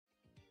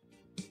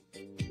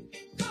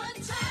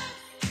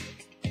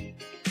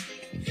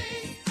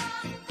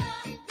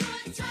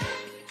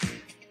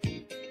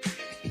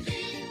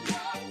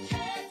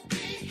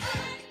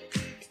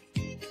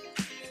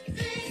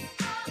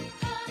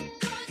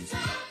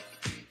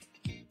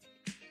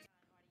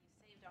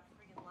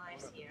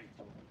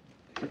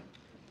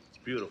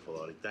beautiful,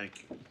 Artie.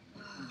 Thank you.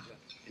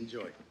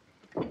 Enjoy.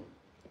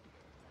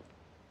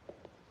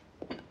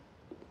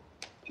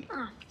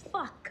 Ah,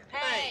 fuck.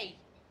 Hey!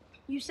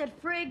 You said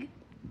frig?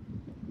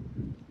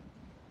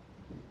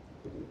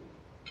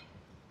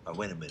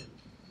 Wait a minute.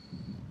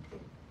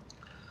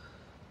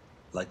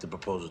 I'd like to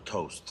propose a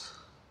toast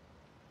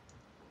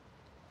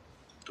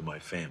to my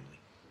family.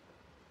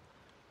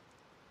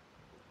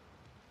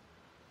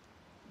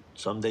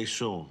 Someday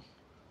soon,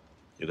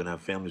 you're gonna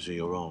have families of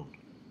your own.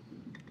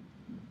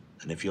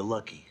 And if you're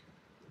lucky,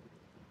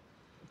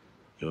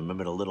 you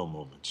remember the little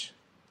moments.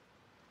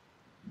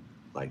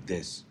 Like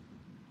this.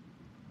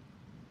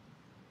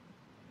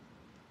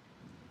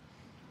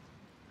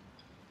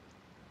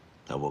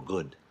 That were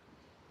good.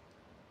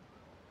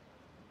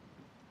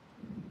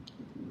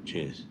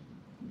 Cheers.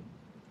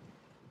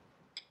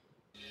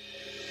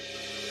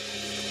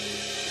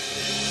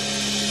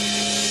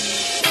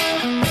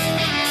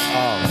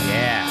 Oh,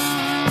 yeah.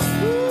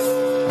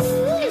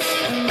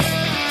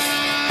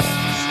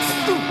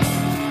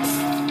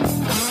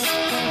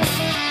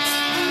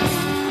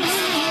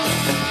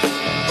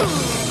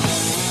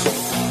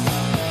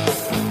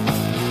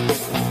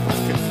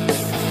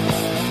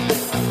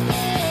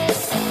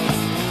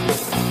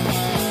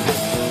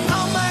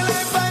 All my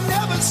life I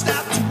never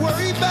stopped to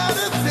worry about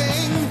a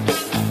thing.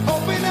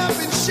 Open up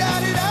and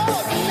shout it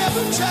out,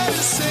 never try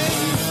to sing.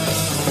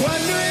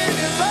 Wondering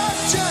if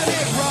I've done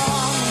it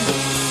wrong.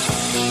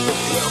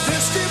 Will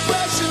this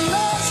depression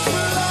last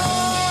for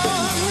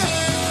long?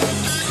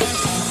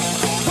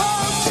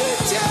 Won't you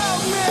tell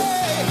me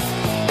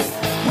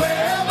where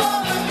have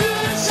all the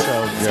good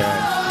times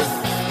gone?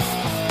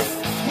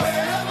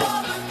 Where have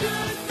all the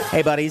good times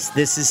Hey, buddies,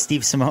 this is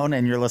Steve Simone,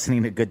 and you're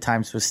listening to Good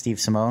Times with Steve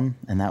Simone.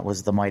 And that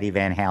was the mighty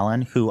Van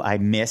Halen, who I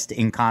missed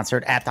in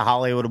concert at the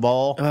Hollywood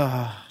Bowl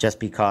just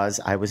because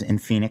I was in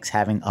Phoenix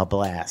having a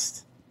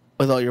blast.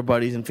 With all your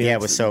buddies in Phoenix. Yeah,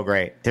 it was so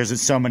great.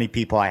 There's so many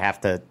people I have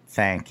to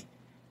thank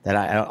that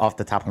off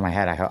the top of my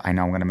head, I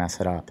know I'm going to mess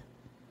it up.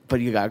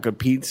 But you got good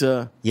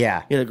pizza.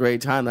 Yeah. You had a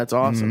great time. That's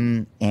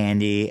awesome.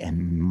 Andy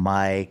and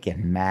Mike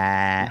and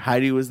Matt.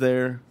 Heidi was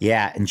there.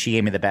 Yeah, and she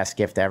gave me the best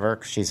gift ever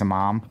because she's a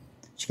mom.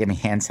 She gave me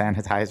hand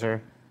sanitizer.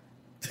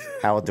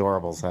 How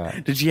adorable is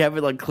that? Did she have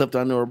it like clipped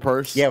onto her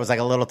purse? Yeah, it was like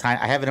a little tiny.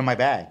 I have it in my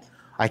bag.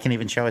 I can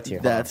even show it to you.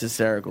 Hold That's on.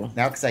 hysterical.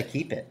 Now because I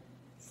keep it.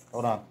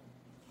 Hold on.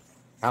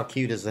 How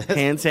cute is this?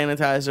 Hand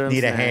sanitizer. And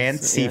Need a snacks. hand?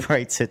 Yeah. Sea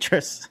Bright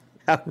Citrus.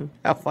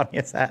 How funny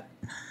is that?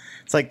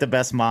 It's like the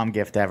best mom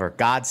gift ever.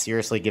 God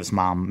seriously gives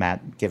moms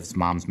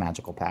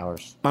magical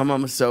powers. My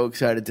mom was so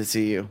excited to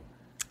see you.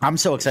 I'm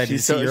so excited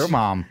to see your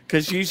mom.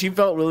 Because she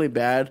felt really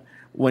bad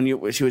when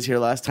she was here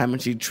last time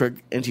and she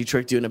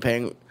tricked you into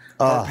paying for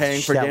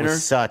that dinner.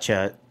 was such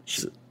a.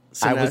 So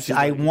now she's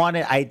I like-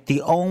 wanted.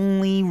 The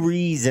only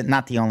reason,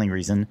 not the only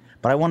reason,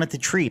 but I wanted to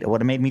treat. It would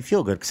have made me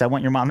feel good because I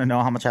want your mom to know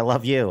how much I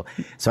love you.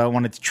 So I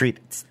wanted to treat.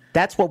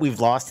 That's what we've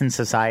lost in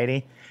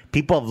society.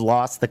 People have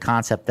lost the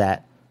concept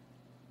that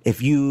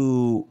if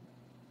you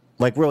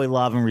like really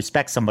love and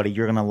respect somebody,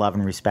 you're going to love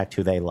and respect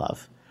who they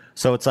love.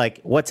 So it's like,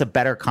 what's a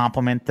better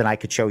compliment than I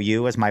could show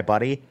you as my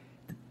buddy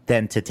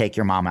than to take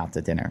your mom out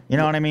to dinner? You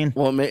know what I mean?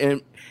 Well,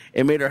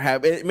 it made her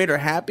happy. It made her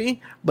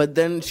happy, but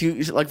then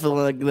she like for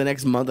like the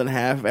next month and a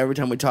half, every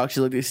time we talked, she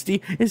looked at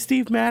Steve. Is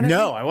Steve mad at me?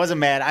 No, I wasn't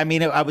mad. I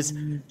mean, I was.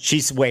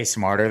 She's way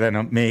smarter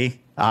than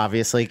me,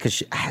 obviously,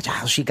 because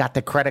she got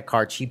the credit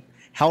card. She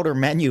held her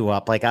menu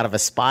up like out of a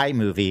spy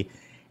movie,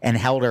 and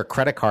held her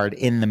credit card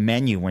in the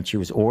menu when she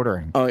was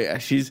ordering. Oh yeah,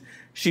 she's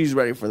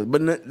ready for it.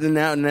 But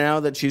now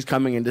that she's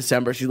coming in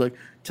December, she's like,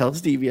 tell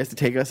Steve he has to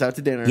take us out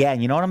to dinner. Yeah,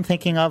 and you know what I'm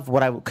thinking of?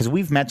 Because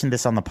we've mentioned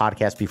this on the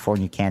podcast before,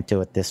 and you can't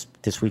do it this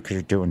week because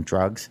you're doing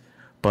drugs.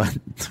 But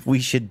we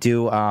should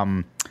do.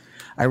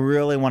 I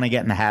really want to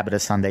get in the habit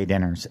of Sunday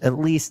dinners. At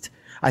least,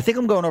 I think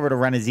I'm going over to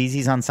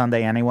Renazizi's on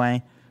Sunday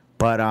anyway.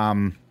 But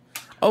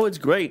oh, it's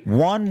great.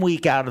 1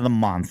 week out of the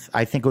month,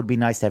 I think it would be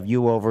nice to have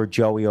you over,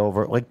 Joey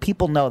over. Like,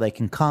 people know they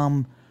can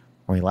come,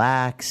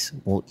 relax,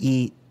 we'll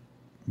eat,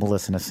 we'll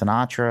listen to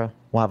Sinatra,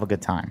 we'll have a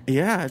good time.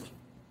 Yeah.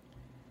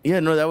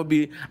 Yeah, no, that would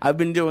be. I've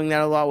been doing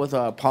that a lot with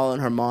Paula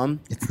and her mom.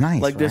 It's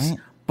nice, like this right?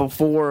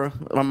 before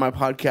on my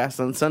podcast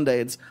on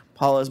Sunday. It's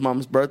Paula's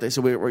mom's birthday,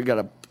 so we got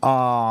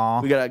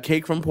a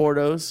cake from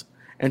Porto's,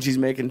 and she's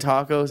making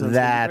tacos. And it's gonna be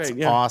That's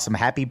great, yeah. awesome.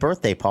 Happy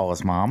birthday,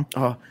 Paula's mom.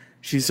 Oh,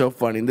 she's so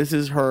funny. This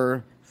is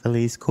her.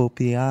 Feliz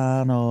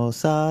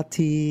cumpleaños a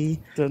ti.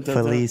 Dun, dun,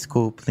 dun. Feliz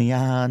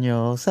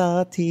cumpleaños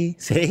a ti.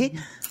 See?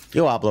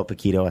 Yo hablo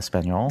poquito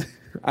español.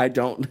 I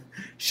don't.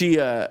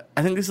 I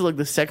think this is like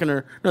the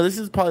second this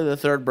is probably the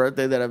third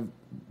birthday that I've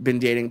been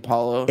dating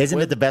Paula. Isn't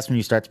with. it the best when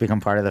you start to become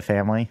part of the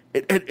family?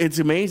 It's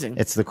amazing.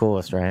 It's the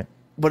coolest, right?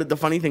 But the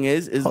funny thing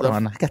is Hold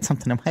on, I got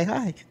something in my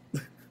eye.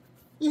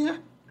 Yeah.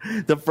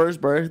 The first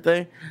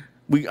birthday,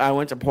 I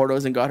went to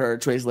Porto's and got her a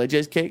Tres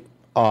Leches cake.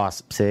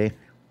 Awesome. See?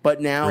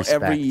 But now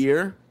Respect. every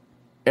year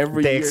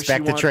They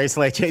expect the Tres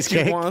Leches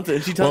cake. She wants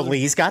it. She Well, tells me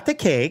Lee's got the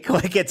cake.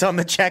 Like, it's on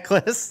the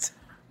checklist.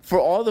 for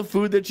all the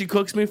food that she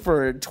cooks me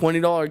for a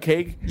 $20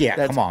 cake. Yeah,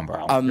 that's come on,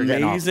 bro.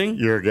 Amazing.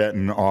 You're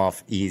getting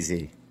off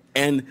easy.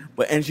 and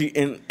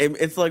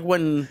it's like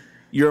when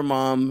your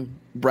mom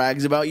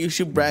brags about you.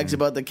 She brags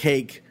about the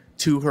cake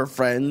to her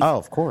friends. Oh,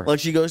 of course. Like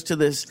she goes to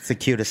this. It's the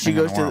cutest She thing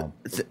in goes the world.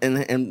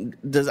 to and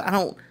does I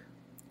don't.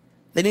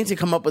 They need to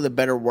come up with a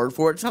better word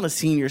for it. It's not a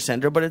senior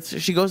center, but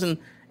she goes and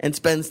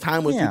spends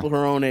time with Yeah. people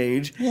her own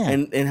age Yeah.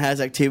 and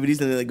has activities,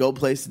 and then they go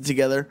places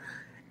together,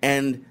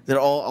 and a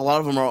lot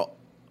of them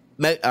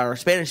are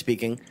Spanish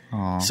speaking.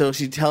 So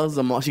she tells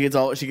them all. She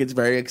gets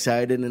very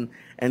excited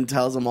and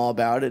tells them all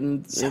about it,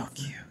 and So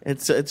cute.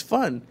 It's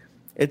fun.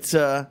 It's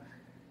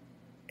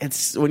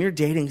when you're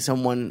dating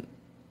someone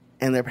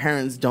and their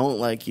parents don't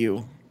like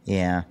you,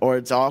 Yeah. or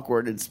it's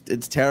awkward.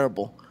 It's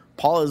terrible.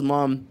 Paula's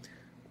mom.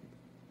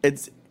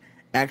 It's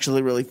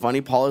actually really funny.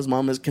 Paula's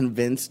mom is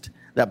convinced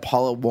that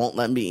Paula won't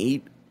let me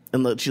eat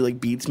and that she like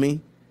beats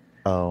me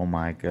Oh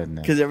my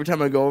goodness. because every time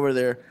I go over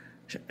there,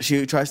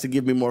 she tries to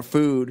give me more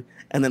food,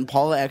 and then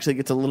Paula actually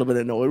gets a little bit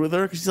annoyed with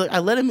her because she's like, "I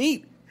let him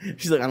eat."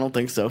 She's like, "I don't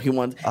think so. He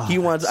wants.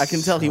 I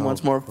can tell he so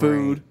wants more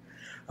food."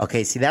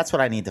 Okay, see, that's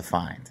what I need to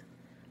find.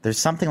 There's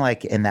something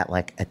like in that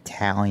like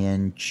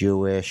Italian,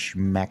 Jewish,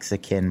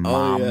 Mexican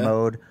mom yeah.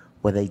 mode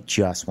where they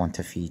just want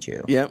to feed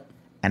you. Yep.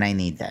 And I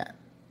need that.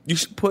 You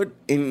should put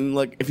in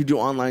like if you do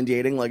online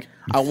dating, like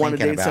I want to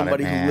thinking date about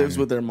somebody it, who man. lives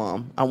with their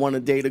mom. I want to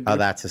date a good. Oh,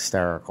 that's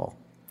hysterical.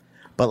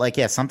 But like,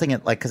 yeah, something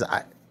like because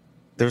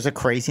there's a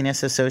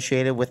craziness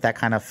associated with that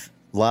kind of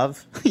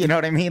love. You know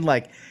what I mean?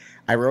 Like,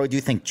 I really do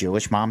think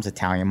Jewish moms,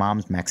 Italian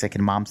moms,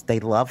 Mexican moms,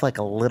 they love like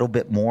a little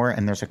bit more,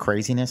 and there's a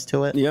craziness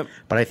to it. Yep.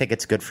 But I think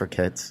it's good for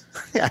kids.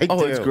 I Oh,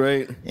 do. it's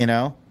great. You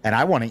know, and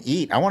I want to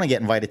eat. I want to get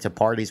invited to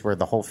parties where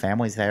the whole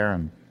family's there,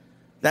 and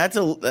That's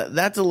a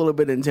little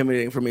bit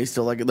intimidating for me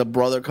still. Like the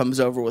brother comes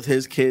over with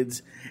his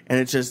kids, and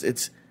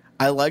it's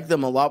I like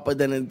them a lot, but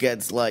then it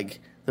gets like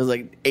there's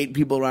like 8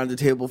 people around the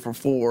table for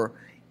 4,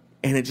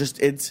 and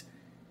it's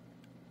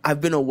I've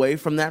been away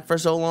from that for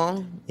so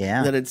long.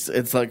 Yeah. That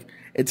it's like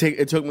it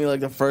took me like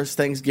the first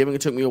Thanksgiving.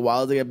 It took me a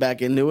while to get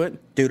back into it.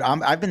 dude,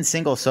 I've been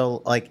single,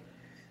 so like,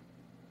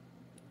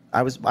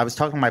 I was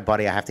talking to my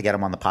buddy. I have to get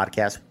him on the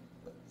podcast.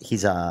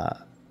 He's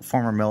a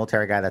former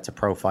military guy that's a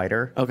pro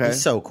fighter. Okay.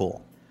 He's so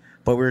cool.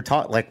 But we were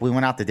talking, like, we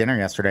went out to dinner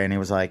yesterday, and he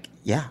was like,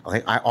 "Yeah,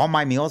 like, all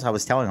my meals." I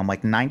was telling him,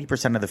 like,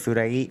 90% of the food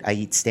I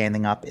eat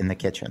standing up in the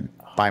kitchen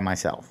by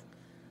myself.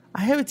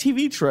 I have a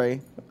TV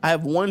tray. I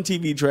have one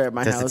TV tray at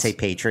my Does house. it say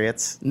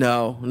Patriots?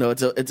 No,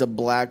 it's a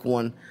black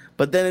one.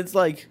 But then it's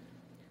like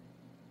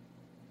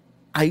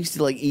I used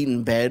to like eat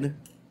in bed,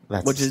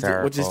 That's which is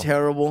hysterical.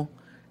 terrible.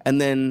 And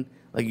then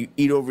like you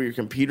eat over your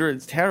computer,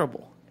 it's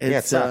terrible. Yeah,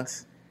 it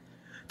sucks.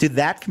 Dude,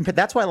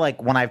 that's why,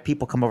 like, when I have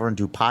people come over and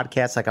do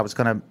podcasts, like I was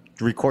going to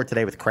record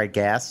today with Craig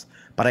Gass,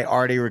 but I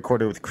already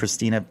recorded with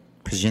Christina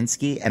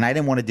Pajinski, and I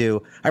didn't want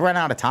to I ran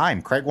out of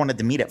time. Craig wanted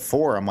to meet at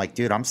 4. I'm like,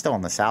 dude, I'm still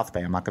in the South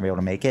Bay. I'm not going to be able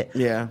to make it.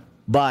 Yeah.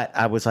 But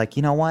I was like,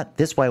 you know what?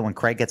 This way, when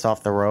Craig gets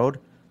off the road,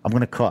 I'm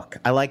going to cook.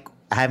 I like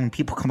having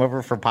people come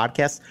over for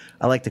podcasts.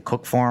 I like to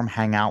cook for them,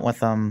 hang out with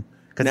them,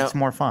 because Now, it's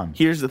more fun.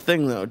 Here's the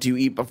thing though, do you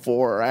eat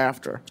before or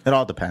after? It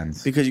all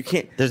depends. Because you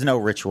can't There's no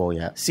ritual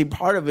yet. see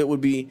part of it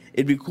would be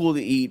it'd be cool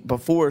to eat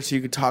before so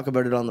you could talk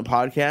about it on the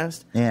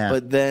podcast. Yeah.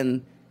 But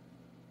then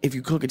if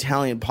you cook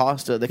Italian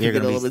pasta, they You're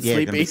can get a going little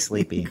to bit be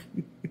sleepy.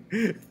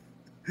 sleepy.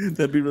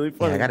 That'd be really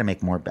funny. Yeah, I got to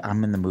make more.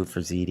 I'm in the mood for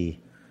ZD.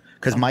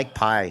 Because Mike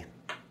Pye,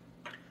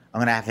 I'm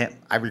going to have him.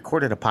 I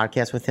recorded a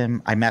podcast with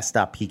him. I messed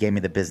up. He gave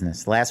me the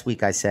business. Last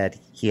week I said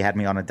he had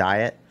me on a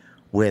diet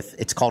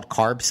it's called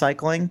carb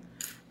cycling.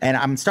 And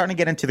I'm starting to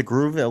get into the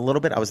groove a little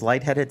bit. I was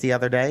lightheaded the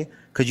other day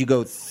because you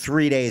go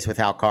 3 days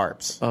without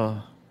carbs.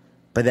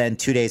 But then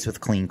 2 days with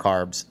clean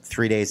carbs,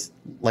 3 days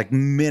like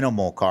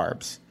minimal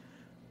carbs.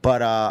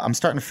 But I'm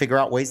starting to figure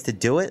out ways to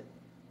do it.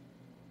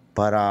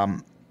 But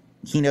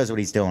he knows what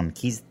he's doing.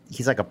 He's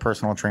like a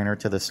personal trainer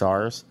to the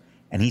stars,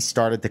 and he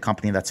started the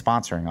company that's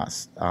sponsoring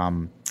us.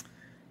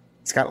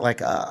 He's got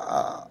like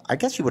I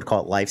guess you would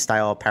call it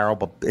lifestyle apparel,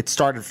 but it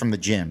started from the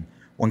gym.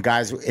 When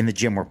guys in the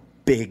gym were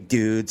big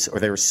dudes or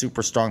they were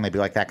super strong, they'd be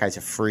like, that guy's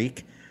a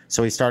freak.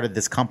 So he started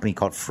this company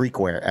called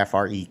Freakware,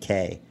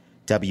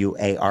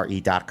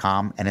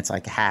 FREKWARE.com, and it's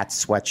like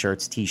hats,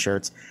 sweatshirts,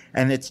 T-shirts,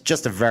 and it's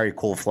just a very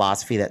cool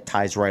philosophy that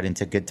ties right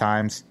into good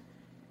times.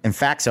 In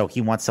fact, so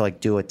he wants to like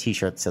do a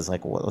T-shirt that says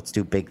like, well, let's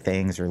do big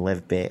things or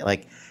live big.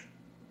 Like,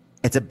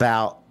 it's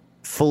about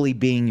fully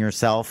being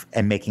yourself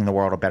and making the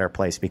world a better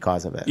place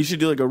because of it. You should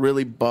do like a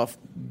really buff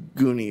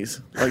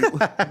Goonies, like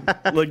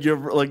you're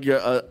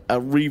a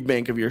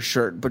rebank of your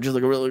shirt, but just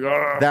like a really.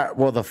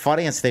 Well, the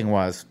funniest thing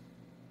was,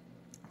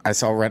 I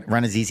saw Ren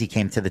Azizi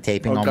came to the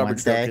taping on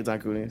Garbage Wednesday. Kids,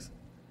 not Goonies.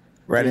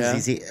 Ren Yeah.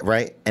 Azizi,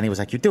 right? And he was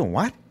like, "You're doing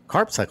what?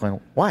 Carb cycling?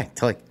 Why?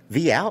 To like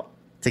V out?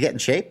 To get in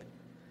shape?"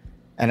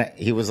 And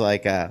he was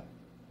like, "That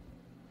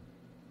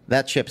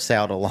ship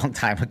sailed a long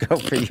time ago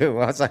for you."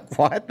 I was like,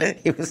 "What?"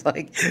 He was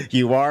like,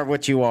 "You are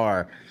what you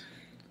are."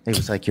 He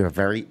was like, "You're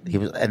very." He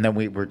was, and then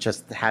we were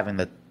just having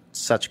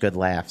such good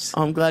laughs.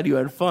 I'm glad you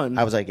had fun.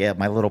 I was like, "Yeah,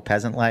 my little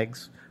peasant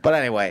legs." But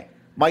anyway,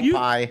 Mike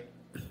Pye.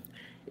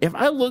 If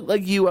I looked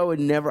like you, I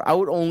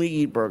would only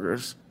eat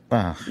burgers.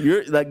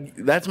 You're like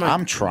that's my.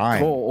 I'm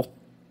trying. goal.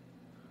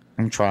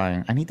 I'm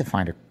trying. I need to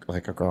find a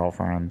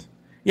girlfriend.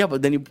 Yeah,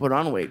 but then you put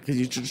on weight because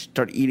you just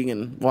start eating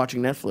and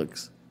watching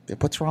Netflix.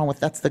 What's wrong with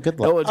that's the good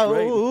life? Oh, it's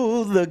great.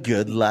 Oh, the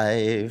good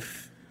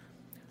life.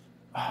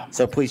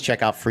 So please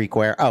check out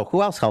Freakware. Oh,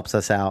 who else helps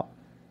us out?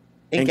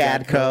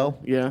 Gadco.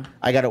 Yeah.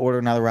 I got to order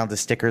another round of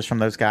stickers from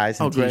those guys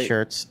and great.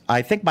 T-shirts.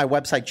 I think my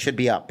website should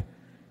be up.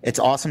 It's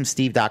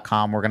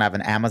awesomesteve.com. We're going to have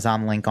an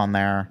Amazon link on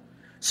there.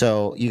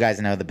 So you guys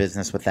know the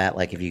business with that.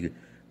 Like if you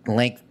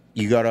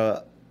you go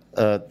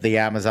to the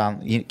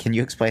Amazon. Can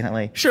you explain it,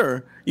 Lee?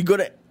 Sure. You go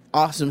to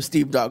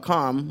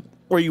awesomesteve.com,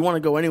 or you want to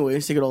go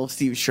anyways to get all of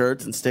Steve's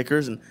shirts and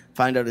stickers and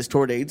find out his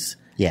tour dates.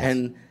 Yes.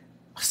 And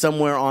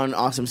somewhere on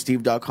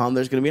awesomesteve.com,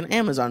 there's going to be an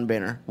Amazon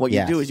banner. What you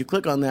Yes. do is you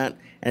click on that,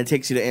 and it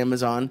takes you to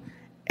Amazon,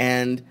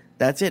 and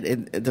that's it.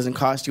 It doesn't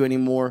cost you any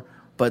more,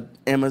 but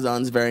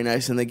Amazon's very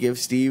nice, and they give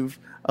Steve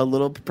a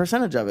little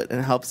percentage of it, and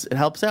it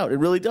helps out. It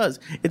really does.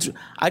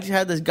 I just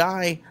had this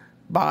guy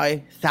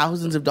buy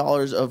thousands of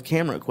dollars of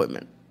camera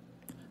equipment.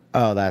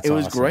 Oh, that's It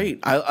was awesome. great.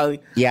 I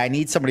Yeah, I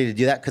need somebody to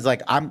do that because,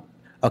 like,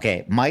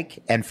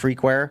 Mike and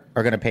Freakware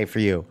are going to pay for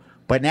you.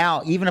 But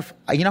now, even if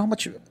you know how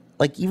much,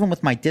 like, even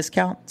with my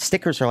discount,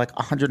 stickers are like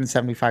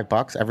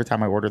 $175 every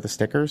time I order the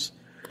stickers,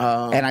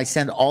 and I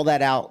send all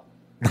that out.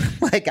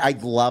 Like, I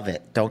love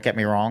it. Don't get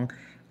me wrong.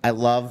 I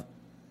love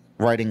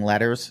writing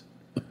letters.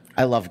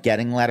 I love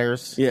getting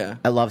letters. Yeah.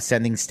 I love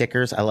sending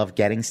stickers. I love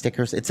getting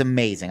stickers. It's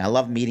amazing. I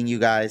love meeting you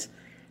guys.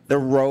 The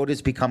road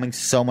is becoming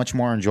so much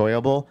more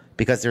enjoyable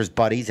because there's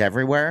buddies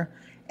everywhere.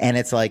 And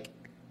it's like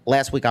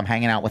last week I'm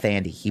hanging out with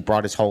Andy. He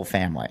brought his whole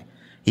family.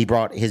 He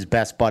brought his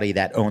best buddy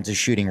that owns a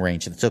shooting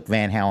range that took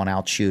Van Halen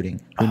out shooting,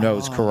 who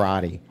knows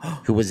karate,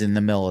 who was in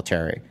the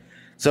military.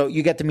 So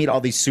you get to meet all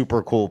these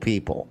super cool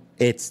people.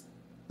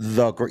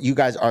 You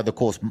guys are the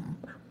coolest.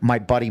 My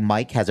buddy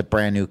Mike has a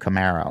brand new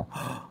Camaro.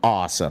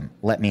 Awesome.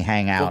 Let me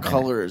hang out. what in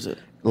color is it?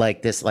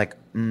 Like this,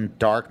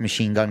 dark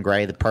machine gun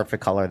gray, the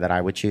perfect color that I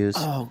would choose.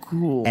 Oh,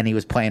 cool. And he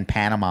was playing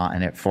Panama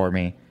in it for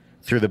me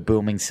through the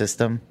booming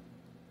system.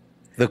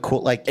 The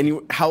cool, like,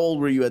 And how old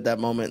were you at that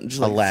moment?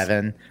 Just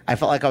 11. I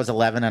felt like I was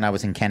 11 and I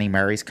was in Kenny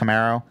Murray's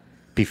Camaro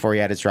before he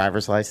had his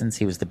driver's license.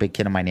 He was the big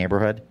kid in my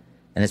neighborhood,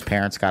 and his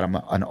parents got him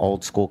an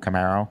old school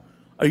Camaro.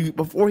 Are you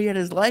before he had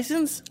his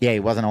license? Yeah, he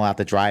wasn't allowed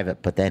to drive it,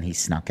 but then he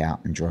snuck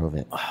out and drove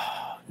it.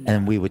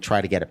 And we would try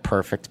to get it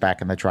perfect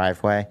back in the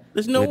driveway.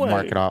 There's no We'd way.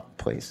 mark it off,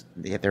 please.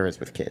 Yeah, there is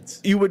with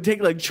kids. You would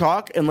take like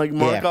chalk and like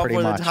mark off pretty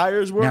where much. the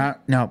tires were.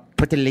 No.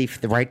 Put the leaf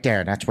right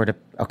there. That's where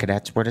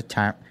the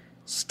tire.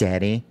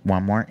 Steady.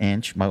 1 more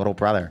inch. My little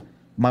brother.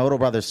 My little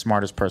brother's the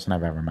smartest person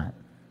I've ever met.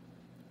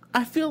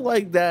 I feel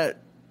like that.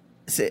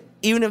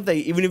 Even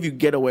if you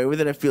get away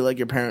with it, I feel like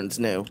your parents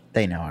knew.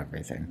 They know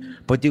everything.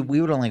 But dude, we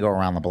would only go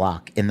around the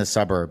block in the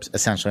suburbs,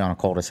 essentially on a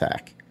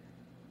cul-de-sac.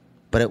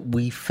 But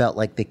we felt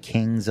like the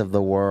kings of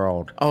the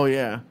world. Oh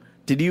yeah.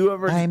 Did you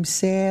ever? I'm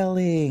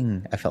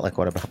sailing. I felt like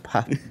What About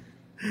Pop?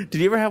 Did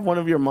you ever have one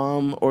of your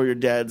mom or your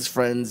dad's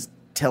friends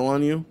tell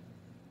on you?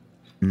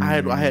 I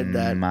had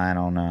that I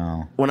don't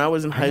know. when I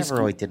was in I high never school.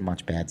 really did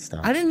much bad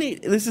stuff. I didn't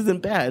need, this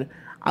isn't bad.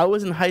 I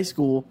was in high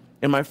school,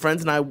 and my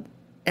friends and I,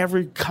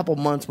 every couple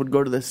months, would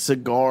go to the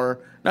cigar,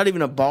 not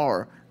even a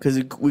bar,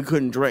 because we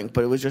couldn't drink,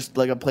 but it was just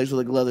like a place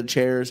with like leather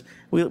chairs.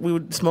 We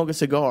would smoke a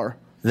cigar.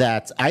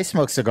 I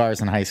smoked cigars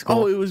in high school.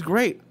 Oh, it was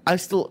great.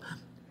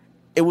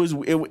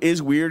 It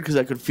is weird because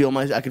I could feel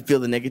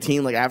the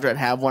nicotine. Like after I'd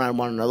have one, I'd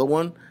want another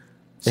one.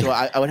 So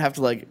I would have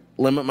to like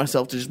limit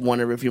myself to just one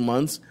every few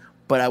months.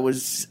 But I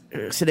was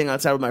sitting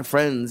outside with my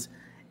friends,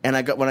 and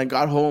when I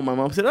got home, my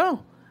mom said,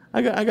 "Oh,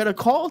 I got a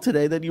call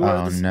today that you were."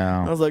 Oh,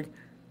 no. I was like,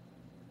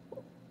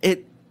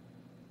 it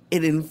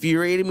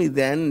infuriated me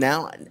then.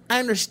 Now I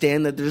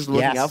understand that they're just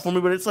looking Yes. out for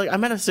me, but it's like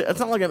it's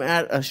not like I'm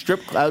at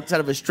outside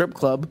of a strip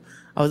club.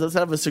 I was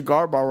outside of a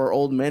cigar bar where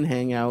old men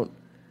hang out.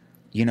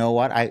 You know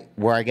what?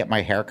 Where I get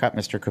my haircut,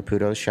 Mr.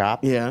 Caputo's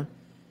shop. Yeah.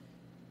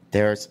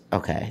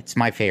 It's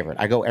my favorite.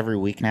 I go every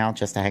week now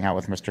just to hang out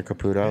with Mr.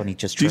 Caputo, and he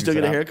just Do you trims still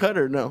get it a up. haircut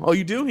or no? Oh,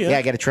 you do? Yeah. Yeah,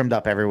 I get it trimmed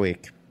up every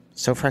week.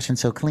 So fresh and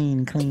so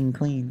clean, clean,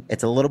 clean.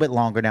 It's a little bit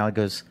longer now. It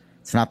goes.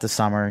 It's not the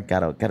summer.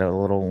 Got a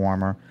little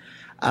warmer.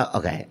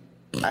 Okay.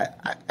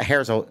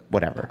 Hair's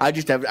whatever. I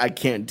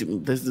can't do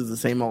this. Is the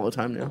same all the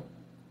time now.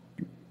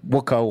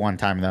 We'll go one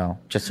time though,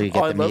 just so you get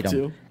Oh, to I'd meet love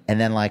him. to. And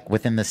then like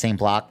within the same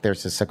block,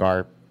 there's a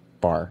cigar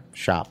bar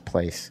shop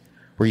place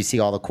where you see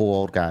all the cool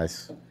old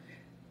guys.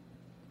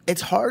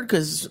 It's hard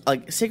because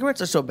like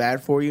cigarettes are so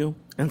bad for you,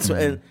 and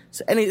so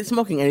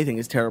smoking anything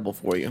is terrible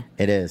for you.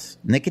 It is.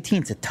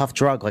 Nicotine's a tough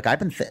drug. Like I've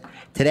been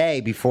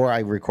today before I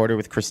recorded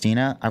with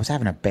Christina, I was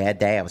having a bad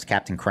day. I was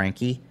Captain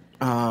Cranky,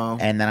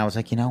 and then I was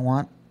like, you know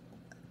what?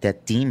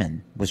 That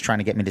demon was trying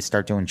to get me to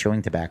start doing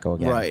chewing tobacco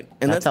again. Right.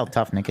 And that's that's- how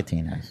tough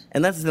nicotine is.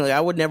 And that's the thing. Like, I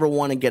would never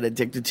want to get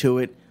addicted to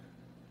it,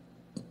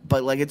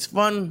 but like it's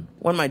fun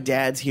when my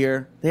dad's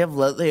here. They have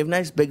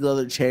nice big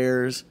leather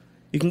chairs.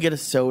 You can get a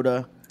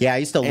soda. Yeah, I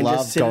used to And love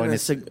just sit going in a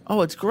to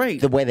oh, it's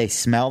great. the way they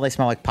smell. They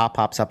smell like Pop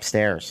Pops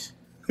upstairs.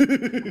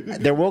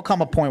 There will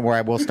come a point where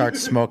I will start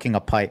smoking a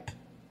pipe.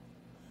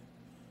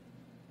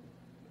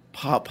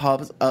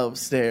 pubs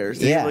upstairs.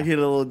 Did Yeah. you like hit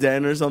a little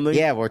den or something?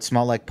 Yeah, where it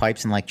smelled like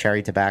pipes and like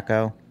cherry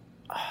tobacco.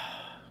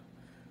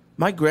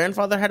 My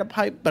grandfather had a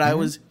pipe, but I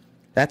was.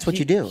 That's what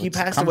you do. He It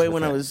passed comes away with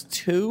when I it. was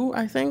 2,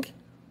 I think,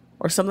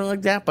 or something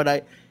like that.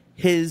 But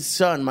his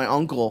son, my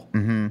uncle,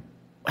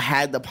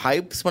 had the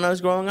pipes when I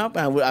was growing up.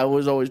 And I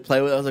was always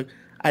play with it. I was like,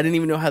 I didn't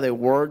even know how they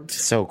worked.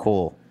 So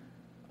cool.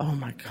 Oh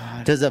my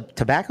god! Does a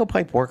tobacco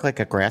pipe work like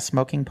a grass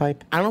smoking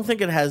pipe? I don't think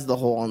it has the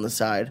hole on the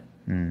side.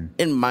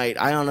 It might.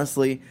 I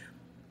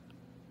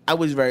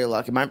was very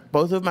lucky.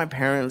 Both of my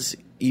parents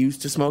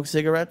used to smoke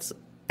cigarettes,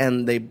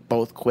 and they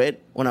both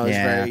quit when I was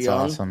Yeah, very that's young.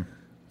 awesome.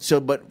 So,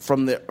 but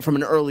from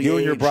an early You age,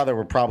 and your brother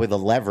were probably the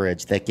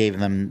leverage that gave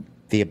them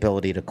the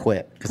ability to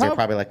quit because they're Prob-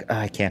 probably like, oh,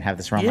 I can't have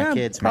this around yeah, my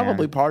kids.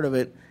 probably man. part of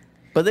it.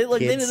 But they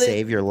Kids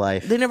save your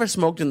life. They never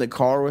smoked in the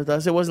car with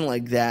us. It wasn't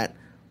like that,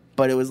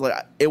 but it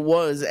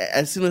was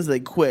as soon as they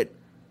quit.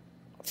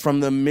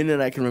 From the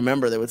minute I can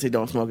remember, they would say,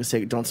 "Don't smoke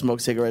don't smoke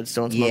cigarettes,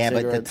 don't smoke Yeah,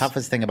 cigarettes." but the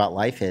toughest thing about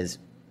life is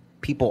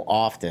people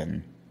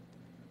often.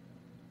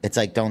 It's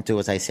like don't do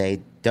as I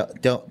say,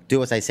 don't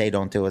do as I say,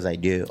 don't do as I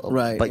do.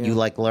 Right, But you yeah.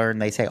 like learn.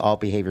 They say all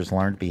behaviors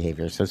learned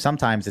behaviors. So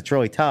sometimes it's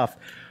really tough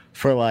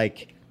for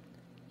like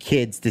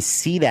kids to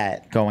see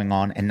that going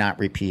on and not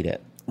repeat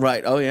it.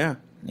 Right? Oh yeah.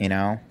 You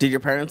know, Did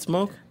your parents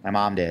smoke? my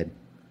mom did.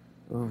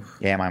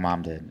 Yeah, my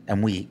mom did,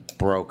 and we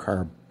broke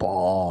her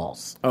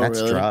balls. Oh, That's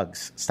really?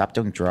 drugs. Stop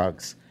doing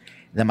drugs.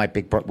 Then my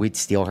big bro, we'd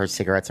steal her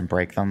cigarettes and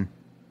break them,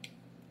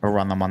 or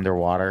run them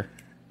underwater.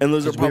 And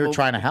those are 'Cause we probably were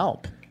trying to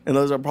help. And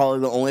those are probably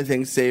the only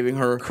things saving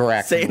her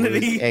Correct.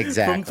 sanity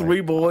Exactly. from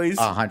 3 boys.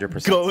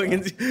 100%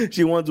 Going so. and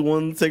she wants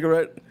one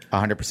cigarette.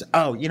 100%.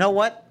 Oh, you know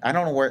what? I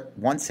don't know where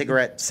one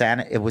cigarette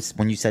sanity. It was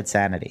when you said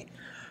sanity.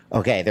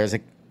 Okay,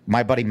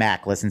 my buddy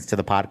Mac listens to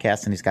the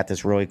podcast, and he's got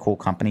this really cool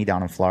company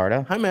down in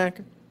Florida. Hi,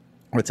 Mac.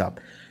 What's up?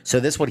 So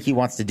this is what he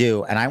wants to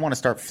do, and I want to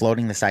start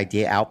floating this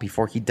idea out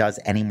before he does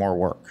any more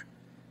work.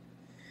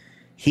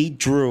 He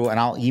drew, and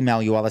I'll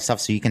email you all this stuff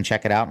so you can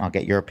check it out, and I'll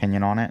get your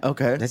opinion on it.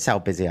 Okay. That's how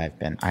busy I've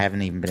been. I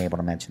haven't even been able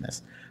to mention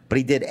this. But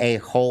he did a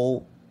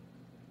whole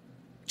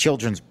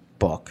children's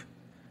book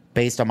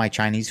based on my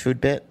Chinese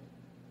food bit.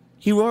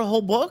 He wrote a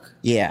whole book?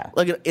 Yeah.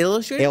 Like an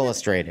illustrated?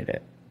 Illustrated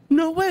it.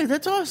 No way.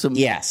 That's awesome.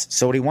 Yes.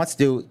 So what he wants to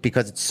do,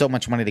 because it's so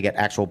much money to get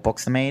actual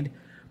books made,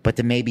 but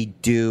to maybe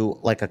do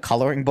like a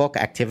coloring book,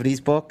 activities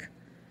book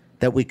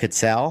that we could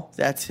sell.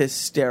 That's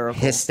hysterical.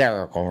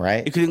 Hysterical,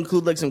 right? It could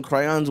include like some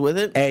crayons with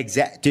it.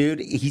 Exact, dude.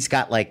 He's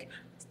got like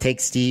take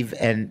Steve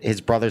and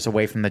his brothers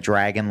away from the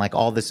dragon, like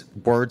all this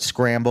word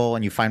scramble,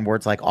 and you find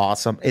words like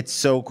awesome. It's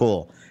so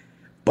cool,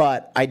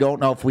 but I don't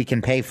know if we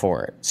can pay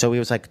for it. So he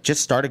was like,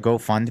 just start a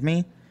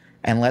GoFundMe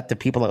and let the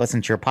people that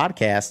listen to your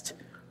podcast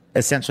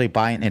essentially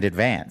buy it in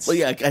advance. Well,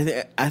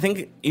 yeah, I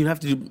think you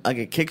have to do like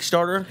a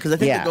Kickstarter because I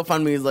think Yeah. the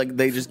GoFundMe is like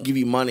they just give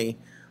you money,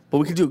 but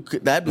we could do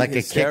that'd be like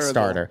hysterical. a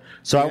Kickstarter.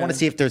 So I Yeah. want to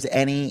see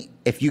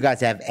if you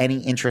guys have any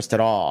interest at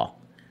all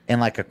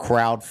in like a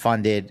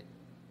crowd-funded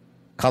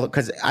color,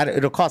 because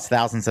it'll cost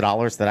thousands of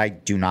dollars that I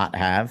do not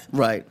have.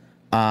 Right.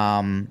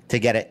 To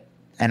get it,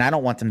 and I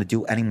don't want them to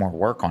do any more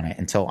work on it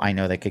until I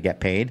know they could get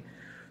paid.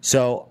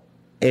 So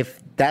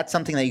if that's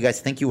something that you guys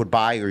think you would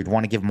buy or you'd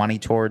want to give money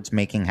towards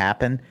making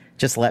happen,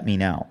 just let me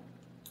know.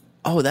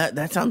 Oh,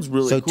 that sounds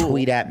really So cool.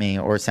 tweet at me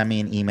or send me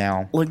an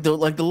email. like the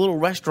little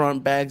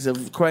restaurant bags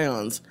of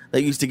crayons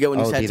that you used to get when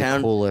you Oh, it'd sat be the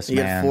down. coolest, you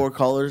get man. 4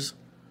 colors.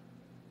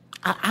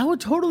 I would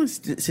totally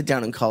sit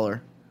down and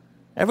color.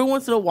 Every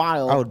once in a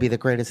while. Oh, it'd be the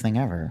greatest thing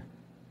ever.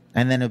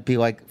 And then it'd be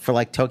like for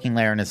like Toking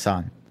Lair and his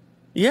son.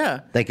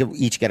 Yeah. They could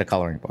each get a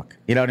coloring book.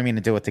 You know what I mean?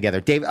 To do it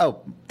together.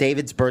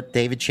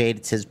 David Shade,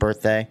 it's his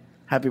birthday.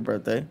 Happy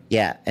birthday.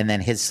 Yeah, and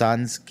then his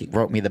sons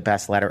wrote me the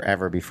best letter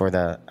ever before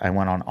I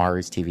went on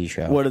Ari's TV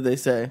show. What did they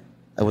say?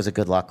 It was a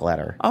good luck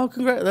letter. Oh,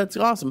 congrats. That's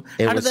awesome.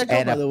 It How was, did that go,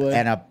 and by the way?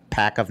 And a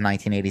pack of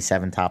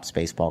 1987 Topps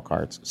baseball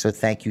cards. So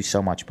thank you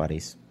so much,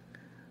 buddies.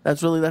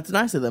 That's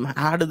nice of them.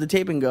 How did the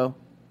taping go?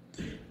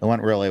 It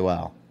went really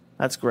well.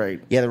 That's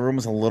great. Yeah, the room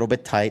was a little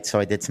bit tight, so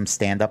I did some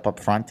stand-up up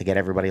front to get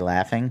everybody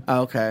laughing.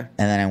 Oh, okay. And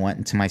then I went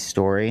into my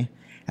story.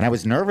 And I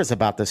was nervous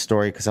about this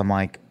story because I'm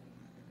like,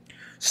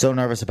 so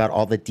nervous about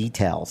all the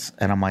details.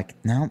 And I'm like,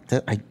 no,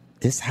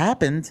 this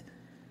happened.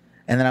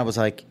 And then I was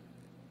like,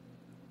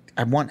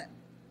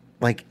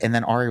 and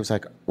then Ari was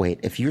like, wait,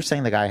 if you're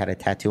saying the guy had a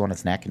tattoo on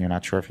his neck and you're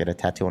not sure if he had a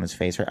tattoo on his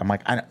face, I'm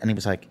like, and he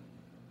was like,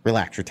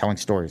 relax, you're telling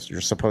stories. You're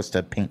supposed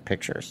to paint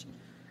pictures.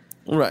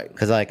 Right.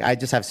 Because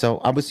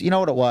you know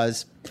what it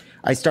was?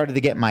 I started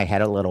to get in my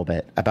head a little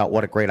bit about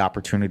what a great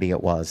opportunity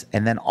it was.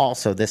 And then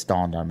also this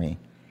dawned on me,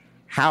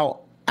 how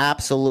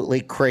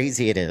absolutely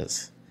crazy it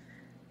is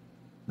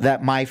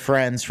that my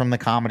friends from the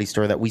Comedy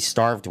Store that we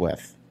starved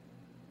with,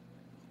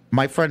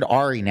 my friend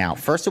Ari now,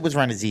 first it was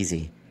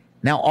Renazizi,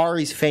 now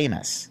Ari's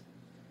famous.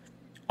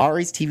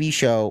 Ari's TV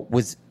show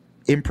was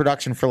in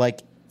production for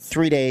like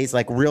 3 days,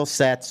 like real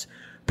sets,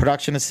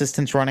 production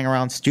assistants running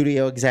around,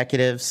 studio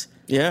executives,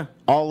 Yeah.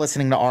 all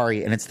listening to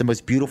Ari, and it's the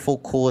most beautiful,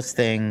 coolest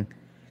thing.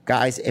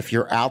 Guys, if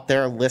you're out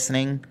there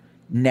listening,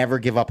 never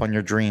give up on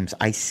your dreams.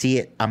 I see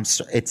it.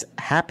 It's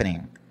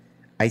happening.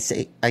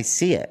 I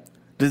see it.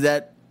 Does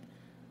that?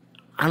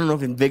 I don't know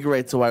if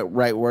invigorate's the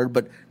right word,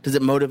 but does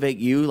it motivate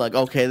you? Like,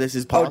 okay, this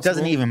is possible. Oh, it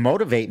doesn't even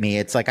motivate me.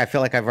 It's like I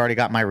feel like I've already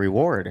got my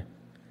reward.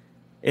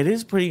 It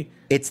is pretty.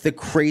 It's the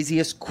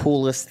craziest,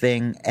 coolest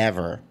thing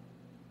ever.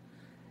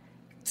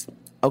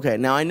 Okay,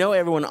 now I know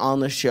everyone on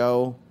the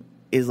show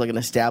is like an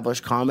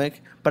established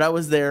comic, but I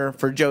was there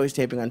for Joey's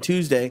taping on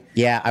Tuesday.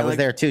 Yeah, I and, was like,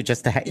 there too.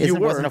 Just to you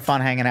wasn't were. it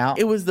fun hanging out?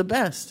 It was the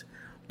best.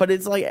 But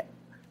it's like,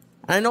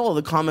 I know all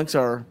the comics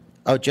are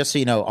Oh, just so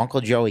you know,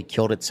 Uncle Joey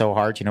killed it so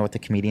hard. You know what the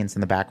comedians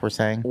in the back were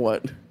saying?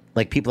 what?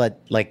 Like people that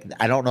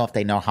I don't know if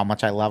they know how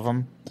much I love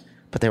him,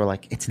 but they were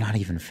like, "It's not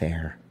even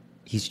fair.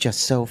 He's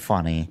just so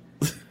funny."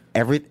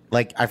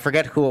 I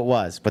forget who it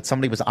was, but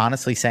somebody was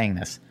honestly saying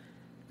this.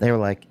 They were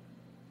like,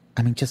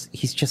 "I mean,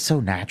 he's just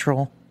so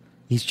natural.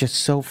 He's just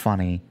so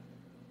funny,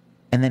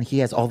 and then he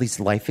has all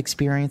these life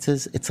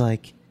experiences. It's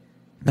like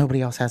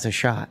nobody else has a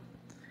shot."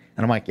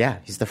 And I'm like, "Yeah,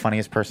 he's the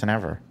funniest person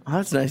ever." Oh,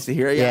 that's nice to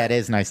hear. Yeah, it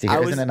is nice to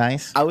hear. Isn't it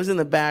nice? I was in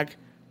the back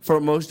for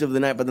most of the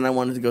night, but then I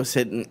wanted to go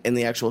sit in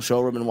the actual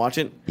showroom and watch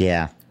it.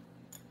 Yeah.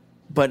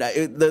 But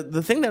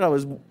the thing that I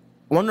was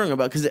wondering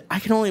about, because I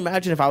can only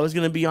imagine if I was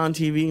going to be on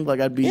TV, like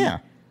I'd be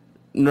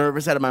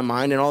nervous out of my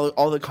mind, and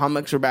all the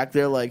comics are back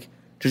there like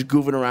just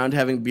goofing around,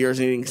 having beers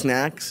and eating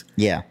snacks.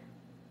 Yeah.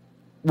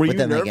 Were But you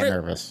then nervous? they get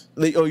nervous.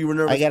 You were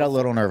nervous? I get a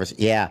little nervous.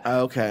 Yeah.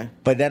 Okay.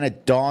 But then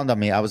it dawned on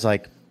me. I was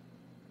like,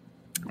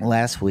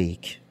 last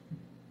week,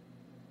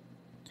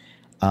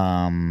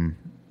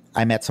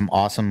 I met some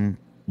awesome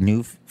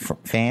new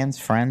fans,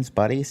 friends,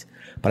 buddies,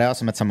 but I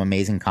also met some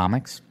amazing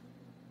comics.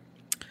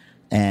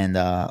 And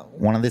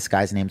one of this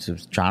guy's names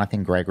was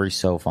Jonathan Gregory.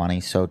 So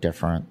funny, so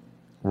different.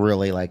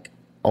 Really like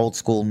old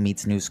school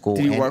meets new school.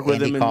 Did you work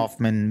with Andy him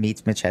Kaufman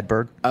meets Mitch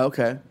Hedberg.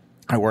 Okay.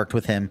 I worked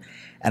with him,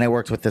 and I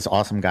worked with this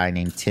awesome guy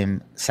named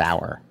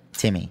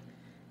Timmy,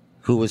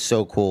 who was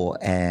so cool.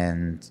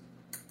 And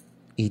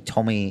he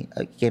told me,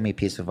 gave me a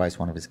piece of advice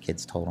one of his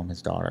kids told him,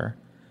 his daughter,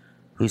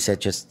 who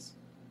said, just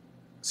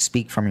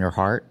speak from your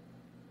heart,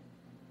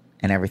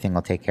 and everything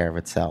will take care of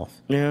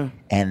itself. Yeah.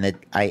 And that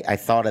I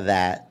thought of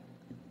that.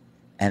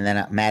 And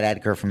then Matt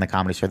Edgar from the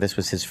Comedy Store, this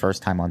was his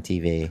first time on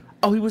TV.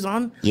 Oh, he was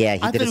on? Yeah,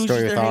 he I did thought a was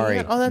story just with there hanging Ari.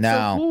 out. Oh, that's No.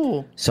 so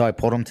cool. So I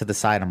pulled him to the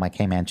side. I'm like,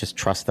 hey, man, just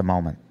trust the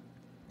moment.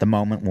 The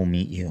moment will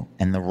meet you,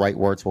 and the right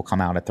words will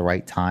come out at the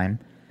right time.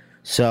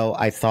 So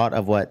I thought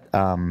of what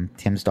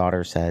Tim's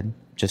daughter said.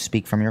 Just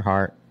speak from your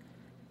heart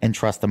and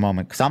trust the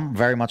moment. Because I'm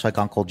very much like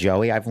Uncle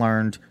Joey. I've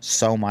learned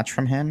so much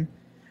from him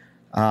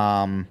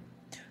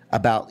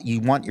about you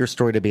want your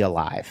story to be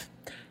alive.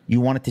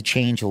 You want it to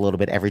change a little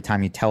bit every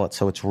time you tell it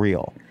so it's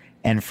real.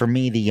 And for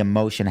me, the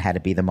emotion had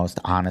to be the most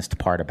honest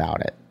part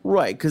about it.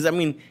 Right, because, I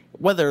mean,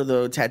 whether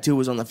the tattoo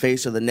was on the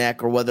face or the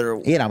neck or whether...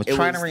 I was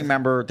trying to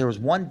remember. There was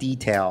one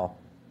detail,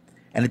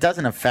 and it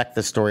doesn't affect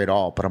the story at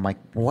all, but I'm like,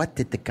 what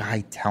did the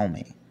guy tell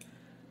me?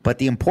 But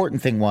the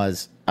important thing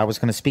was I was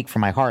going to speak from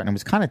my heart, and it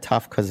was kind of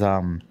tough because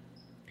I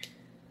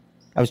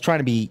was trying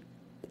to be...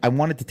 I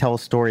wanted to tell a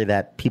story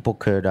that people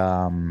could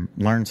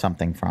learn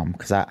something from,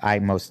 because I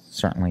most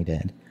certainly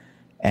did.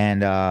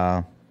 And,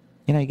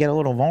 you get a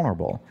little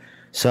vulnerable.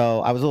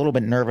 So I was a little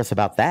bit nervous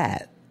about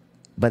that.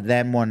 But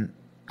then when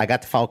I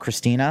got to follow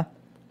Christina...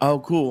 Oh,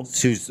 cool.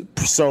 Who's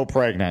so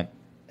pregnant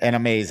and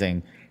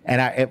amazing. And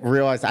I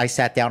realized I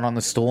sat down on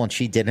the stool and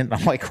she didn't.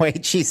 I'm like,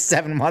 wait, she's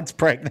 7 months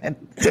pregnant.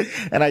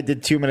 And I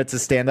did 2 minutes of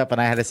stand up and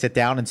I had to sit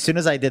down. And as soon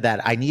as I did that,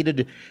 I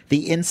needed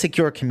the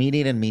insecure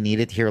comedian in me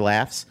needed to hear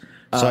laughs.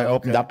 So I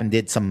opened up and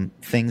did some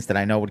things that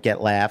I know would get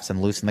laughs and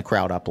loosen the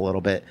crowd up a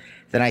little bit.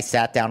 Then I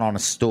sat down on a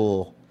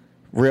stool,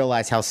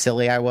 realized how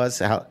silly I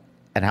was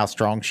and how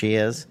strong she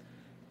is.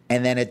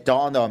 And then it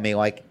dawned on me,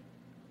 like,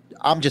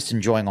 I'm just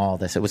enjoying all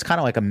this. It was kind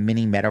of like a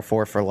mini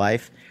metaphor for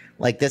life.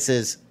 Like,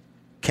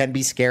 can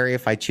be scary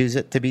if I choose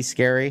it to be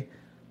scary,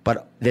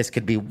 but this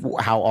could be,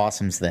 how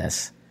awesome's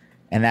this?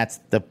 And that's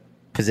the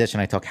position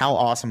I took. How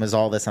awesome is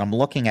all this? And I'm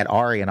looking at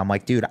Ari and I'm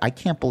like, dude, I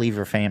can't believe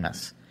you're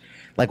famous.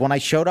 Like, when I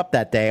showed up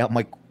that day, I'm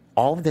like,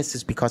 all of this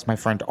is because my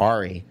friend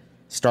Ari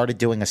started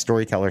doing a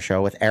storyteller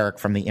show with Eric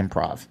from the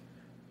Improv,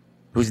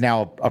 who's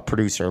now a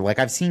producer. Like,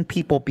 I've seen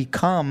people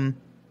become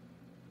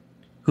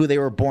who they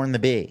were born to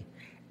be.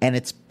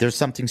 And there's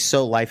something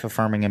so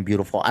life-affirming and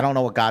beautiful. I don't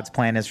know what God's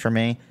plan is for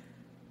me,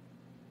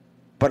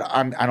 but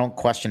I don't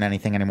question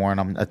anything anymore, and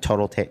I'm a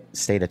total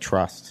state of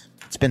trust.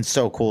 It's been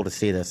so cool to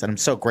see this, and I'm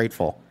so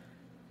grateful.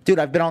 Dude,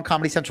 I've been on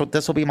Comedy Central.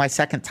 This will be my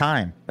second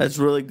time. That's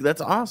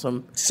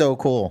awesome. So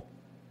cool.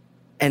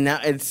 And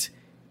now it's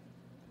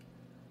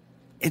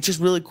just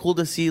really cool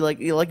to see, like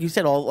you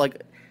said, all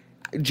like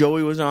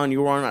Joey was on,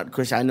 you were on,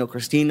 Chris. I know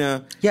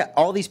Christina. Yeah,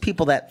 all these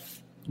people that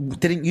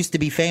didn't used to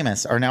be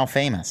famous are now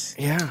famous.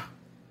 Yeah,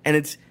 and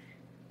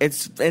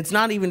it's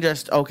not even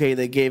just okay.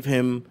 They gave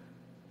him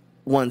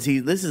one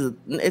season.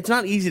 It's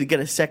not easy to get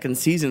a second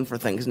season for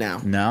things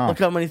now. No, look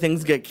how many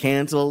things get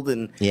canceled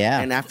and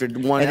after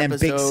one and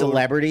episode, then big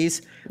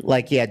celebrities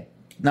like he had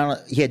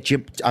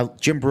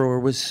Jim Brewer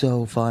was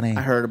so funny.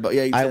 I heard about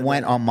I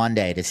went on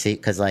Monday to see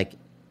because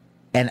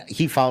and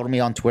he followed me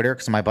on Twitter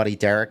because my buddy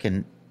Derek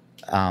and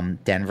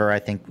Denver, I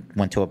think,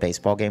 went to a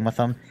baseball game with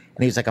him,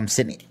 and he was like,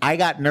 I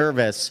got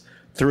nervous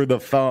through the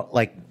phone,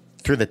 like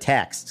through the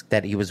text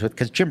that he was with,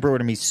 because Jim Brewer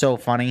to me is so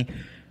funny,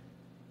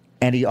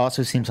 and he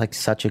also seems like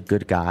such a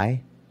good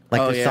guy.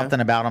 Like there's something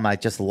about him I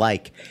just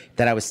like,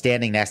 that I was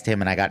standing next to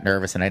him and I got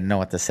nervous and I didn't know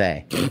what to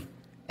say.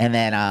 And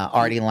then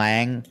Artie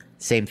Lang,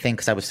 same thing,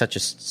 because I was such a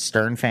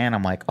Stern fan.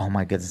 I'm like, oh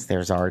my goodness,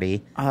 there's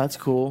Artie. Oh, that's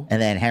cool.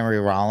 And then Henry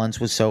Rollins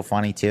was so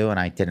funny too, and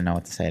I didn't know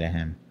what to say to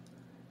him.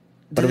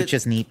 But it was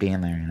just neat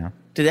being there, you know.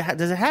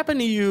 Does it happen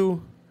to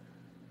you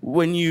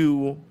when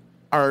you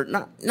are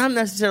not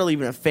necessarily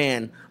even a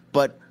fan,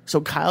 but so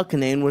Kyle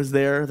Kinane was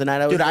there the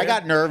night I was there? Dude, I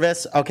got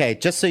nervous. Okay,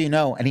 just so you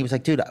know. And he was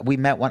like, dude, we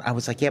met one. I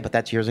was like, yeah, but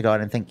that's years ago. I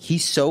didn't think.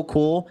 He's so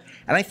cool.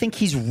 And I think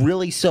he's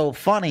really so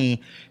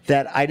funny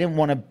that I didn't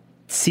want to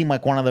seem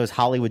like one of those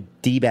Hollywood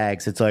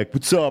D-bags. It's like,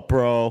 what's up,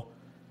 bro?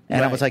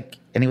 And I was like,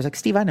 and he was like,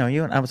 Steve, I know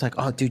you. And I was like,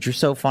 oh, dude, you're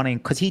so funny.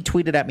 Because he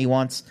tweeted at me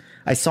once.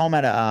 I saw him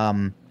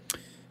at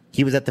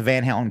he was at the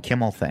Van Halen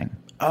Kimmel thing.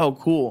 Oh,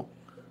 cool.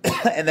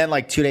 And then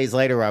like 2 days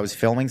later, I was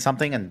filming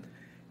something, and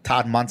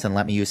Todd Munson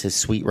let me use his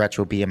sweet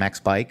retro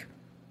BMX bike.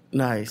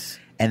 Nice.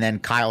 And then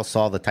Kyle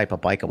saw the type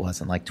of bike it was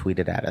and like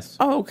tweeted at us.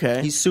 Oh,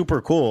 okay. He's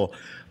super cool.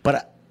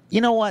 But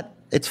you know what?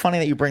 It's funny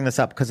that you bring this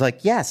up, because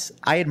like, yes,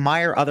 I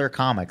admire other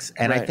comics,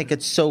 and I think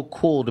it's so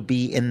cool to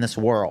be in this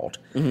world.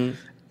 Mm-hmm.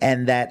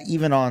 And that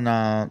even on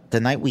the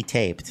night we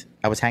taped,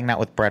 I was hanging out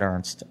with Brett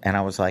Ernst, and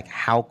I was like,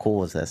 how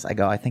cool is this? I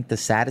go, I think the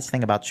saddest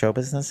thing about show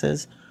business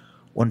is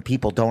when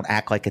people don't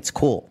act like it's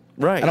cool.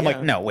 Right. And I'm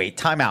like, no, wait,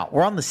 time out.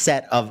 We're on the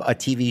set of a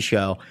TV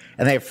show,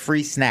 and they have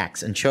free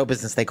snacks. In show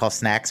business, they call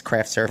snacks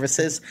craft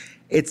services.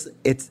 It's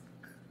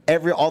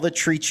all the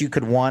treats you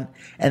could want,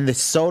 and the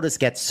sodas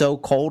get so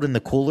cold in the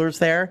coolers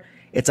there.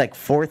 It's like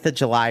 4th of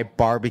July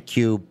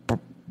barbecue.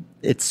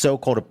 It's so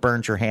cold it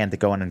burns your hand to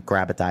go in and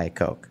grab a Diet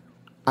Coke.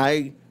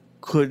 I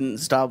couldn't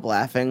stop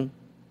laughing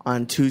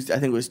on Tuesday. I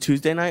think it was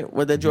Tuesday night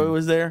where that Joey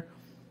was there,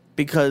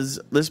 because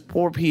this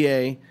poor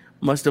PA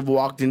must have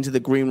walked into the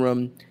green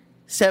room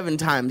 7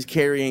 times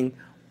carrying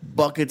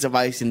buckets of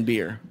ice and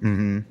beer.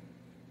 Mm-hmm.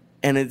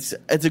 And it's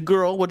a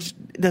girl, which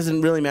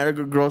doesn't really matter.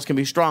 Girls can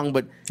be strong,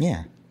 but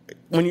yeah,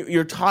 when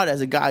you're taught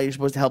as a guy, you're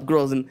supposed to help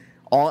girls, and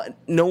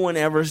no one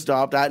ever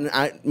stopped.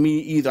 Me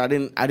either. I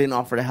didn't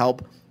offer to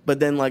help. But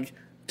then, like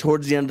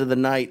towards the end of the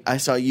night, I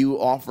saw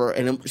you offer,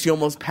 and she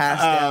almost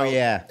passed out. Oh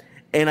yeah.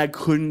 And I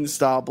couldn't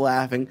stop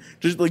laughing.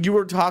 Just like you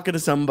were talking to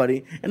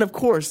somebody, and of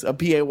course a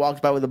PA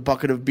walked by with a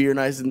bucket of beer and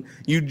ice, and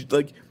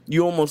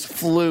you almost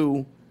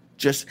flew.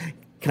 Just,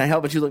 can I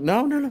help? But you like,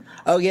 no.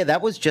 Oh yeah,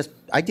 that was just,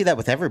 I do that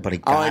with everybody.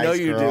 Guys, I know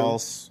you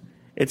girls. do.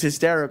 It's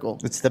hysterical.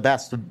 It's the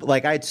best.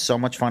 Like, I had so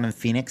much fun in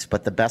Phoenix,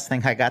 but the best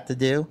thing I got to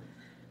do,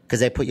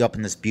 because they put you up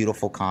in this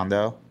beautiful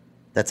condo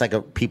that's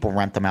like people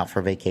rent them out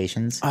for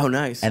vacations. Oh,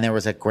 nice. And there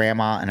was a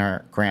grandma and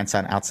her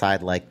grandson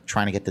outside, like,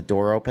 trying to get the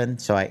door open.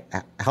 So I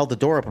held the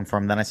door open for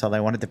them. Then I saw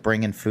they wanted to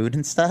bring in food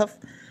and stuff.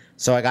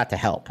 So I got to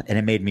help, and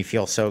it made me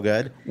feel so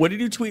good. What did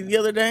you tweet the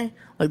other day?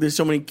 Like, there's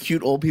so many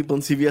cute old people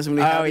in CVS. I'm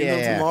going to have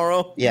them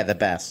tomorrow. Yeah, the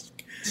best.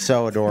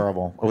 So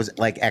adorable. It was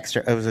like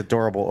extra. It was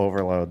adorable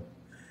overload.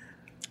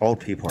 Old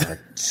people are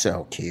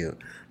so cute.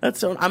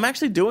 I'm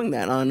actually doing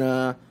that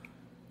on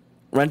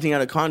renting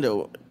out a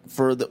condo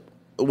for the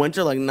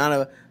winter, like not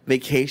a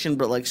vacation,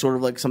 but like sort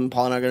of like something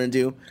Paul and I are going to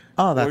do.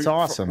 Oh, that's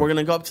awesome. We're going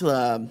to go up to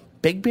the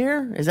Big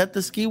Bear. Is that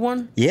the ski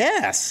one?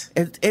 Yes.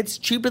 It's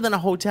cheaper than a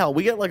hotel.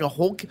 We get like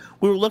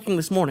we were looking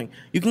this morning.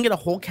 You can get a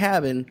whole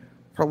cabin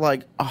for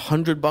like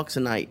 $100 a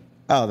night.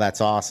 Oh,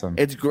 that's awesome.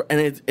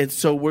 It's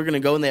so we're going to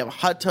go, and they have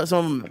hot tubs.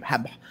 Some of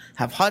them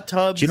have hot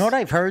tubs. Do you know what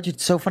I've heard?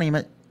 It's so funny.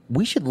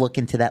 We should look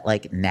into that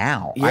like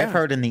now. Yeah. I've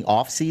heard in the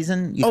off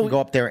season you can go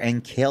up there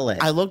and kill it.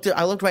 I looked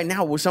right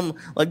now with some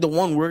like the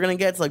one we're gonna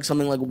get. It's like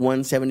something like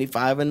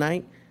 $175 a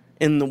night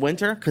in the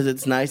winter because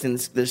it's nice and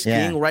there's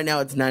skiing. Yeah. Right now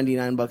it's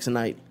 $99 a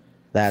night.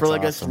 That's for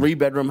like awesome. a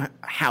 3-bedroom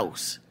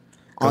house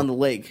on the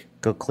lake.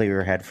 Go clear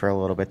your head for a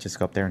little bit. Just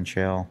go up there and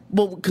chill.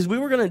 Well, because we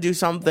were gonna do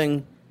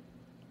something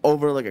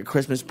over like a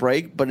Christmas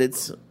break, but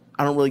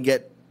I don't really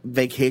get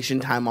vacation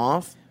time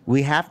off.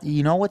 We have to,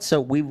 you know what?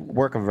 So we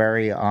work a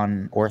very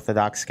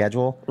unorthodox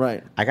schedule.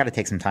 Right. I got to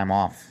take some time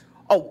off.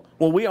 Oh,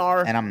 well, we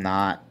are. And I'm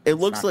not. It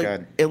looks like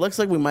good. It looks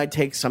like we might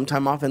take some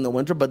time off in the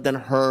winter, but then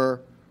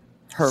her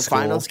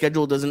final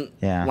schedule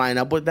doesn't line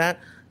up with that.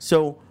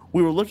 So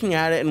we were looking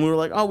at it and we were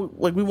like, oh,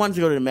 like we wanted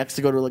to go to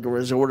Mexico to like a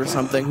resort or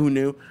something. Who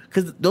knew?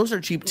 Because those are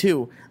cheap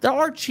too. There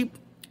are cheap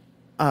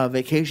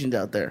vacations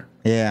out there.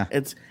 Yeah.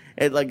 It's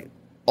like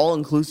all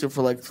inclusive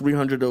for like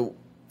 $300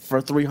 for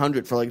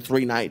like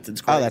 3 nights. It's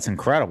great. Oh, that's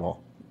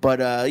incredible. But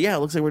yeah, it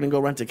looks like we're gonna go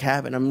rent a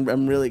cabin.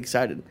 I'm really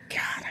excited.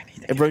 God, I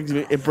need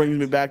it. It brings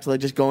me back to like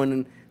just going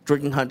and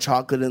drinking hot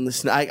chocolate in the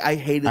snow. I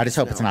hate it. I just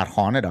hope it's not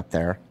haunted up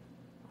there.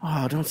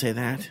 Oh, don't say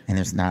that. And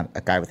there's not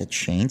a guy with a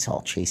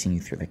chainsaw chasing you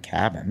through the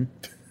cabin.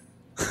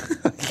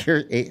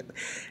 Your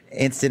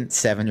instant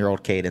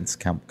 7-year-old cadence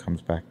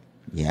comes back.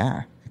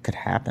 Yeah, it could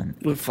happen.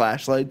 With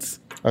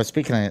flashlights. Oh,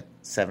 speaking of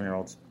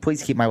 7-year-olds,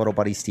 please keep my little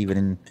buddy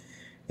Steven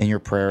in your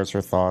prayers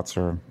or thoughts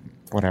or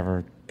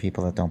whatever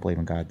people that don't believe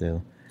in God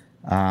do.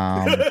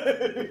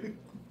 And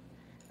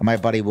my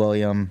buddy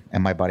William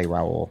and my buddy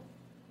Raul.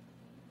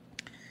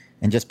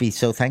 And just be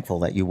so thankful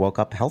that you woke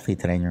up healthy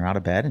today and you're out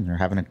of bed and you're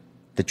having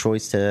the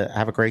choice to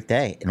have a great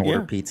day and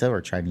order pizza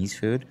or Chinese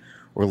food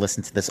or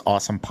listen to this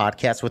awesome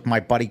podcast with my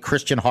buddy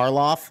Christian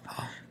Harloff,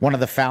 one of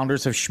the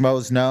founders of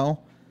Schmoes Know.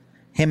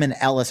 Him and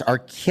Ellis are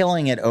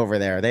killing it over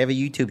there. They have a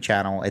YouTube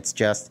channel. It's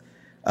just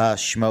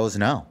Schmoes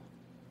Know.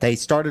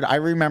 I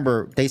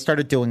remember they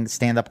started doing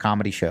stand-up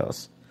comedy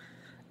shows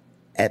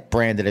at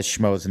branded as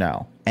Schmoes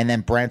Know. And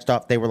then branched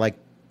off. They were like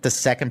the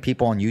second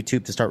people on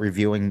YouTube to start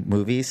reviewing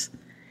movies.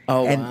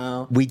 Oh, and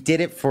wow. we did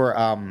it for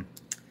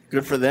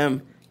Good for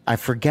them. I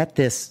forget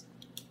this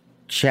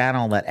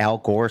channel that Al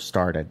Gore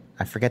started.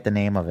 I forget the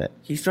name of it.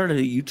 He started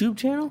a YouTube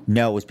channel?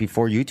 No, it was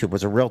before YouTube. It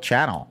was a real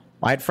channel.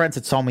 I had friends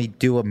that saw me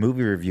do a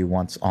movie review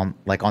once on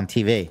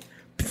TV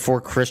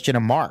before Christian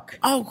and Mark.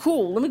 Oh,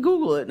 cool. Let me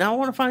Google it. Now I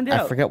want to find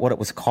out. I forget what it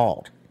was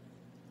called.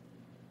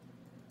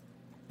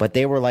 But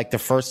they were like the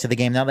first to the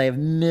game. Now they have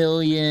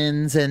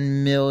millions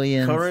and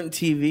millions. Current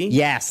TV?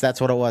 Yes,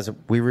 that's what it was.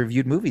 We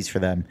reviewed movies for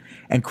them.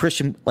 And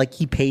Christian,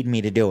 he paid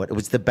me to do it. It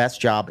was the best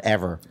job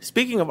ever.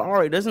 Speaking of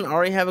Ari, doesn't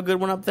Ari have a good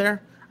one up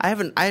there? I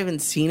haven't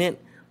seen it,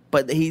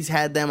 but he's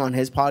had them on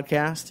his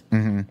podcast.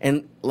 Mm-hmm.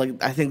 And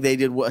I think they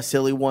did a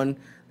silly one.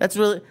 That's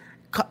really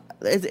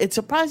it's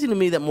surprising to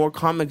me that more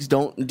comics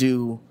don't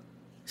do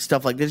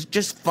stuff like this,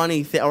 just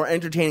funny or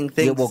entertaining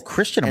things. Yeah, well,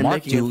 Christian and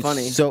Mark do.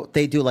 Funny. So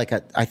they do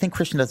I think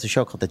Christian does a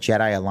show called the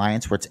Jedi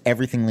Alliance, where it's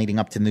everything leading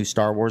up to the new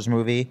Star Wars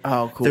movie.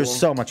 Oh, cool. There's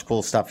so much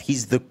cool stuff.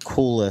 He's the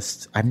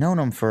coolest. I've known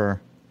him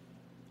for,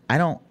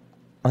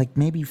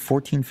 maybe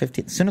 14,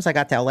 15. As soon as I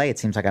got to LA, it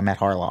seems like I met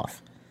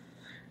Harloff.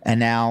 And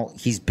now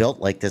he's built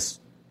this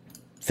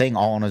thing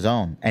all on his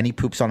own. And he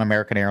poops on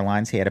American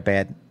Airlines. He had a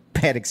bad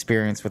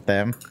experience with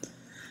them.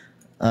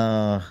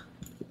 I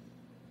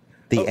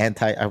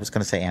was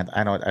going to say,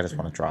 I just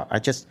want to drop.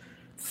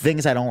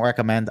 Things I don't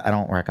recommend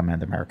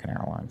American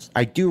Airlines.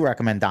 I do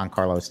recommend Don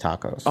Carlos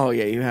Tacos. Oh,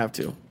 yeah, you have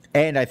to.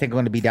 And I think I'm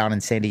going to be down in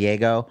San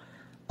Diego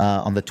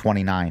on the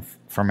 29th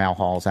for Mal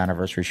Hall's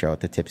anniversary show at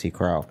the Tipsy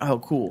Crow. Oh,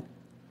 cool.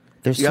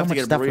 There's You so have to much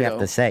get a stuff we have burrito.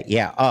 to say.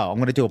 Yeah. Oh, I'm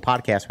going to do a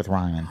podcast with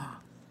Ryan.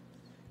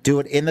 Do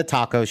it in the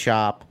taco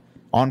shop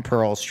on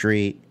Pearl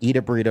Street,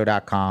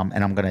 eataburrito.com,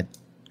 and I'm going to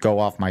go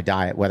off my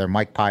diet. Whether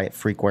Mike Pye at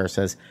Freakware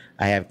says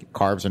I have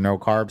carbs or no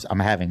carbs, I'm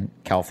having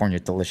California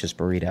Delicious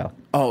Burrito.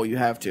 Oh, you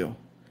have to.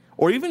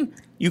 Or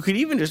you could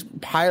even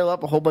just pile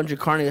up a whole bunch of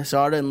carne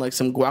asada and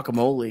some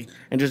guacamole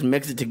and just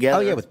mix it together.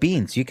 Oh, yeah, with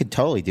beans. You could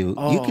totally do.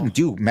 Oh. You can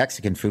do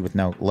Mexican food with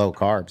no low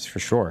carbs for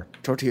sure.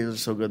 Tortillas are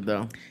so good,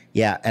 though.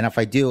 Yeah, and if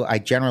I do,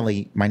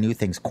 my new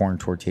thing's corn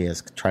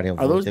tortillas. Try to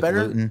avoid those the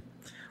better? gluten.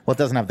 Well, it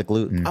doesn't have the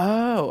gluten.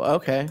 Oh,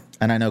 okay.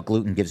 And I know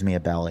gluten gives me a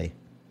belly.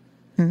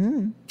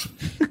 I'm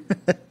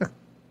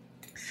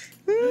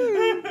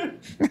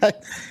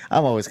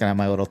always going to have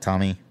my little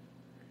tummy.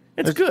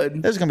 It's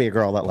good. There's going to be a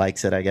girl that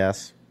likes it, I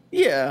guess.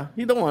 Yeah,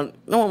 no one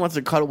wants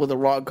to cuddle with a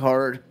rock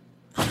hard.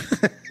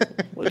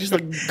 Just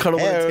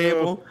cuddle on the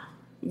table.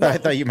 I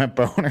thought you meant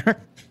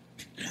boner.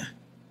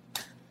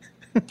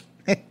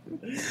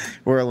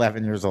 We're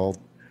 11 years old.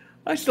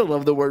 I still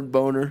love the word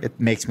boner. It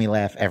makes me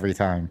laugh every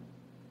time.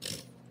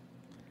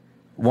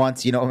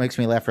 Once, you know what makes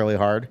me laugh really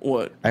hard?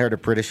 What? I heard a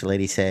British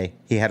lady say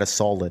he had a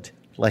solid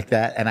like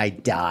that, and I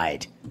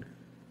died.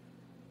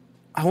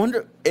 I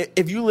wonder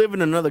if you live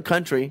in another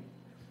country,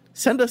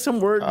 send us some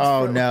words.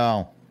 Oh,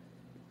 no.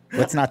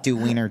 Let's not do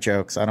wiener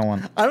jokes. I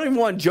don't even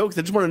want jokes.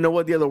 I just want to know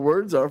what the other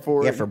words are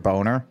for Yeah, it. for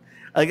boner.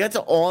 That's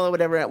all I would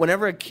ever.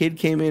 Whenever a kid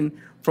came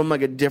in from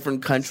a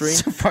different country,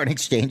 For an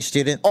exchange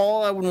student.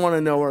 all I would want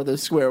to know are the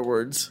swear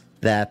words.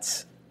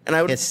 That's And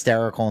I would,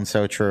 hysterical and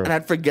so true. and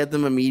I'd forget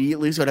them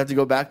immediately, so I'd have to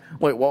go back.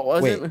 Wait, what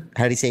was Wait, it?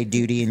 how do you say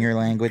duty in your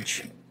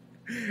language?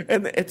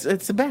 And it's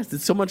the best.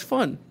 It's so much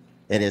fun.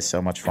 It is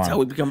so much fun. how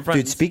we become friends.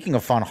 Dude, speaking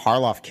of fun,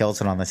 Harloff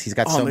kills it on this. He's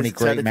got Oh, so I'm many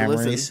excited great to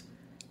memories. listen.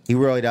 He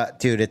really does.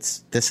 Dude,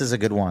 this is a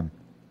good one.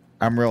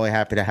 I'm really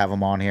happy to have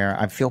him on here.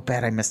 I feel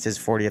bad I missed his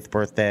 40th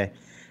birthday.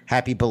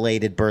 Happy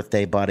belated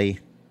birthday, buddy.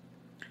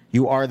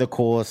 You are the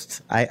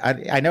coolest.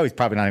 I know he's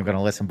probably not even going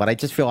to listen, but I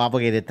just feel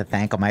obligated to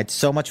thank him. I had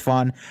so much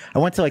fun. I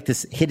went to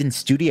this hidden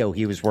studio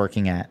he was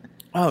working at.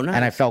 Oh, nice.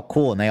 And I felt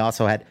cool. And they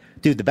also had,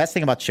 dude, the best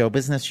thing about show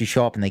business, you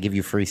show up and they give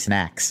you free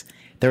snacks.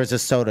 There was a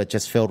soda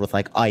just filled with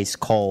ice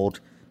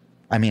cold.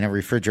 I mean, a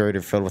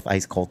refrigerator filled with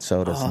ice cold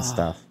sodas and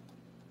stuff.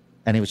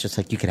 And he was just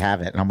like, you could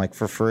have it. And I'm like,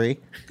 for free?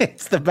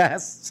 It's the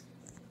best.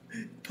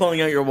 Pulling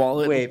out your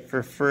wallet. Wait,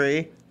 for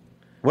free?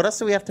 What else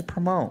do we have to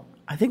promote?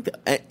 I think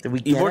Did we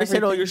you've get already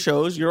said all everything? your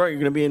shows. You're right. You're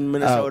going to be in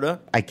Minnesota.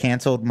 I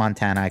canceled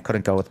Montana. I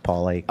couldn't go with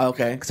Paul Lake.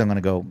 Okay. Because I'm going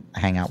to go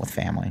hang out with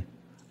family.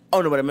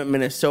 Oh, no, but I meant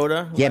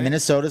Minnesota. Yeah, right?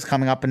 Minnesota's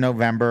coming up in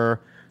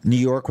November. New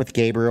York with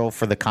Gabriel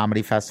for the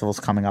comedy festival's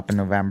coming up in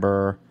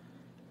November.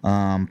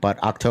 But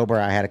October,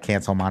 I had to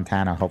cancel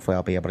Montana. Hopefully,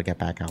 I'll be able to get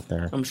back out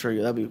there. I'm sure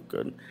that'd be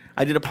good.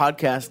 I did a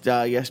podcast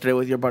yesterday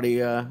with your buddy,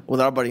 with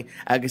our buddy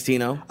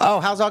Agostino. Oh,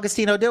 how's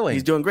Augustino doing?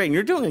 He's doing great. And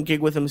you're doing a gig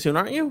with him soon,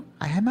 aren't you?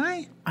 Am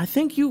I? I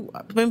think you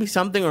maybe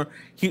something or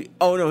he.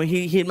 Oh no,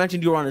 he had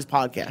mentioned you were on his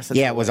podcast. That's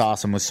Yeah, what it was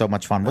awesome. It was so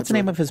much fun. What's the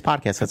name of his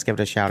podcast? Let's give it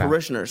a shout out.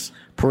 Parishioners.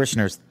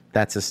 Parishioners.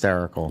 That's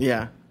hysterical.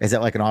 Yeah. Is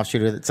it like an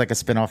offshoot? It's like a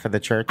spinoff of the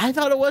church? I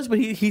thought it was, but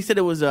he said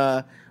it was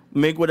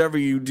make whatever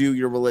you do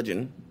your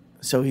religion.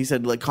 So he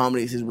said like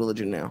comedy is his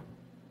religion now.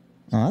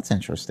 Oh, that's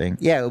interesting.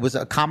 Yeah, it was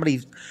a comedy.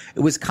 It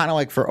was kind of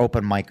like for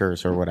open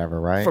micers or whatever,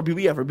 right? For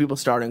people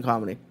starting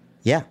comedy.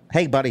 Yeah.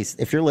 Hey, buddies,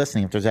 if you're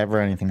listening, if there's ever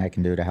anything I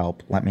can do to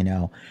help, let me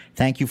know.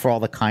 Thank you for all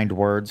the kind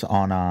words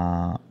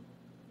on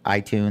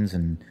iTunes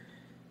and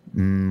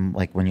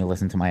like when you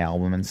listen to my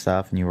album and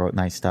stuff and you wrote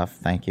nice stuff.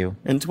 Thank you.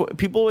 And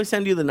people always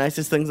send you the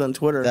nicest things on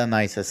Twitter. The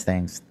nicest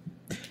things.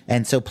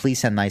 And so please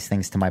send nice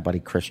things to my buddy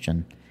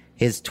Christian.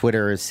 His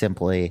Twitter is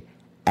simply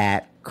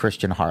at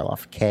Christian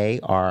Harloff.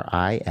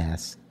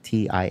 KRISTIAN.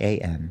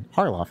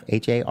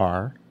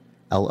 Harloff.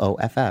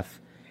 HARLOFF.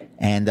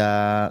 And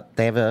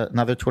they have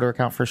another Twitter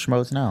account for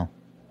Schmoes Know.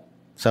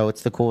 So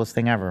it's the coolest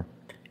thing ever.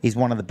 He's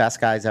one of the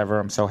best guys ever.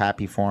 I'm so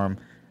happy for him.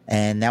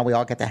 And now we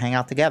all get to hang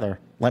out together.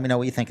 Let me know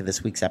what you think of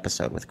this week's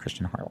episode with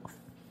Christian Harloff.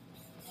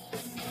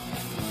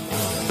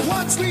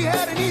 Once we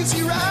had an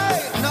easy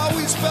ride and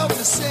always felt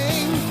the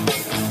same.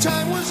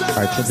 Time was on All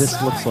right, so our this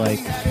side, looks like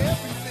we had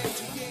everything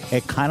to gain.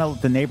 it kind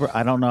of the neighbor.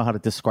 I don't know how to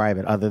describe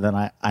it other than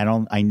I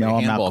know I'm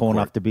not handball cool court.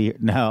 enough to be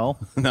No?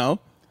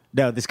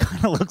 No, this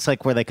kind of looks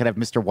like where they could have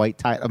Mr. White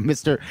tie,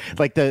 Mr.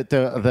 like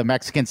the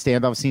Mexican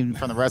standoff scene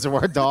from the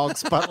Reservoir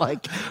Dogs, but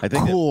like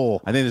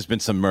cool. I think there's been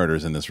some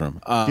murders in this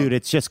room. Dude,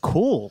 it's just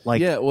cool. Like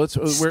Yeah, well,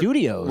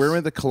 studios. We're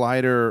in the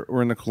Collider.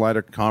 We're in the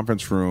Collider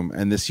conference room,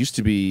 and this used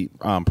to be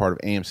part of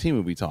AMC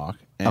Movie Talk.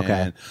 And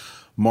Okay.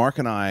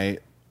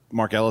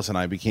 Mark Ellis and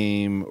I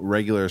became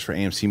regulars for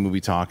AMC Movie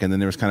Talk, and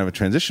then there was kind of a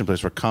transition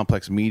place where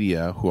Complex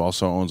Media, who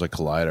also owns like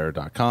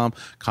Collider.com,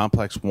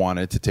 Complex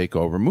wanted to take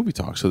over Movie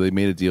Talk, so they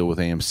made a deal with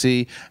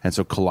AMC, and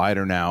so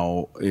Collider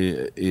now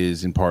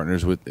is in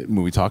partners with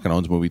Movie Talk and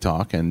owns Movie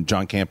Talk, and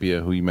John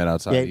Campia, who you met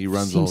outside, Yeah, he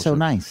runs the seems whole so ship.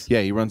 nice. Yeah,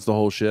 he runs the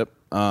whole ship.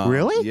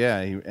 Really? Yeah,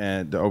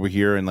 and over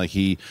here, and like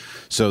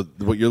so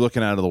what you're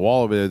looking at of the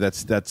wall over there,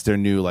 that's their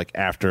new like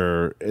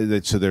after.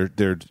 So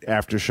they're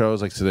after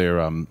shows, like so they're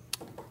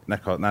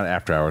not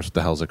after hours. What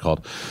the hell is it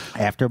called?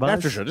 AfterBuzz?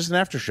 After show, just an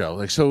after show.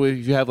 Like so,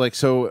 if you have like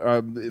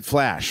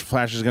Flash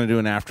is going to do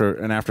an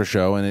after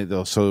show, and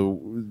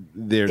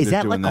they're Is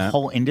that doing like a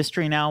whole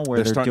industry now where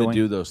They're they're starting doing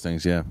to do those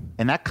things. Yeah.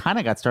 and that kind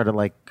of got started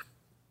like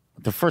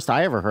the first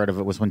I ever heard of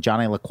it was when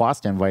Johnny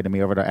LaQuasta invited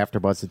me over to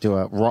AfterBuzz to do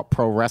a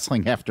pro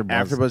wrestling AfterBuzz.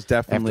 AfterBuzz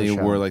definitely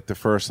after show. were like the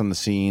first on the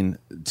scene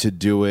to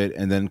do it,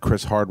 and then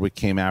Chris Hardwick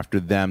came after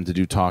them to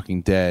do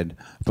Talking Dead.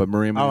 But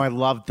Maria, Oh, I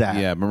loved that.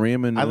 Yeah, Maria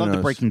Menounos. I love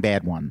the Breaking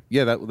Bad one.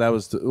 Yeah, that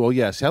was well.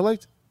 Yes, I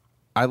liked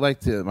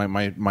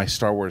my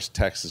Star Wars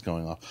text is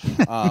going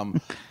off.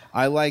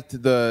 I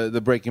liked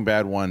the Breaking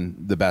Bad one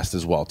the best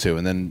as well too,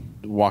 and then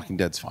Walking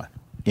Dead's fine.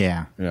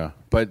 Yeah. Yeah,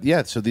 but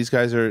yeah, so these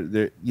guys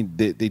they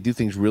do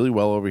things really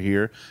well over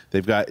here.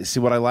 They've got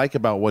what I like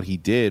about what he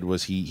did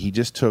was he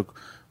just took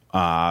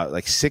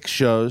like 6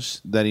 shows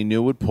that he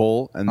knew would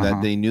pull and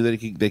that they knew that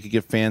they could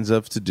get fans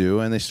of to do,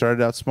 and they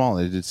started out small.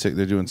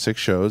 They're doing 6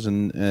 shows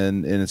and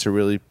it's a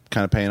really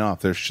kind of paying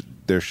off.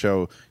 Their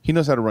show. He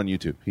knows how to run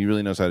YouTube. He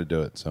really knows how to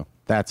do it. So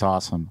That's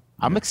awesome.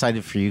 I'm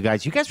excited for you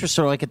guys. You guys were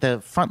sort of like at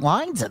the front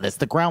lines of this,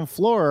 the ground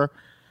floor.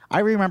 I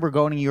remember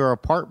going to your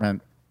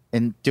apartment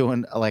and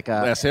doing like a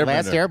Last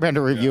Last Airbender.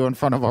 Airbender review in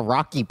front of a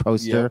Rocky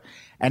poster. Yeah.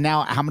 And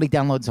now, how many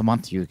downloads a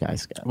month do you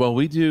guys get? well,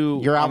 we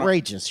do. You're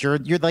outrageous. You're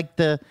like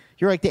the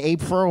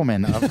Abe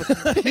Froman of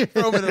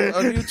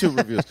on YouTube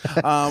reviews.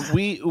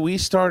 We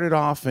started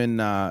off in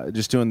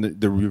just doing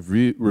the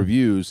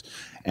reviews,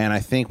 and I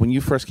think when you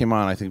first came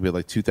on, I think we had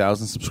like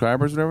 2,000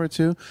 subscribers, whatever.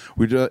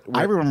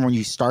 I remember when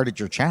you started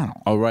your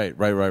channel. Oh, right,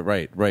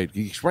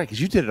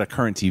 because you did it at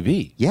Current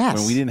TV. Yes.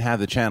 when we didn't have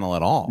the channel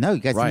at all. No, you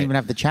guys didn't even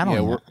have the channel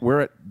Yeah, yet. we're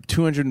at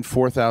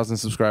 204,000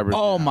 subscribers.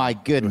 Oh, now. my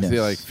goodness. With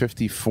like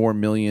 54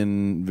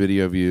 million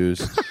video views.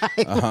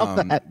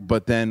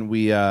 But then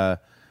we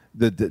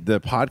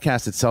the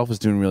podcast itself is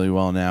doing really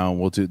well now.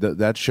 We'll do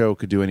that show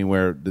could do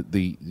anywhere.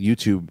 The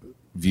YouTube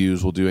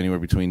views will do anywhere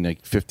between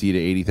like 50 to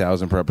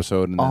 80,000 per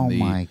episode, and then Oh, the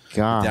my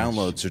gosh.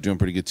 downloads are doing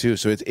pretty good too.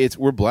 So it's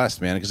we're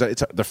blessed, man, because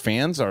it's the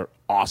fans are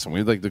awesome.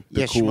 We like the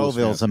Yeah, coolest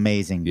Schmoville's fans.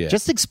 amazing. Yeah.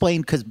 Just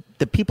explain, because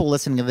the people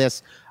listening to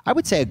this, I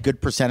would say a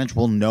good percentage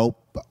will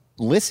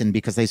listen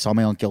because they saw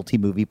me on Guilty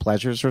Movie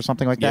Pleasures or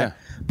something like that.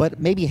 Yeah.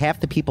 But maybe half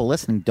the people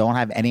listening don't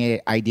have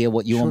any idea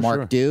what you and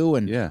Mark sure. do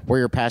and Yeah. where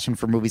your passion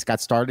for movies got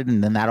started,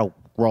 and then that'll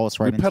roll us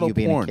right into peddle you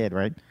being porn. a kid,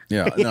 right?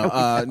 Yeah,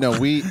 no.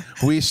 We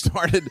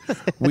started.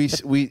 We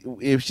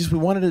it was just we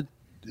wanted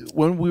to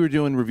when we were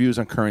doing reviews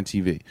on Current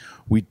TV.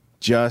 We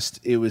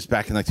it was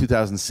back in like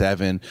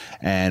 2007,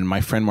 and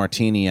my friend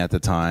Martini at the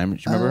time.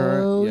 Do you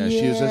remember Oh, her?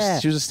 yeah.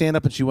 She was a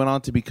stand-up, and she went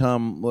on to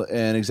become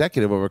an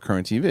executive over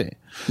Current TV.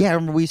 Yeah, I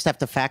remember we used to have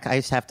to fax. I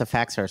used to have to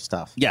fax our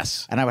stuff.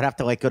 Yes. and I would have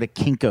to like go to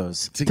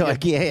Kinko's to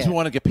To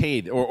want to get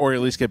paid or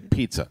at least get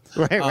pizza.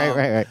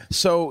 Right.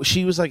 So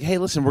she was like, "Hey,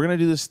 listen, we're gonna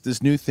do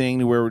this new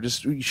thing where we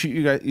shoot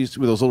you guys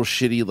with those little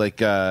shitty like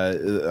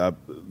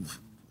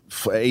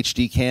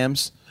HD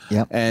cams,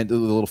 Yep. and the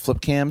little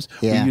flip cams.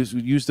 Yeah. We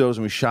used those,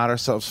 and we shot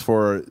ourselves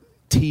for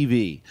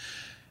TV."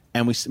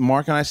 And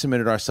Mark and I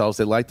submitted ourselves.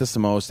 They liked us the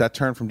most. That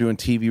turned from doing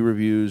TV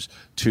reviews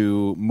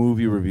to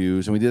movie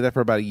reviews, and we did that for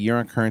about a year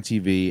on Current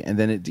TV. And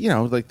then it,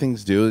 like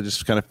things do, it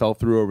just kind of fell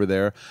through over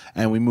there.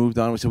 And we moved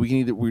on. We said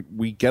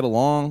we get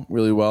along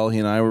really well. He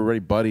and I were already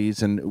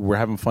buddies, and we're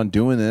having fun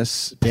doing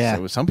this. Yeah.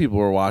 So some people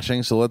were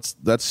watching, so let's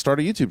start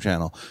a YouTube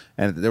channel.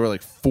 And there were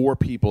like 4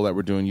 people that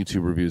were doing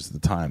YouTube reviews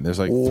at the time. There's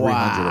like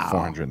 300 or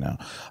 400 now.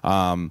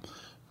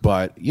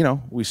 But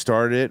we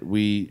started it.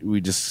 We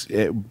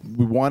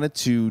wanted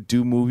to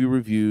do movie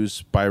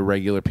reviews by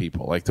regular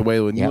people, like the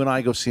way when you and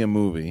I go see a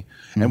movie,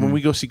 and when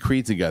we go see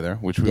Creed together,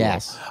 which we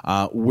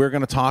will, we're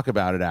going to talk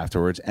about it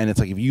afterwards. And it's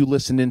like if you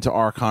listened into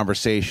our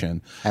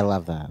conversation, I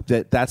love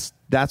that.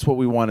 That's what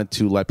we wanted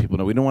to let people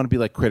know. We don't want to be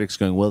like critics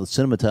going, well, the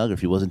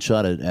cinematography wasn't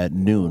shot at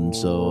noon,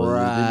 so they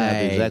didn't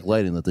have the exact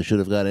lighting that they should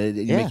have got. It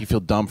make you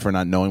feel dumb for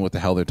not knowing what the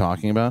hell they're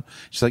talking about.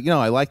 She's like,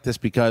 I like this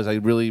because I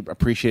really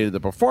appreciated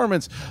the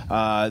performance.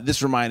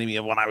 This reminded me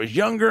of when I was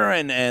younger,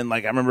 and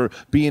like I remember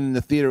being in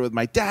the theater with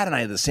my dad, and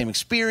I had the same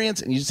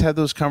experience. And you just have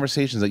those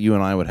conversations that you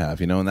and I would have,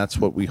 and that's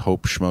what we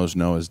hope Schmoes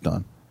Know has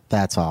done.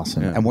 That's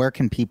awesome. Yeah. And where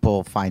can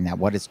people find that?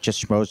 What is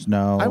just Schmoes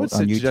Know I would on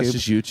suggest YouTube?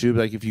 just YouTube.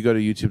 Like if you go to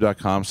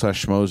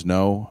youtube.com/schmoes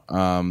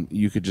know,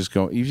 you could just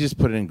go. You just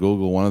put it in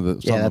Google. One of the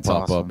something will that's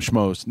pop awesome. up.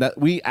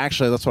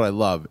 Schmoes. That's what I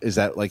love is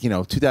that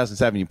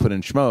 2007 you put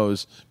in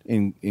Schmoes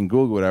in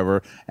Google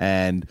whatever,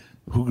 and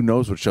who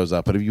knows what shows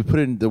up. But if you put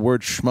in the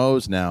word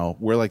Schmoes now,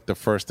 we're like the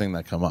first thing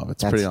that come up.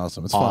 It's pretty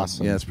awesome. It's awesome.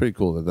 fun. Yeah, it's pretty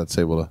cool that that's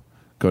able to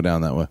go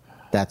down that way.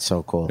 That's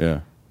so cool. Yeah.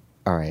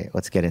 All right,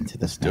 let's get into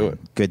this now. Do it.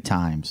 Good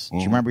times. Do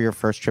you remember your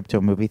first trip to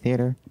a movie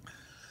theater?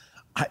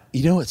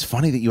 It's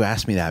funny that you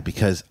asked me that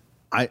because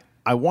I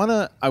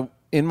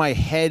in my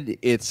head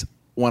it's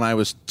when I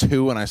was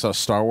 2 and I saw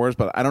Star Wars,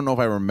 but I don't know if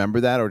I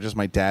remember that or just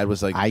my dad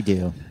was like, I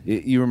do.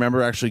 You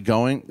remember actually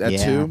going at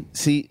 2?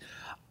 See,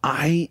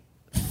 I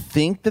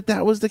think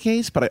that was the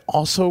case, but I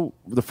also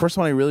the first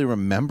one I really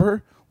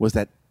remember was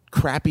that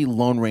crappy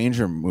Lone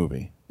Ranger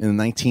movie in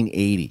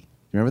 1980.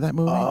 You remember that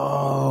movie?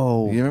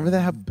 Oh, You remember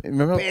that?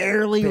 Remember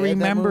barely how bad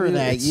remember movie is?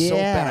 that. It's so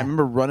bad. Yeah. I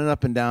remember running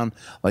up and down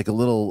like a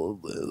little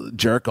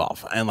jerk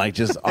off, and like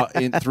just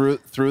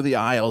through the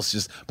aisles.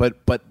 Just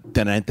but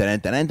that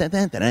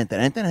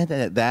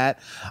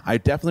I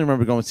definitely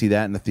remember going to see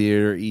that in the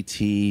theater.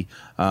 E.T.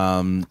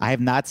 I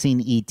have not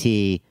seen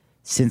E.T.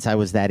 since I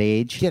was that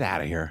age. Get out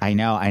of here! I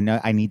know.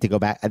 I need to go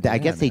back. I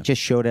guess they just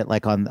showed it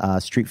like on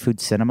Street Food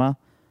Cinema.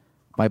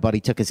 My buddy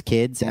took his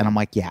kids, and I'm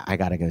like, yeah, I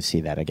got to go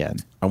see that again.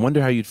 I wonder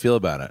how you'd feel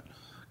about it,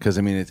 because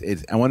I mean,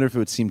 I wonder if it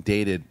would seem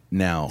dated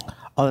now.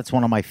 Oh, that's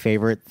one of my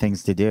favorite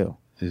things to do.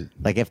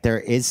 Like if there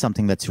is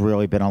something that's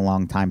really been a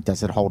long time,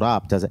 does it hold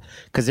up? Does it?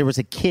 Because there was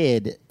a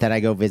kid that I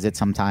go visit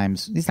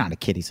sometimes. He's not a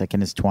kid; he's like in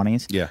his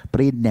 20s. Yeah,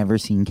 but he had never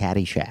seen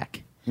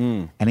Caddyshack.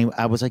 And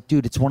I was like,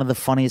 dude, it's one of the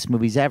funniest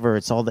movies ever.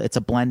 It's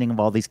a blending of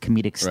all these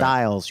comedic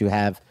styles you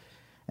have.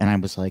 And I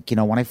was like,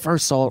 when I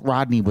first saw it,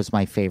 Rodney was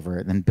my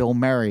favorite, and then Bill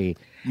Murray.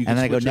 And then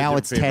I go, now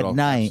it's Ted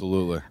Knight.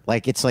 Absolutely.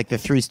 Like it's like the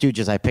Three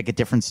Stooges. I pick a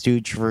different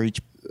stooge for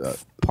each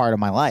part of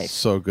my life.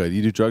 So good.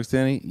 You do drugs,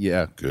 Danny?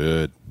 Yeah,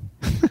 good.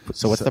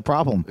 So what's the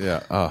problem?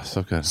 Yeah. Oh,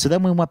 so good. So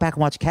then we went back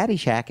and watched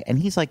Caddyshack, and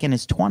he's like in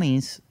his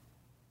 20s,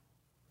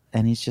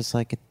 and he's just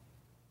like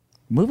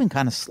moving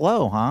kind of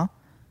slow, huh?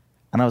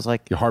 And I was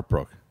like, Your heart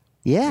broke.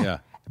 yeah.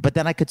 But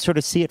then I could sort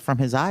of see it from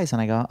his eyes,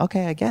 and I go,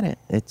 okay, I get it.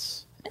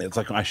 It's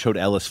like when I showed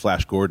Ellis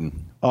Flash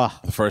Gordon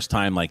the first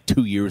time like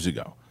 2 years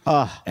ago.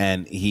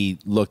 And he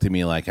looked at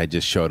me like I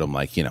just showed him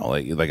like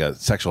a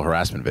sexual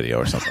harassment video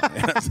or something.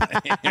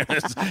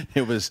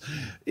 it was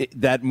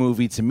that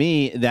movie to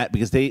me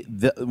because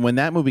when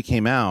that movie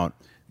came out,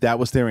 that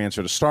was their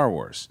answer to Star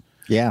Wars.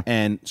 Yeah.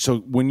 And so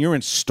when you're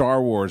in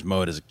Star Wars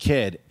mode as a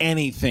kid,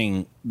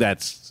 anything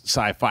that's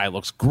sci-fi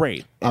looks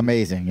great.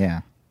 amazing,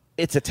 yeah.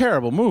 It's a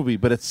terrible movie,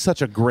 but it's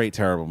such a great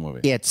terrible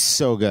movie. It's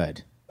so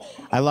good.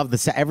 I love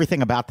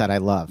everything about that. I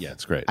love. Yeah,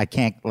 it's great. I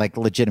can't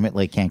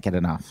legitimately can't get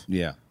enough.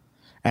 Yeah.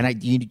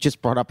 And you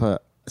just brought up I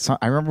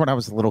remember when I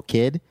was a little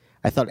kid,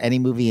 I thought any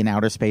movie in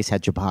outer space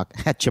had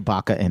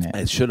Chewbacca in it.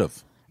 It should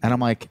have. And I'm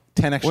like,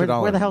 $10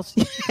 extra. Where the hell's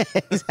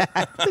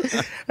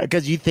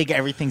because you think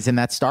everything's in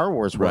that Star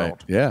Wars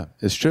world. Right. Yeah,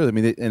 it's true. I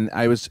mean,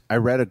 I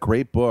read a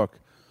great book,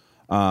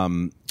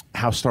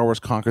 How Star Wars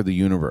Conquered the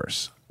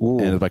Universe,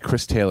 and it's by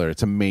Chris Taylor.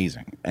 It's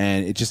amazing,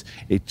 and it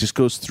just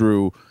goes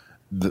through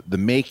the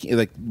making,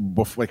 like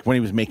when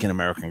he was making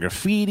American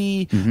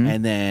Graffiti,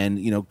 and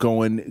then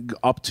going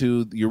up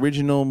to the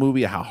original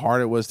movie, how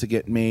hard it was to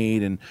get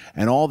made,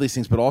 and all these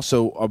things, but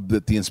also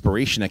the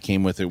inspiration that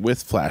came with it,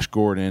 with Flash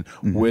Gordon,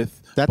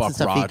 with That's Buck the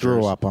stuff Rogers. he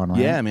grew up on, right?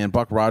 Yeah, man,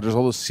 Buck Rogers,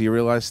 all those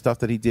serialized stuff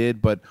that he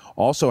did, but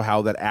also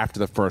how that after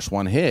the first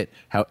one hit,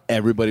 how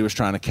everybody was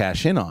trying to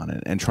cash in on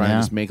it and trying to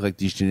just make like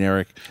these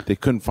generic. They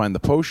couldn't find the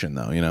potion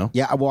though,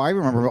 Yeah, well, I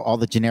remember all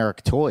the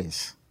generic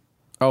toys.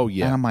 Oh And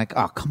yeah, I'm like,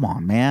 oh, come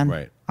on, man.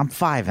 Right. I'm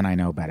 5 and I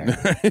know better.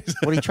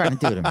 What are you trying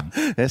to do to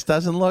me? this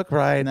doesn't look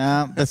right.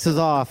 No, this is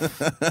off.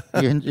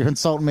 You're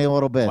insulting me a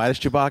little bit. Why does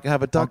Chewbacca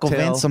have a duck Uncle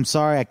tail? Vince, I'm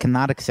sorry. I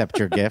cannot accept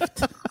your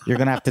gift. You're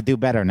going to have to do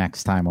better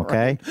next time,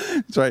 okay?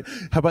 That's right.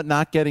 How about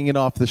not getting it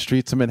off the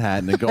streets of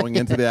Manhattan and going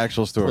into the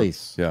actual store?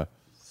 Please. Yeah.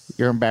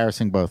 You're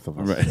embarrassing both of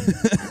us.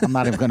 Right. I'm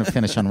not even going to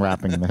finish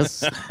unwrapping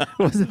this.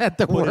 Wasn't that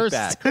the Put it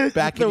worst?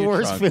 back in the your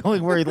worst trunk.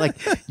 feeling where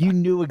you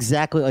knew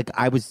exactly. Like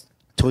I was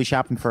toy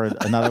shopping for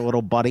another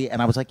little buddy, and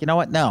I was like, you know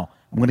what? No,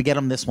 I'm going to get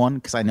him this one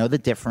because I know the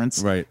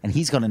difference. Right. And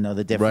he's going to know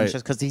the difference. Right.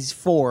 Just because he's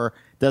 4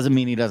 doesn't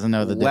mean he doesn't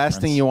know the difference.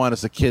 Last thing you want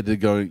as a kid to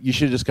go, you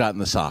should have just gotten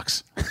the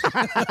socks.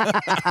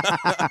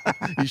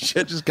 You should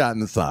have just gotten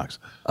the socks.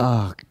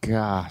 Oh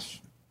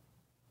gosh.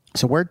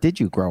 So where did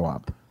you grow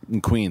up?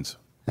 In Queens.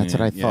 That's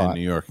what I Yeah, thought.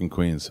 in New York and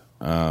Queens.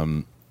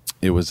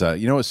 It was,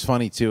 it's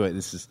funny too.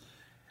 This is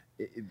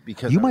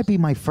because You might be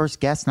my first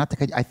guest. Not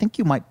to, I think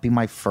you might be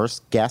my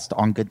first guest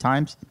on Good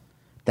Times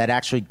that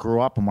actually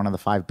grew up in one of the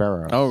 5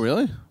 boroughs. Oh,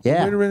 really?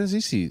 Yeah. Where does he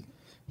see?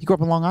 He grew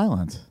up in Long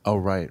Island. Oh,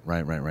 right.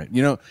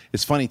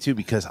 It's funny too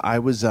because I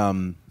was,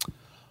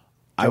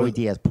 Joey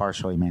Diaz,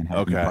 partially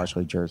Manhattan, Okay.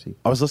 partially Jersey.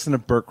 I was listening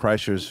to Bert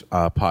Kreischer's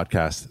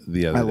podcast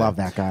the other day. I love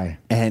that guy.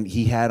 And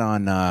he had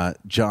on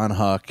John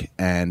Huck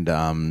and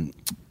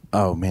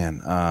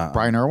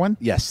Brian Irwin?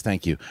 Yes,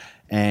 thank you.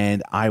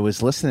 And I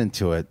was listening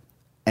to it,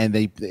 and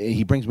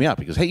he brings me up.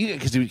 He goes, "Hey,"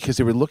 because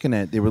they were looking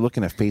at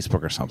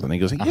Facebook or something. And he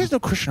goes, "Hey, you guys know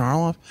Christian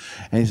Arloff?"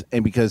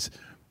 And because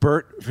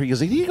Bert, he goes,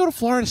 "Did you go to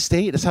Florida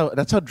State?" That's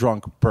how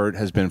drunk Bert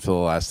has been for the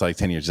last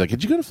 10 years. He's like,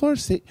 "Did you go to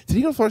Florida State? Did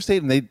you go to Florida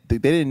State?" And they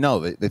didn't know.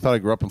 They thought I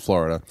grew up in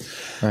Florida,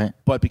 Right.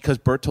 But because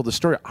Bert told the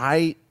story,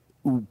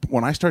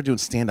 when I started doing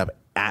stand up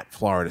at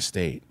Florida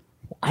State.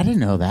 I didn't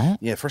know that.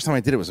 Yeah, first time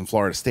I did it was in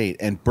Florida State,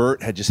 and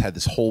Bert had just had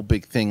this whole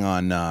big thing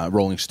on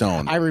Rolling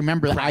Stone. I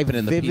remember that. I Crapping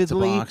in the pizza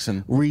vividly box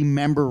and-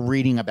 remember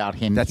reading about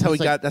him. That's how he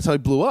got. That's how he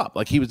blew up.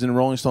 Like he was in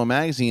Rolling Stone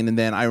magazine, and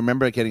then I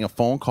remember getting a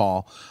phone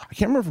call. I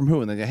can't remember from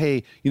who, and they go,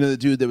 "Hey, the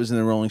dude that was in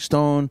the Rolling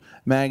Stone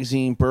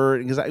magazine,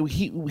 Bert." Because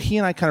he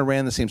and I kind of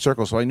ran the same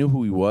circle, so I knew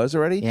who he was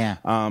already. Yeah.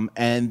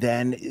 And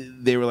then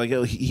they were like,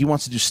 "Oh, he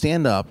wants to do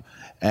stand up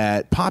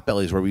at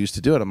Potbelly's where we used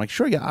to do it." I'm like,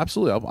 "Sure, yeah,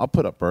 absolutely. I'll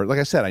put up Bert." Like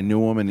I said, I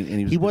knew him, and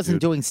he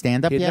wasn't doing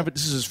stand up yet.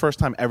 This is his first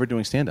time ever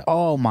doing stand up.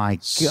 Oh my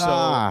gosh! So,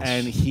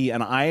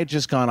 and I had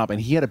just gone up, and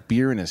he had a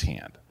beer in his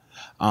hand.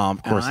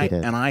 Of course he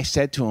did. And I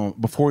said to him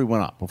before he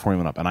went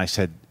up, and I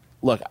said,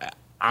 "Look,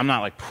 I'm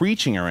not like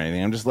preaching or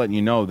anything. I'm just letting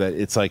you know that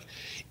it's like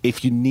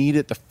if you need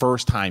it the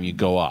first time you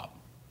go up,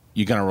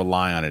 you're going to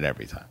rely on it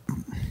every time."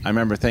 I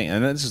remember thinking,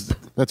 and this is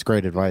That's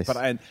great advice. But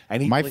and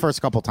he, my like,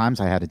 first couple times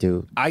I had to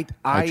do. I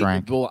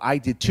drank. Well, I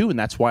did too, and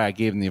that's why I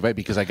gave him the advice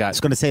because I got. I was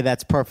going to say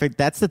that's perfect.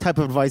 That's the type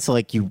of advice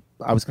like you.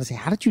 I was going to say,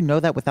 how did you know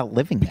that without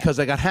living there? Because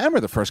I got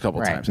hammered the first couple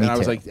Right, times, me and I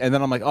was too. like, and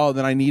then I'm like, oh,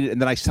 then I need it,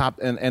 and then I stopped,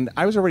 and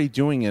I was already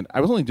doing it.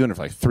 I was only doing it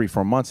for like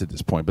 3-4 months at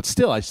this point, but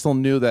still, I still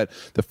knew that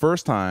the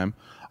first time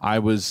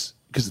because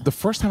the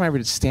first time I ever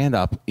did stand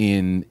up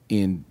in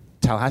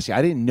Tallahassee,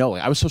 I didn't know.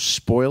 I was so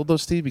spoiled though,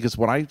 Steve, because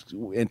when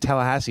in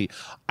Tallahassee,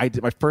 I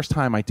did my first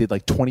time. I did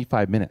like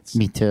 25 minutes.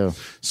 Me too.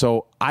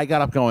 So I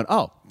got up going,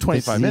 25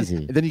 This is minutes.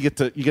 easy. And then you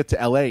get to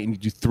LA and you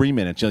do 3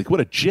 minutes. You're like, what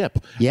a jip.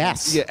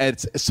 Yes. Yeah.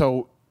 It's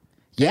so.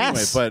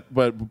 Yes. Anyway,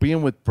 but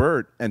being with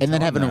Bert and And then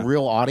telling having a that-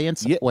 real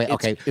audience. Yeah, Wait, it's-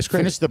 okay. it's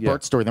crazy. Finish the Yeah.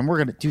 Bert story. Then we're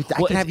gonna do. I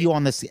Well, can have you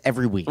on this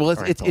every week. Well, All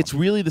right, it's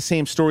really the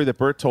same story that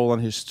Bert told on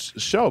his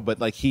show,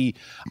 but like he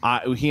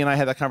and I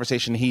had that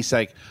conversation. He's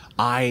like,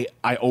 I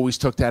always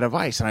took that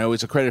advice, and I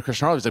always accredited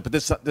Christian Arloff. He's like, but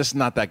this is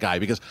not that guy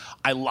because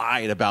I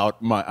lied about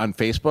on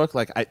Facebook.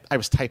 Like I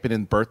was typing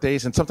in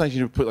birthdays, and sometimes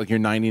you put like your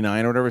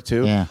 99 or whatever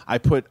too. Yeah. I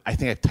think I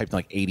typed in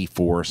like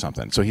 84 or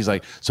something. So he's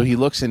like, so he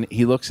looks in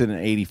an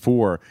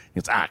 84.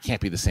 It's it can't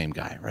be the same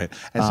guy, right?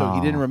 And so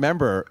he didn't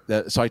remember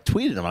that. So I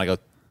tweeted him, and I go,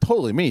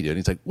 totally me, dude. And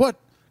he's like, what?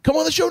 Come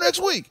on the show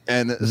next week.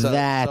 And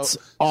That's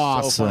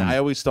awesome. funny. I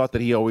always thought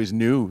that he always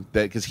knew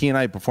that because he and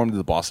I performed at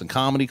the Boston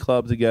Comedy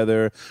Club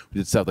together. We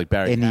did stuff like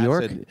Barry In New Katz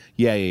York? said-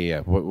 Yeah.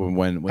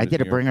 When I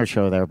did a New York. bringer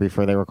show there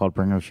before they were called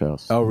bringer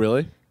shows. Oh,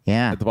 really?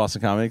 Yeah. At the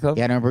Boston Comedy Club?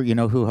 Yeah, I remember. You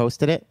know who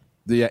hosted it?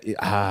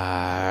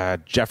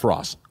 Jeff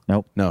Ross.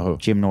 Nope. No, who?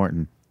 Jim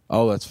Norton.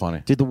 Oh, that's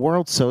funny. Dude, the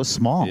world's so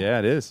small. Yeah,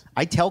 it is.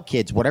 I tell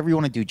kids, whatever you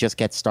want to do, just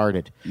get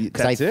started. 'Cause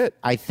That's it.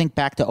 I think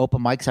back to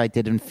open mics I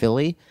did in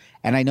Philly,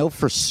 and I know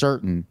for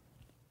certain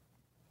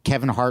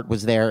Kevin Hart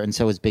was there, and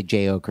so was Big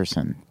J.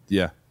 Okerson.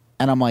 Yeah.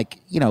 And I'm like,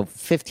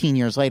 15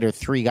 years later,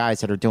 3 guys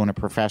that are doing it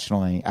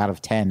professionally out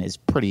of 10 is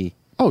pretty.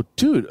 Oh,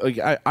 dude, like,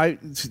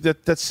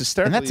 that's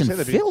hysterical. And that's you in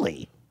say that.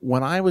 Philly.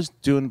 when I was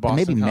doing And Boston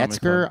maybe Comedy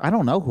Metzger. Club, I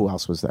don't know who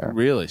else was there.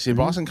 really, see,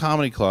 Boston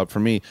Comedy Club for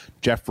me,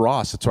 Jeff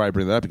Ross. That's why I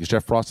bring that up because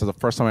Jeff Ross. The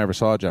first time I ever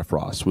saw Jeff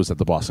Ross was at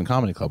the Boston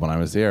Comedy Club when I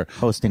was there.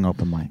 Hosting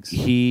open mics.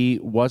 He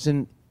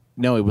wasn't.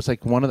 No, it was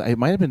like one of the, it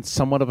might have been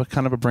somewhat of a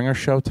kind of a bringer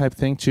show type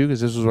thing too,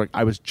 because this was like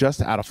I was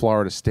just out of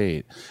Florida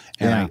State,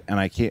 and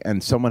I can't,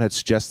 and someone had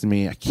suggested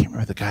me. I can't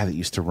remember the guy that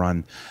used to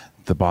run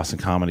the Boston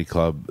Comedy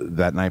Club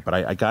that night, but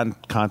I got in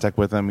contact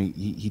with him.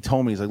 He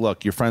told me, he's like,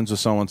 look, you're friends with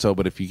so and so,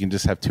 but if you can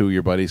just have 2 of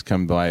your buddies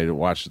come by to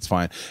watch, it's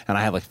fine. And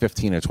I had like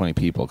 15 or 20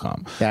 people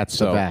come. That's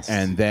the best.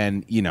 And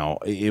then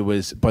it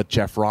was, but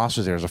Jeff Ross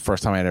was there. It was the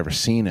first time I had ever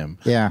seen him.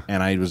 Yeah.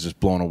 And I was just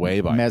blown away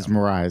by him.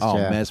 Mesmerized. Oh,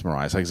 yeah.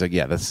 mesmerized. I was like,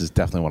 yeah, this is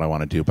definitely what I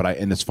want to do.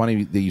 And it's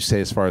funny that you say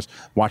as far as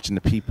watching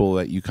the people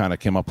that you kind of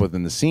came up with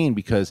in the scene,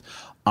 because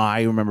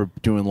I remember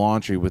doing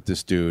laundry with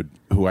this dude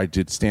who I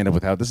did stand up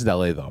with. This is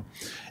LA though,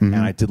 and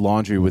I did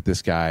laundry with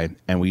this guy,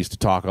 and we used to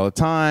talk all the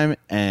time.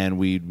 And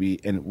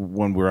and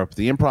when we were up at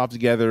the Improv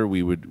together,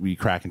 we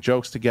cracking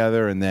jokes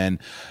together, and then.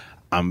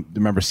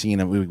 Remember seeing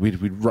him.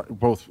 We'd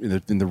both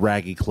in the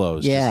raggy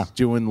clothes, just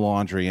doing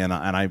laundry, and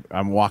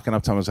I'm walking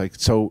up to him. I was like,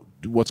 "So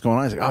what's going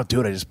on?" He's like, "Oh,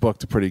 dude, I just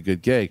booked a pretty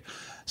good gig,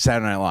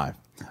 Saturday Night Live."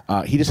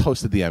 He just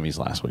hosted the Emmys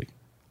last week.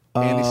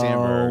 Andy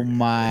Samberg. Oh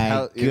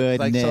my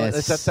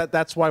goodness!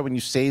 That's why when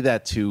you say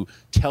that, to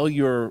tell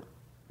your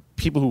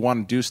people who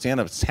want to do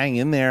stand up, hang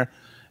in there,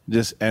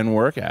 and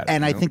work at it.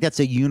 And I think that's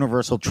a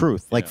universal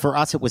truth. Like for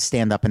us, it was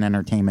stand up and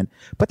entertainment.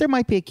 But there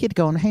might be a kid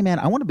going, "Hey man,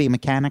 I want to be a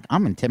mechanic.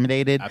 I'm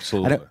intimidated.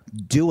 Absolutely,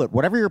 do it.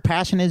 Whatever your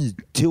passion is,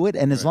 do it.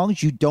 And as long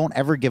as you don't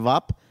ever give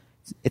up,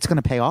 it's going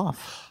to pay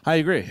off." I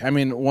agree. I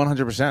mean,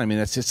 100%. I mean,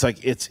 it's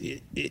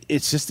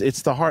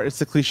the heart. It's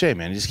the cliche,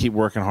 man. You just keep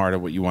working hard at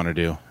what you want to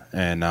do.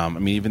 And I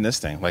mean, even this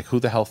thing, like, who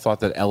the hell thought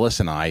that Ellis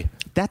and I?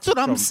 That's what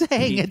I'm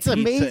saying. It's pizza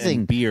amazing.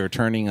 And beer,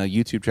 turning a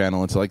YouTube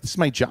channel into like, this is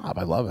my job.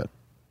 I love it.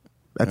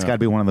 That's got to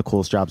be one of the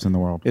coolest jobs in the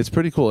world. It's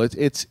pretty cool.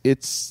 It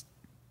is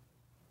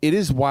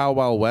Wild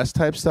Wild West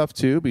type stuff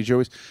too, because you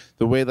always,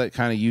 the way that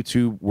kind of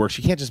YouTube works,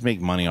 you can't just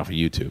make money off of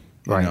YouTube.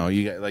 You know,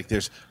 you got, like,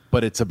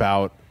 but it's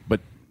about,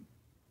 but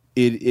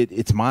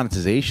it's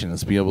monetization.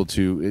 It's be able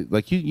to,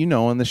 like, you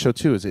know, on the show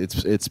too,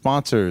 it's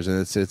sponsors,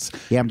 and it's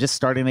Yeah, I'm just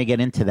starting to get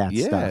into that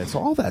stuff. Yeah, it's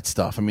all that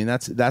stuff. I mean,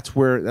 that's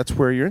where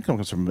your income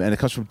comes from, and it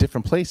comes from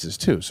different places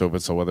too. So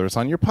whether it's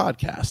on your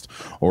podcast,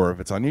 or if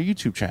it's on your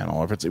YouTube channel,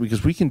 or if it's,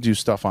 because we can do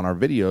stuff on our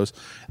videos,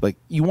 like,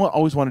 you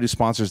always want to do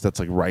sponsors that's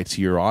like right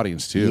to your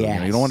audience too.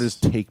 Yes. You don't want to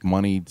just take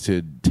money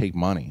to take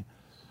money.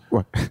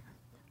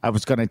 I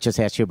was going to just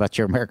ask you about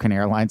your American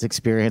Airlines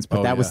experience,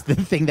 but that was the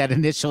thing that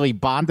initially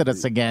bonded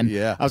us again.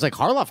 Yeah. I was like,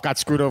 Harloff got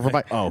screwed over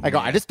by.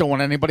 I just don't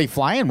want anybody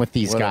flying with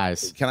these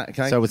guys. Can I?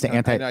 So it was the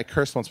anti. I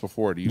cursed once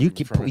before. Do You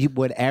keep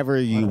whatever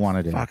you want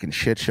to do. Fucking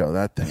shit show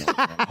that thing.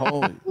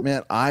 Holy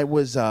man, I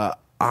was So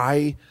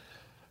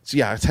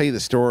yeah, I'll tell you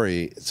the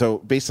story. So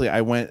basically,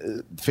 I went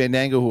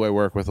Fandango, who I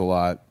work with a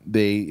lot.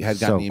 They had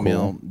gotten an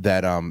email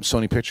that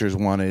Sony Pictures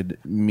wanted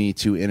me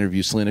to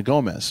interview Selena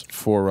Gomez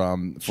for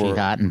She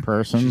hot in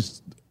person.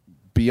 She's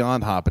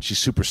beyond hot, but she's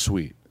super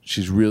sweet.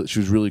 She was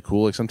really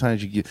cool. Like,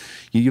 sometimes you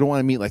don't want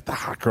to meet like the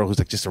hot girl who's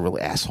like just a real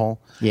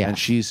asshole. Yeah, and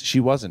she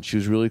wasn't. She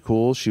was really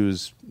cool.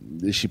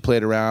 She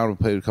played around. We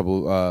played a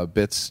couple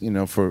bits, you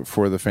know,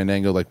 for the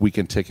Fandango. Like,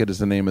 Weekend Ticket is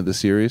the name of the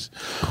series.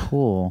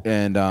 Cool.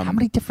 And how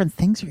many different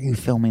things are you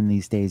filming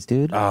these days,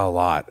 dude? A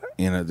lot.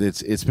 You know,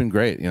 it's been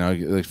great. You know,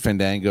 like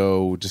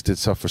Fandango just did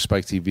stuff for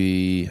Spike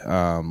TV,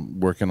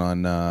 working on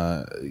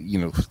you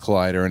know,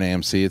 Collider and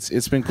AMC.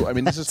 It's been cool. I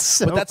mean, this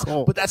is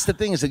cool. But that's the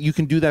thing, is that you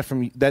can do that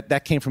from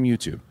that came from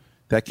YouTube.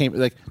 That came,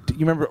 like, you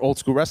remember Old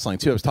School Wrestling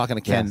too? I was talking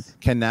to Ken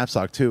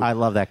Knapsack too. I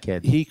love that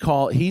kid. He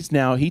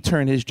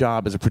turned his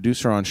job as a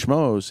producer on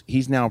Schmoes.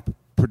 He's now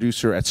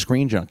producer at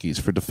Screen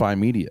Junkies for Defy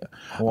Media.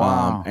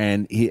 Wow.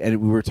 And we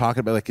were talking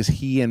about, like, because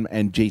he and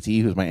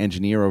JT, who's my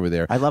engineer over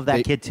there, I love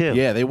that kid too.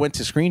 Yeah, they went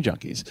to Screen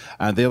Junkies.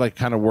 They're like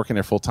kind of working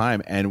there full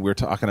time, and we're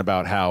talking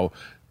about how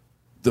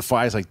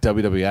Defy is like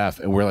WWF,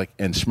 and we're like,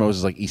 and Schmoes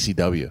is like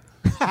ECW.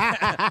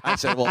 I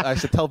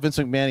said, tell Vince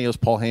McMahon he owes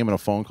Paul Heyman a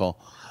phone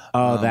call.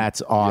 Oh,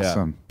 that's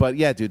awesome. Yeah. But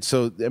yeah, dude.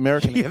 So the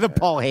American, You're the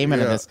Paul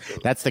Heyman of this.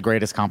 That's the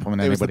greatest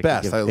compliment it was the anybody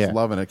best. could I give. was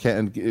loving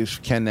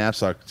it. Ken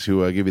Knapsack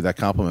to give you that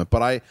compliment.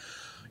 But I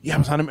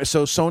was on.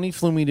 So Sony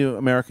flew me to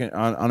American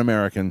on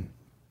American,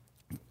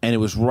 and it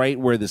was right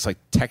where this like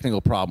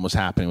technical problem was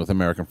happening with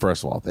American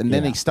First of all. And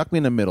then they stuck me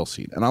in the middle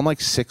seat, and I'm like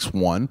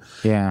 6'1".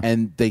 Yeah.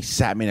 And they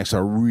sat me next to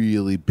a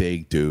really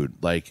big dude,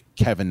 like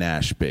Kevin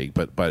Nash big,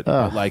 but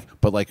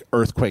like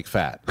earthquake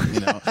fat,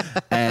 you know.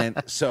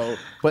 And so,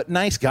 but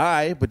nice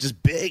guy, but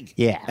just big.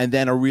 Yeah. And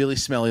then a really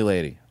smelly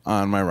lady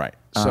on my right.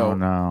 So oh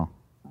no.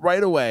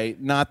 right away,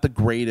 not the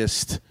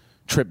greatest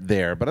trip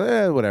there, but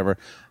whatever.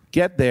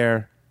 Get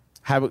there,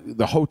 have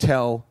the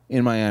hotel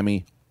in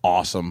Miami.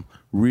 Awesome.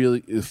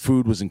 Really, the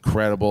food was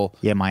incredible.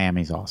 Yeah,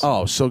 Miami's awesome.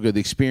 Oh, so good. The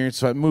experience.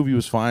 The movie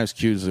was fine. It was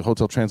cute. It was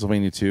Hotel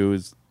Transylvania 2.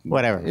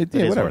 Whatever. It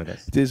is whatever. what it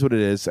is. It is what it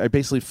is. I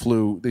basically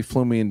they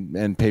flew me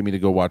and paid me to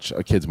go watch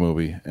a kid's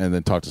movie and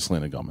then talk to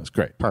Selena Gomez.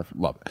 Great. Perfect.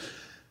 Love it.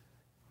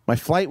 My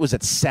flight was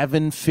at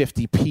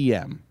 7:50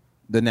 p.m.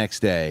 the next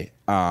day,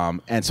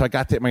 and so I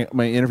got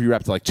my interview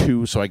wrapped at like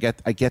 2. So I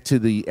get to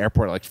the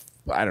airport at like,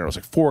 I don't know, it's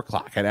like 4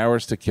 o'clock. I had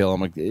hours to kill.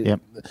 I'm like,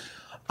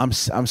 I'm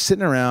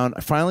sitting around.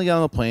 I finally got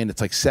on the plane.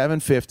 It's like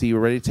 7:50. We're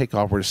ready to take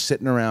off. We're just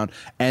sitting around,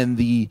 and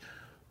the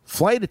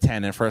flight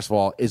attendant, first of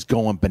all, is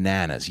going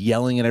bananas,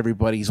 yelling at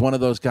everybody. He's one of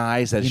those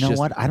guys that's You know just,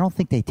 what? I don't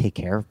think they take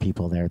care of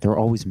people there. They're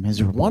always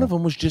miserable. one of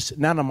them was just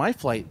not on my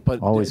flight,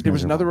 but Always there was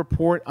miserable. another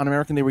report on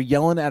American. They were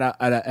yelling at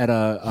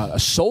a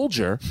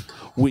soldier.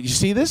 You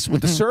see this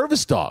with the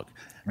service dog?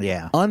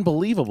 Yeah.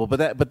 Unbelievable.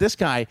 But this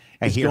guy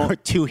A is hero, going-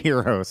 two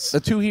heroes. The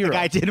two heroes. The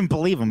guy didn't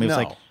believe him. He was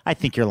No. like, I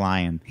think you're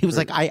lying. He was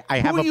like, I Who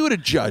have are a... you to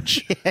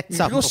judge? It's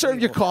Go serve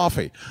your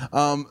coffee.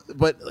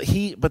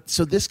 But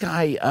so this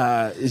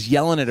guy is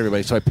yelling at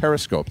everybody. So I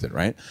periscoped it,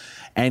 right?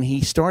 And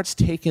he starts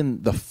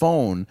taking the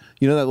phone.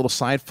 You know that little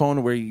side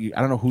phone where I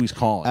don't know who he's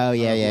calling. Oh,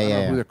 yeah, I don't know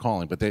yeah. who they're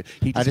calling, but he I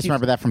just keeps-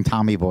 remember that from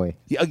Tommy Boy.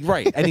 Yeah,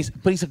 right, and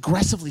he's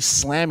aggressively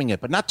slamming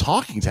it, but not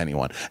talking to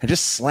anyone, and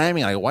just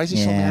slamming it. I go, why is he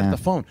so mad Yeah. at the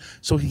phone?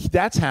 So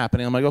that's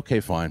happening. I'm like, okay,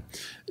 fine.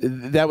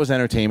 That was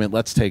entertainment.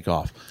 Let's take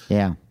off.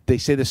 Yeah. They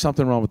say there's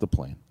something wrong with the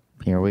plane.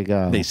 Here we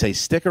go. They say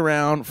stick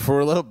around for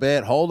a little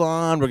bit. Hold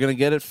on, we're gonna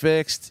get it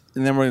fixed,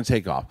 and then we're gonna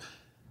take off.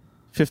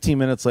 15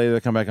 minutes later, they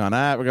come back on.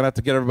 We're gonna have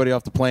to get everybody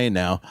off the plane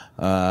now.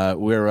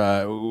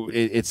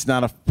 It's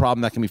not a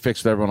problem that can be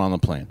fixed with everyone on the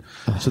plane.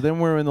 So then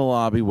we're in the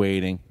lobby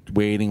waiting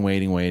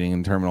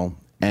in terminal,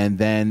 and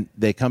then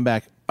they come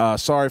back.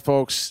 Sorry,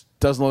 folks,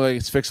 doesn't look like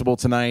it's fixable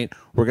tonight.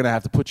 We're gonna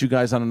have to put you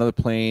guys on another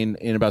plane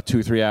in about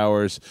 2-3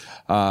 hours.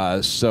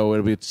 So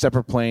it'll be a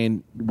separate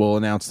plane. We'll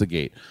announce the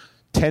gate.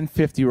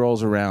 10:50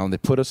 rolls around. They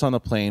put us on the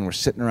plane. We're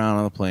sitting around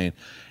on the plane,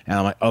 and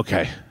I'm like,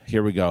 okay,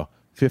 here we go.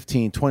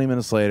 15-20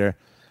 minutes later.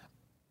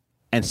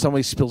 And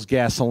somebody spills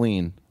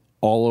gasoline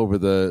all over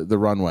the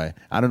runway.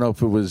 I don't know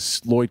if it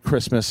was Lloyd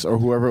Christmas or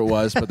whoever it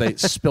was, but they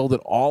spilled it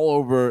all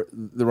over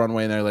the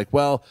runway. And they're like,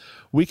 well,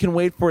 we can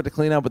wait for it to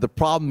clean up, but the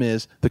problem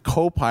is the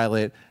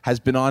co-pilot has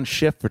been on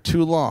shift for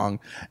too long,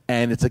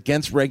 and it's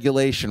against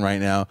regulation right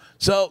now.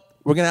 So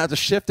we're going to have to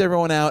shift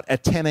everyone out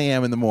at 10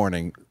 a.m. in the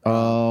morning.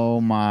 Oh,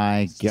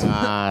 my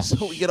gosh.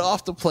 So we get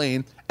off the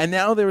plane, and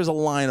now there is a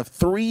line of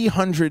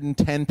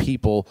 310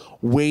 people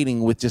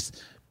waiting with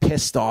just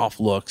pissed off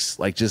looks,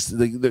 like just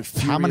the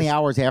How many furious-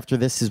 hours after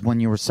this is when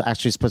you were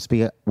actually supposed to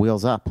be at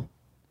Wheels Up?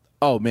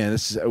 Oh man,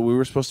 we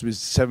were supposed to be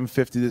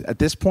 7:50 at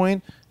this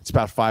point. It's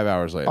about 5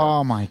 hours later.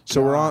 Oh my god!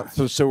 So we're on.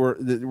 So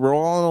we're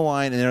all on the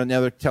line, and now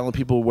they're telling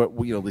people what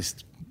these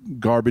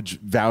garbage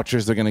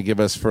vouchers they're going to give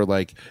us for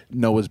like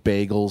Noah's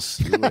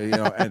Bagels,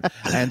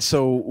 and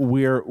so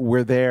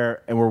we're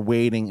there and we're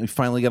waiting. We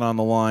finally get on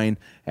the line,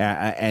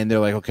 and they're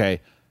like, okay.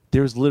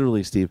 There's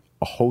literally, Steve,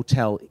 a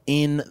hotel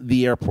in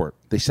the airport.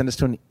 They send us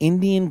to an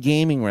Indian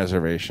gaming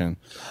reservation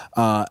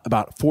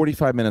about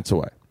 45 minutes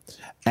away.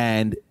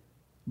 And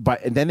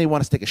then they want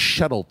us to take a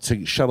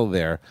shuttle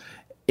there.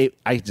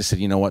 I just said,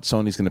 you know what?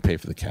 Sony's going to pay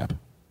for the cab.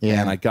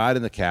 Yeah. And I got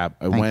in the cab.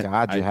 Thank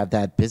God you had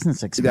that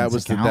business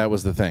expense account. That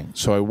was the thing.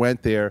 So I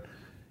went there,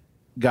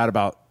 got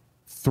about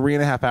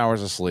 3.5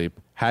 hours of sleep,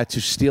 had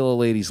to steal a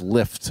lady's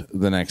Lyft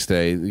the next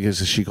day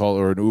because she called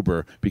her an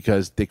Uber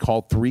because they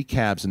called 3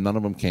 cabs and none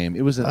of them came.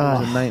 It was a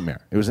nightmare.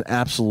 It was an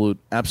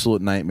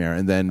absolute nightmare.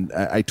 And then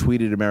I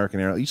tweeted American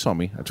Airlines. You saw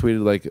me. I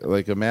tweeted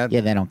like a mad.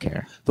 Yeah, they don't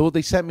care. Though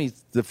they sent me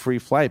the free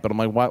flight, but I'm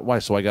like, why?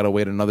 So I got to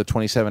wait another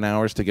 27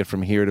 hours to get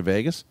from here to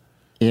Vegas?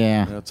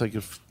 Yeah. It's like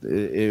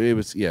it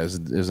was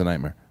a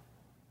nightmare.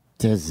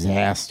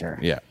 Disaster.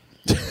 Yeah.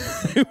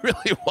 It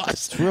really was.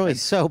 It's really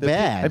so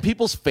bad. And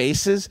people's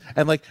faces,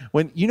 and like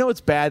when it's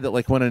bad that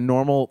like when a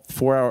normal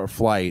 4-hour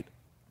flight,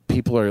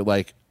 people are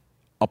like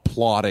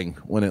applauding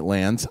when it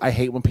lands. I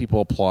hate when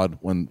people applaud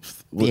when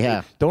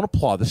Yeah. Don't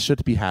applaud. This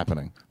should be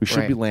happening. We should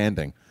Right. be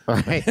landing.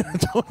 Right.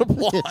 Don't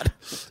applaud.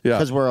 Yeah.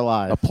 Because we're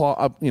alive.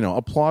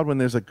 Applaud when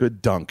there's a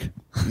good dunk.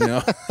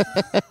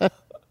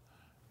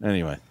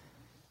 Anyway.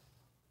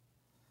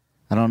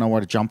 I don't know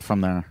where to jump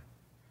from there.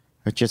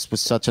 It just was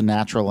such a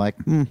natural, like,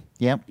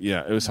 yep.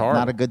 Yeah, it was hard.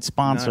 Not a good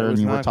sponsor. No, it was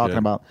and you were not talking good.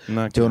 about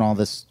Not doing good. all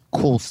this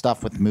cool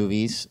stuff with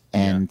movies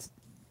and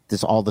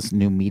all this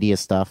new media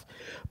stuff.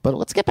 But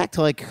let's get back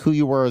to like who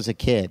you were as a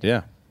kid.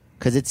 Yeah.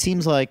 Because it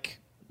seems like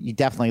you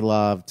definitely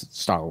loved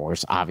Star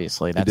Wars.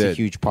 Obviously, that's a did.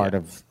 huge part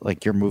of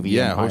like your movie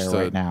empire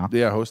right now.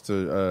 host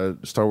a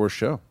Star Wars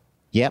show.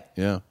 Yep.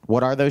 Yeah.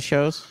 What are those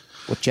shows?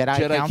 With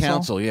Jedi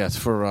Council. Yeah, it's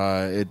for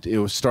it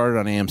was started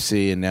on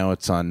AMC and now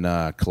it's on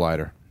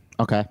Collider.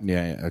 Okay.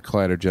 Yeah,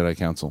 Collider Jedi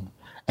Council.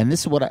 And this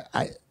is what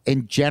I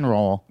in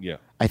general, Yeah.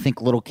 I think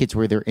little kids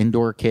were either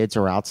indoor kids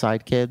or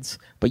outside kids.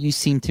 But you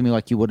seemed to me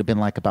like you would have been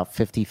like about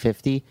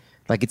 50-50.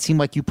 Like it seemed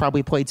like you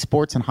probably played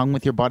sports and hung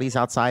with your buddies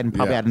outside and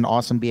probably Yeah. had an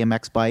awesome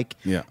BMX bike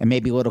Yeah. and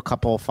maybe a little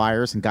couple of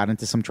fires and got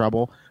into some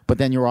trouble. But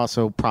then you're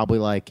also probably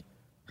like,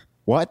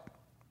 what?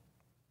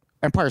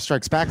 Empire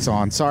Strikes Back's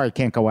on. Sorry,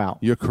 can't go out.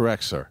 You're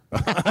correct, sir.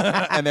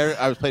 And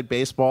I was played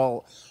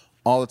baseball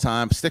all the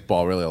time.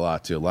 Stickball really a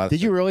lot too.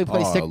 Did you really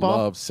play stickball? I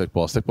love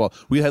stickball.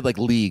 We had like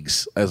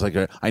leagues as like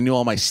I knew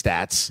all my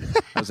stats.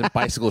 I was in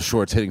bicycle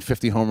shorts hitting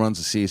 50 home runs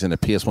a season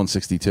at PS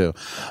 162.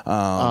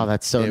 Oh,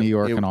 that's so New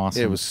York and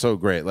awesome. It was so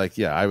great. Like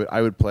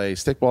I would play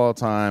stickball all the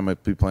time.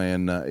 I'd be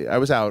playing. I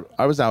was out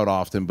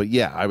often, but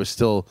yeah, I was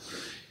still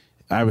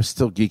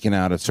geeking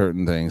out at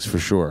certain things for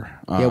sure.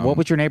 What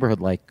was your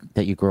neighborhood like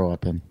that you grew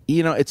up in?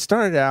 It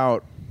started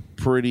out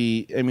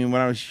pretty. I mean,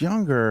 when I was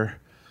younger.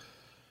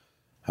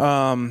 Like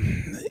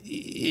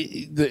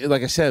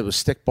I said, it was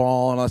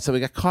stickball and all that stuff. We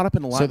got caught up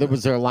in a lot. So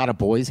was there a lot of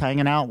boys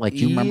hanging out? Like, do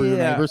you remember your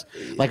neighbors?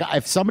 Like,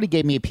 if somebody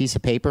gave me a piece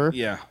of paper,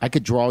 I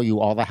could draw you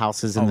all the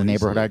houses in the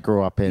neighborhood I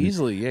grew up in.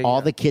 Easily,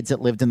 all the kids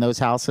that lived in those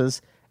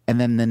houses, and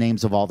then the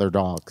names of all their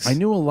dogs. I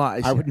knew a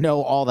lot. I would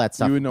know all that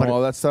stuff. You would know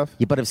all that stuff?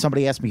 Yeah, but if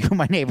somebody asked me who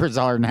my neighbors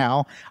are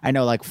now, I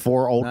know like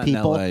 4 old Not in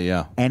people. LA,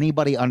 yeah.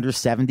 Anybody under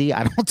 70,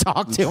 I don't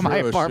talk to in my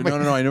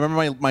apartment. No. I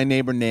remember my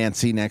neighbor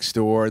Nancy next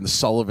door and the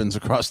Sullivans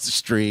across the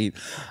street.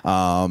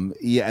 And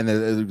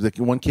the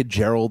one kid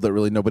Gerald that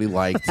really nobody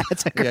liked.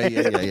 That's great.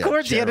 Yeah. Of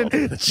course, you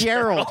had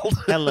Gerald.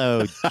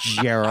 Hello,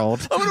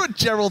 Gerald. I wonder what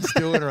Gerald's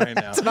doing right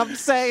now. That's what I'm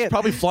saying.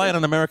 Probably flying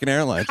on American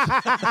Airlines.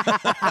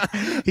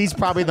 He's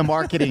probably the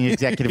marketing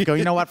executive. Go,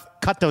 you know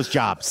what? Cut those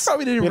jobs.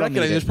 Probably didn't We even don't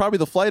recognize. need He was probably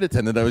the flight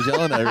attendant. I was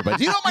yelling at everybody.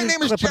 Do you know my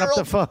name is Flipping Gerald? up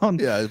the phone.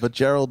 Yeah, but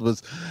Gerald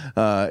was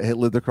he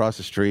lived across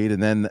the street,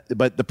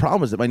 but the problem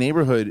was that my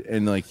neighborhood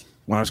and like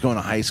when I was going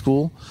to high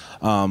school,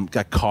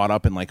 got caught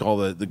up in like all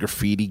the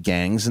graffiti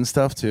gangs and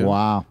stuff too.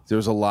 Wow, there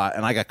was a lot,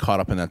 and I got caught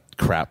up in that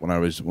crap when I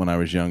was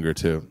younger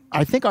too.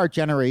 I think our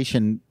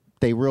generation,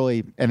 they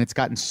really, and it's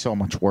gotten so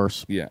much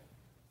worse. Yeah.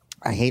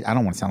 I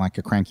don't want to sound like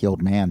a cranky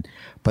old man,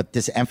 but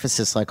this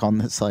emphasis like on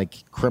this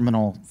like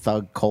criminal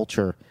thug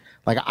culture.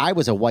 Like I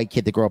was a white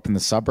kid that grew up in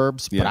the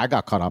suburbs, but I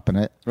got caught up in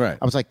it. Right.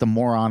 I was like the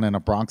moron in a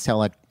Bronx town,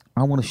 like,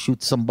 I want to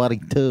shoot somebody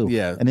too.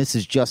 Yeah. And this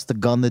is just the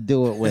gun to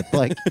do it with.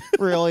 Like,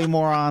 really,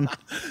 moron?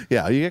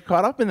 Yeah, you get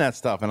caught up in that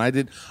stuff, and I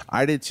did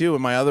too.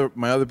 And my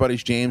other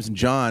buddies James and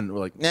John were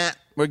like, nah,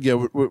 we're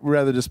good. We'd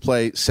rather just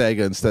play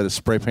Sega instead of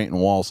spray painting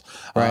walls.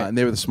 Right. And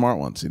they were the smart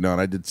ones, And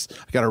I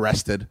got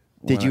arrested.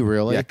 Did you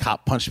really? Yeah, a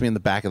cop punched me in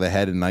the back of the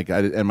head, and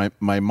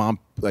my mom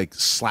like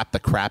slapped the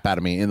crap out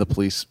of me in the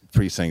police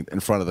precinct in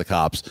front of the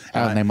cops.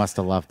 And they must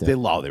have loved it. They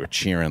were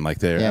cheering like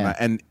they. Yeah.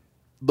 And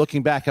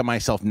looking back at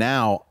myself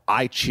now,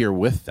 I cheer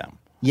with them.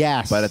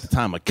 Yes. But at the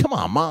time, like, come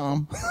on,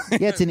 mom.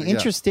 Yeah, it's an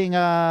interesting.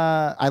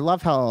 I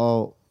love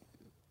how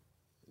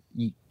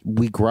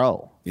we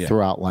grow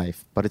throughout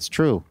life, but it's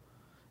true.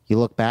 You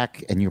look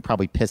back and you're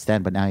probably pissed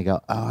then, but now you go,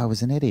 "Oh, I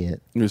was an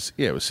idiot."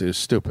 It was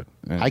stupid.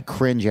 Yeah. I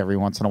cringe every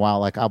once in a while.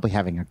 Like I'll be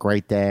having a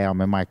great day.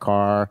 I'm in my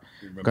car,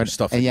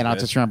 stuff and that you I'll did.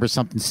 just remember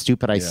something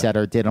stupid I said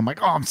or did. I'm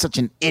like, "Oh, I'm such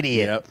an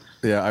idiot." Yep.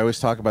 Yeah, I always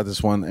talk about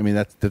this one. I mean,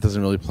 that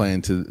doesn't really play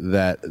into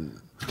that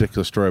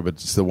particular story, but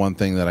it's the one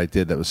thing that I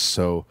did that was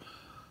so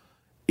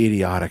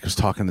idiotic. I was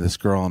talking to this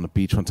girl on the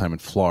beach one time in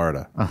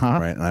Florida,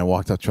 right? And I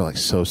walked up to her like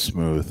so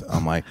smooth.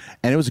 I'm like,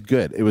 and it was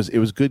good. It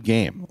was good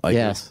game. Like,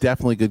 it was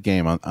definitely a good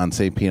game on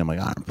St. Pete. I'm like,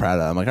 I'm proud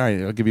of it. I'm like, all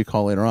right, I'll give you a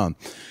call later on.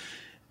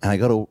 And I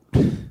go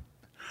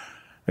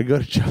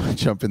to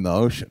jump in the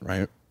ocean,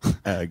 right?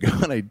 And I go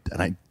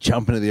and I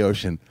jump into the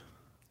ocean.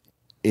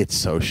 It's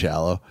so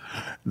shallow.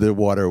 The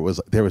water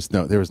there was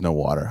no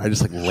water. I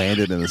just like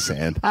landed in the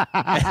sand.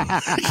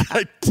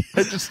 I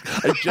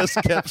just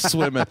kept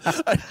swimming.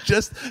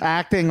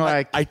 Acting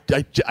like I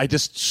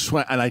just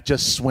swam, and I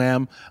just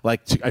swam like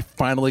I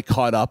finally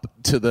caught up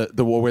to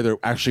the where there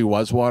actually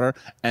was water,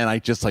 and I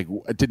just like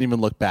I didn't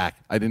even look back.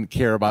 I didn't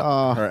care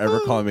about her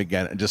ever calling me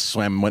again, and just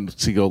swam and went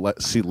to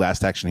see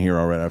Last Action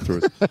Hero right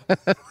afterwards.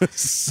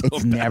 It's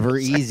never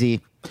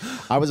easy.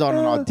 I was on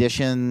an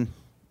audition.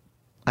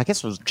 I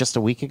guess it was just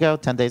a week ago,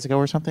 10 days ago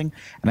or something.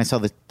 And I saw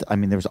there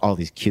was all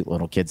these cute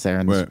little kids there.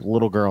 And this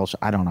little girl,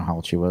 I don't know how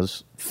old she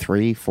was,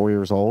 3, 4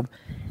 years old.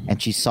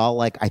 And she saw,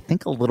 I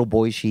think a little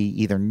boy she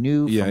either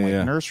knew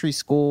from nursery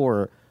school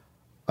or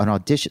an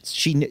audition.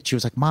 She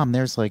was like, Mom,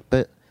 there's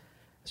but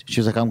she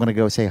was like, I'm going to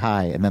go say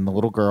hi. And then the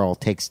little girl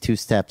takes 2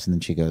 steps and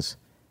then she goes,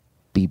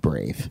 be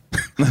brave.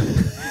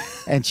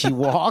 And she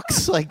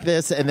walks like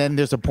this. And then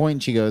there's a point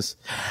and she goes...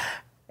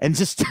 and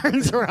just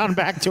turns around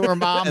back to her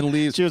mom and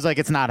leaves. She was like,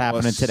 "It's not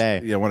happening today."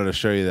 Yeah, I wanted to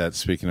show you that.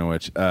 Speaking of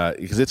which,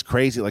 because it's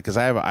crazy. Because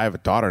I have a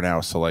daughter now,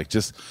 so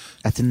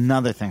that's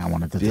another thing I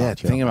wanted to talk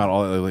to you thinking about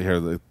all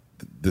here.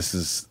 This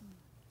is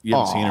you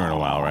haven't seen her in a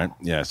while, right?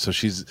 Yeah, so I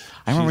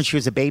remember when she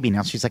was a baby.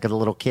 Now she's like a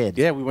little kid.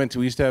 Yeah, we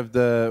used to have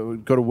go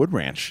to Wood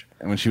Ranch,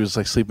 and when she was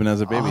sleeping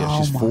as a baby,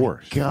 she's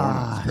 4. She's 4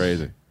 now. It's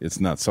crazy. It's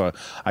nuts. So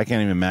I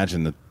can't even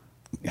imagine the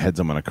heads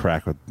I'm going to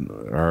crack with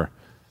her.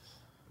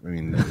 I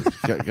mean,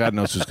 God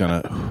knows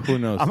who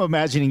knows? I'm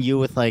imagining you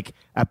with a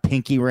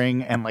pinky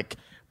ring and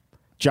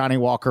Johnny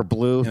Walker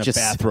Blue in just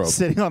a bathrobe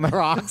sitting on the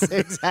rocks.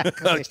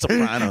 Exactly.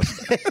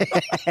 Sopranos.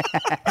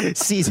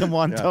 Season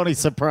 1, Tony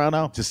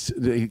Soprano. Just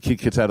he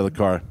gets out of the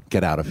car.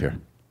 Get out of here.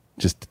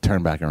 Just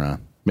turn back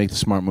around. Make the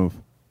smart move.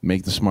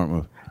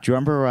 Do you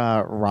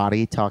remember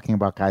Roddy talking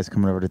about guys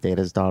coming over to date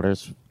his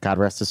daughters? God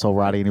rest his soul,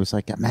 Roddy. And he was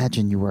like,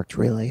 imagine you worked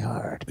really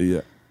hard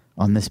Yeah.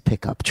 on this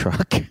pickup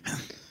truck.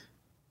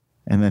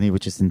 And then he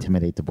would just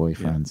intimidate the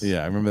boyfriends.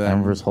 Yeah, I remember that. I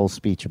remember his whole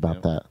speech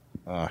about that.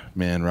 Oh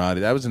man,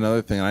 Roddy, that was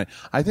another thing.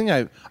 I think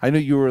I know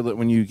you were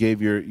when you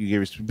gave your.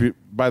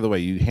 By the way,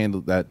 you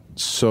handled that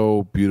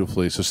so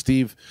beautifully. So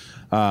Steve,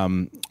 they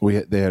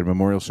had a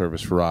memorial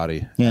service for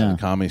Roddy at the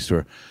Comedy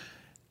Store.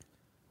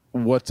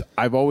 What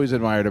I've always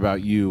admired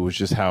about you was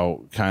just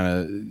how kind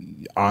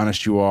of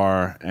honest you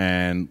are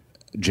and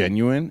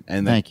genuine,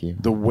 and Thank you.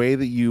 The way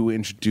that you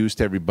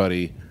introduced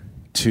everybody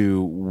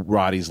to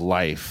Roddy's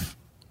life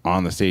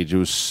on the stage, it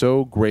was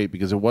so great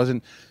because it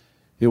wasn't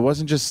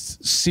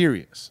just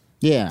serious.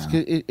 Yeah.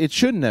 It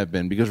shouldn't have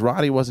been, because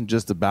Roddy wasn't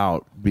just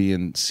about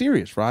being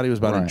serious. Roddy was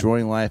about Right.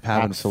 enjoying life,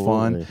 having Absolutely.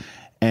 fun.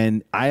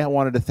 And I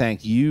wanted to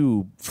thank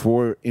you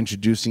for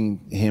introducing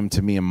him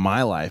to me in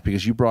my life,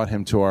 because you brought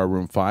him to our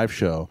Room 5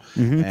 show.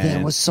 Yeah, And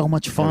it was so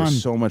much it fun.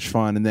 was so much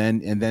fun. And then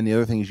the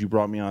other thing is you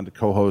brought me on to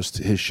co-host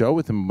his show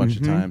with him a bunch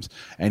of times,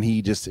 and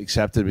he just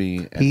accepted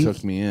me and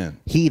took me in.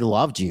 He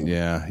loved you.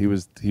 Yeah, he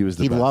was the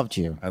He best. loved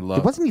you.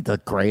 Wasn't he the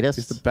greatest?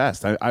 He's the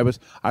best. I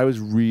was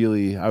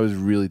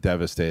really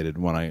devastated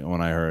when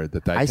I heard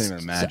that. I can't even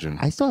imagine.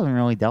 I still haven't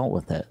really dealt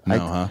with it. No,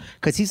 huh?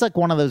 Because he's like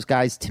one of those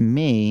guys to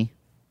me.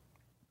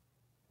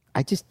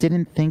 I just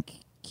didn't think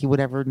he would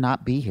ever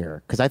not be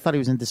here because I thought he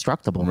was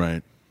indestructible.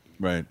 Right.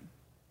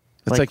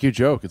 It's like your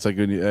joke. It's like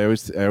when I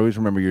always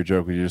remember your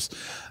joke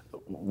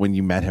when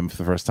you met him for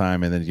the first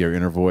time, and then your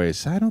inner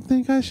voice. I don't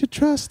think I should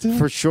trust him.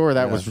 For sure,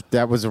 that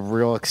was a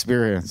real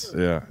experience.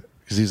 Yeah,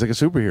 because he's like a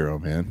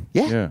superhero, man.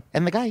 Yeah.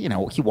 And the guy,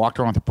 he walked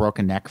around with a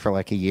broken neck for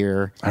like a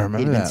year. I remember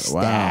He'd been that.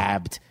 Wow.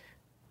 stabbed.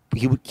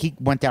 He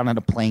went down in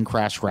a plane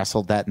crash,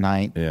 wrestled that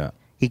night. Yeah.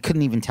 He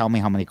couldn't even tell me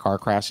how many car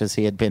crashes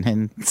he had been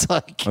in. It's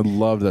like I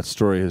loved that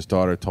story his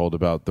daughter told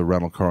about the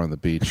rental car on the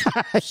beach.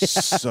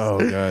 So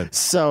good.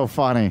 so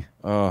funny.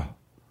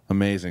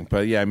 Amazing.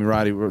 But yeah, I mean,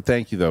 Roddy,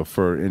 thank you though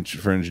for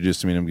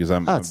introducing me to him, because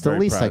I'm It's the very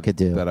least I proud could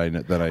do. that I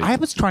I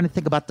was trying to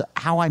think about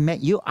how I met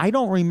you. I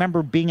don't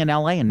remember being in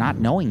LA and not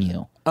knowing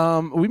you.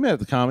 We met at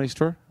the Comedy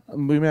Store.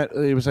 We met.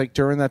 It was like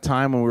during that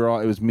time when we were all.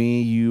 It was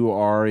me, you,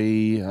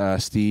 Ari,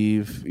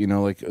 Steve.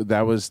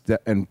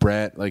 And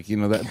Brett.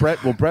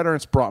 Brett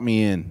Ernst brought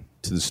me in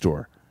to the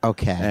store.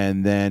 Okay.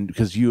 And then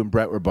because you and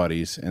Brett were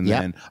buddies, and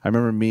Yep. then I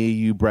remember me,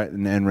 you, Brett,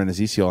 and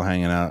Renazisi all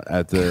hanging out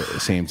at the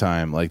same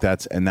time. Like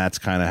that's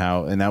kind of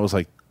how. And that was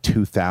like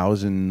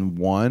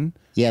 2001.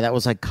 Yeah, that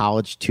was like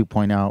college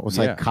 2.0. It was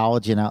Yeah. like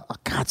college and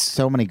God,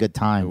 so many good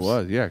times. It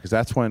was, yeah, because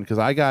that's when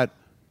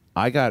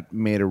I got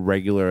made a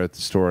regular at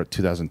the store at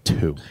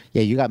 2002.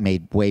 Yeah, you got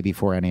made way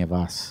before any of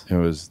us. It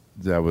was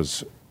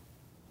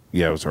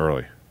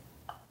early.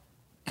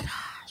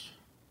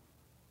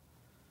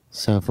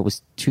 So if it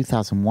was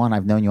 2001,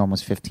 I've known you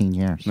almost 15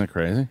 years. Isn't that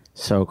crazy?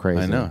 So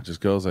crazy. I know. It just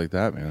goes like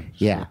that, man.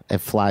 Yeah, it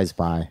flies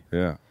by.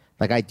 Yeah.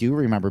 Like I do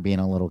remember being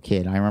a little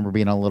kid. I remember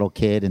being a little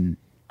kid and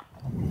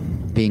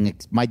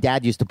my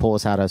dad used to pull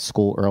us out of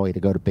school early to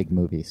go to big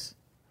movies.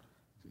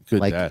 Good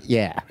Like, dad.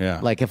 yeah. Yeah.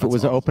 Like if it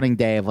was opening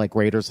day of like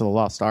Raiders of the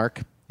Lost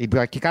Ark, he'd be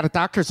like, "You got a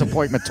doctor's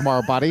appointment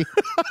tomorrow, buddy."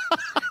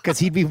 Because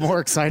he'd be more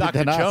excited Dr.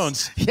 than us.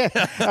 Jones. Yeah,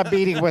 a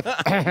meeting with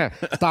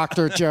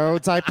Dr.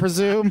 Jones, I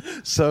presume.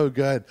 So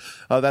good.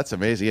 Oh, that's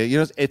amazing.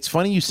 Yeah, it's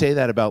funny you say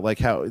that about like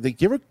how you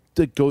ever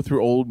go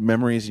through old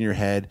memories in your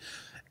head,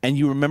 and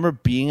you remember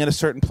being at a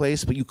certain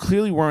place, but you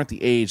clearly weren't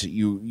the age that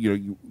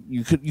you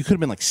could have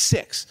been like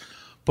 6.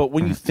 But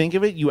when you think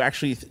of it, you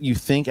actually you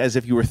think as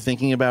if you were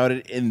thinking about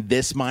it in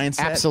this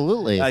mindset.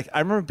 Absolutely. Like I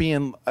remember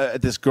being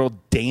at this girl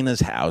Dana's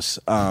house.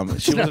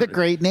 She Another was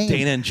great name.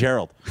 Dana and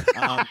Gerald.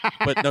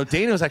 But no,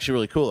 Dana was actually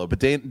really cool though. But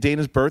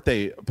Dana's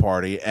birthday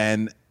party,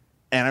 and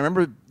I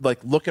remember like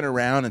looking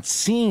around and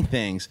seeing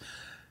things.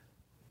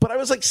 But I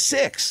was like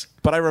 6.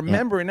 But I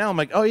remember it now. I'm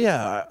like, oh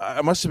yeah,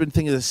 I must have been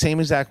thinking the same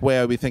exact way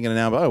I would be thinking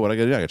now. But what I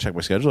got to do? I got to check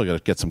my schedule. I got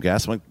to get some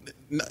gas. I'm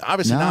like,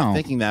 obviously No. not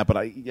thinking that,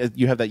 but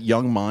you have that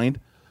young mind.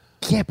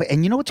 Yeah,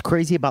 and you know what's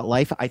crazy about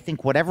life? I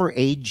think whatever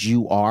age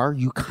you are,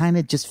 you kind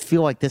of just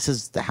feel like this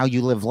is how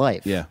you live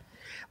life. Yeah.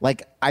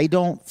 Like I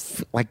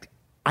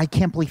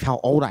can't believe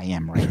how old I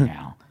am right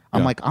now.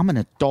 I'm Yeah. like, I'm an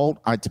adult,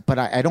 but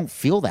I don't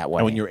feel that way.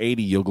 And when you're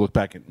 80, you'll look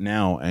back at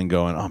now and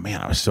going, oh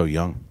man, I was so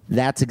young.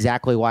 That's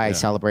exactly why I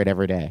celebrate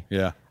every day.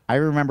 Yeah. I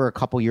remember a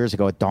couple years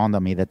ago, it dawned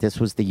on me that this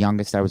was the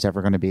youngest I was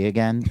ever going to be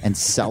again, and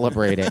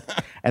celebrate it.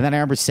 And then I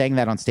remember saying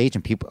that on stage,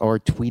 and people or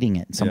tweeting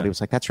it, and somebody Yeah.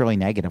 was like, "That's really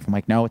negative." I'm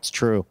like, "No, it's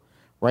true.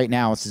 Right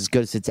now, it's as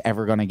good as it's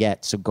ever going to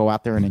get. So go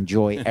out there and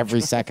enjoy every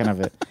second of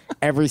it.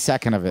 Every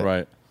second of it."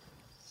 Right.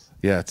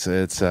 Yeah,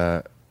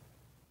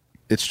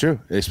 it's true,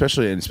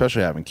 especially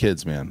having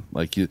kids, man.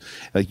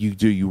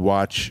 You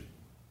watch.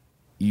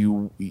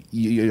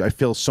 I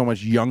feel so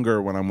much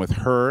younger when I'm with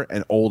her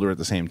and older at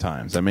the same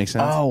time. Does that make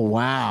sense? Oh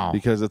wow!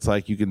 Because it's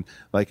like you can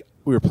we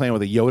were playing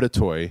with a Yoda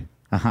toy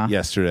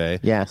yesterday.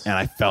 Yes. And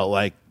I felt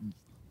like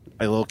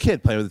a little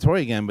kid playing with the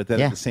toy again, but then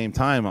Yeah. at the same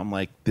time I'm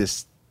like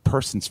this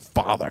person's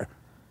father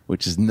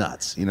which is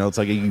nuts. You know, it's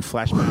like you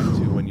flash back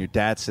to when your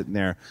dad's sitting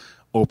there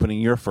opening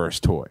your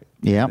first toy.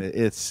 Yeah.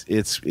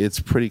 It's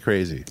pretty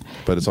crazy,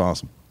 but it's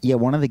awesome. Yeah,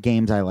 one of the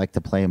games I like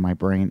to play in my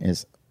brain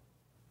is,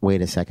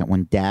 wait a second,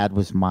 when Dad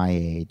was my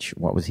age,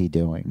 what was he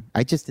doing?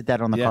 I just did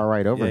that on the car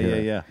ride over here.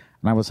 Yeah.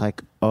 And I was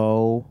like,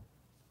 oh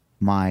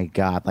my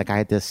God. Like I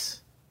had this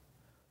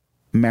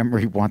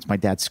memory once my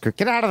dad screamed,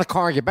 get out of the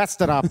car, you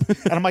messed it up.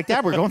 And I'm like,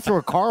 Dad, we're going through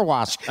a car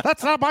wash.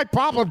 That's not my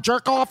problem,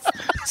 jerk off.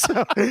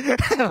 So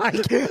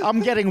like, I'm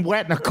getting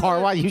wet in a car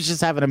wash. He was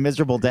just having a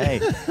miserable day.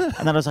 And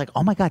then I was like,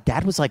 oh my God,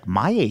 Dad was like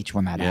my age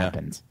when that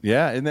happened.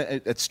 Yeah, and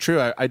it's true.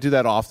 I do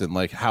that often,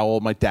 like how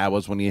old my dad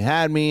was when he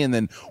had me, and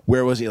then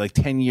where was he, like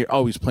 10 years?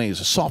 Oh, he's playing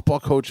as a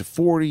softball coach at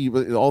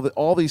 40,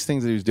 all these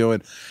things that he was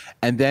doing.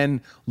 And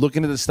then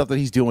looking at the stuff that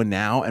he's doing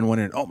now and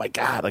wondering, oh my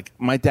God, like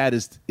my dad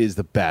is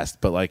the best,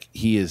 but like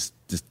he is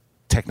just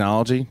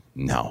technology.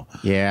 No.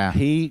 Yeah.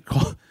 He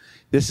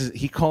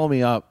called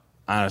me up,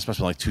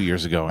 especially like 2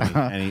 years ago,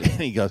 and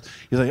he goes,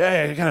 he's like,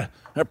 hey, I got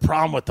a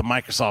problem with the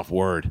Microsoft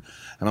Word.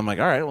 And I'm like,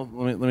 all right, well,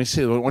 let me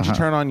see. Why don't you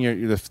turn on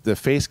the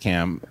face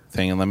cam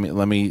thing and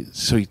let me.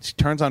 So he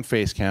turns on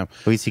face cam.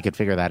 At least he could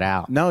figure that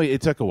out. No,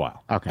 it took a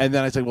while. Okay. And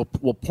then I said,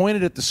 well, point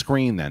it at the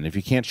screen then. If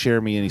you can't share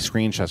me any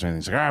screenshots or anything.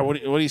 He's like, all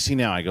right, what do you see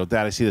now? I go,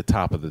 Dad, I see the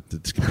top of the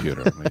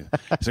computer.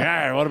 He's like, all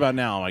right, what about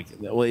now? I'm like,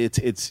 well,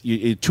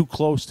 you're too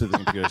close to the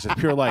computer. It's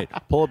pure light.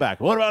 Pull it back.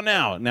 What about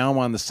now? Now I'm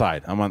on the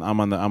side. I'm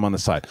on the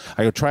side.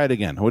 I go, try it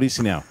again. What do you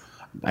see now?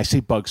 I see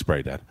bug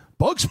spray, Dad.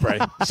 Bug spray?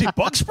 You see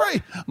bug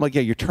spray? I'm like,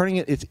 yeah, you're turning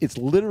it. It's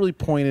literally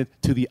pointed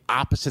to the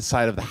opposite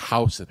side of the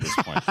house at this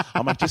point.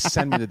 I'm like, just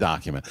send me the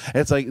document. And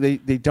it's like they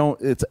don't.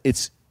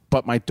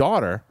 But my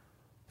daughter,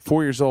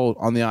 4 years old,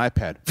 on the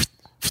iPad.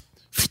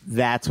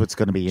 That's what's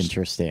going to be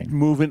interesting.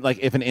 Moving, like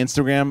if an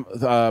Instagram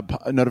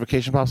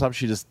notification pops up,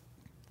 she just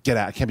get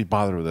out. I can't be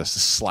bothered with this.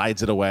 Just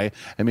slides it away.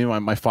 And meanwhile,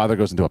 my father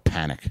goes into a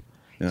panic.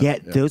 Yeah,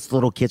 those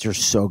little kids are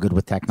so good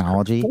with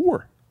technology.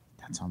 4.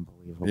 That's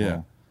unbelievable.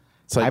 Yeah.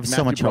 It's like I have Matthew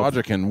so much hope.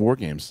 Broderick in War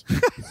Games.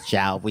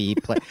 Shall we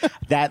play?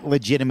 That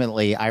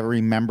legitimately, I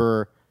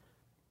remember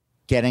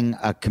getting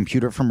a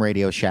computer from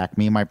Radio Shack.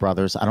 Me and my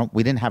brothers.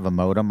 We didn't have a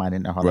modem. I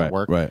didn't know how that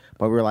worked. Right.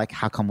 But we were like,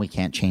 how come we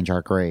can't change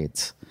our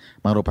grades?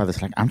 My little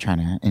brother's like, I'm trying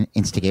to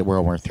instigate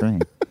World War III.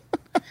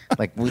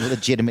 Like we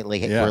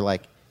legitimately were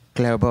like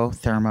global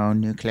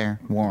thermonuclear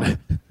war.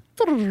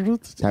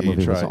 That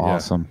movie was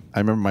awesome.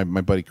 I remember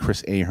my buddy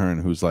Chris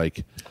Ahern, who's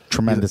like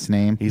Tremendous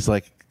name. He's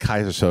like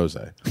Kaiser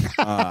Soze,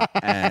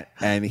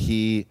 and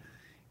he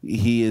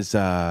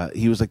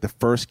was like the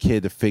first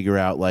kid to figure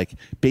out like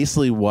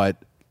basically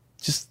what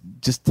just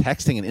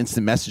texting and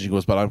instant messaging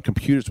was, but on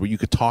computers where you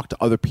could talk to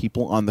other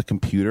people on the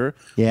computer.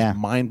 Yeah,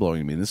 mind blowing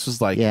to me. This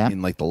was like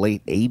in like the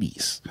late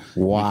 80s.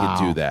 Wow, you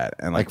could do that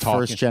and like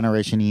first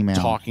generation email,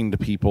 talking to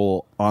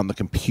people on the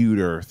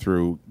computer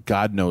through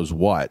God knows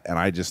what, and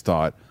I just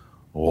thought,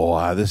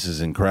 wow, this is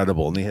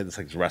incredible. And they had this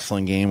like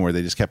wrestling game where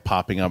they just kept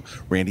popping up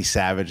Randy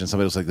Savage and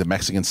somebody was like the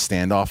Mexican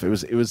standoff.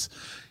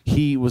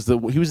 He was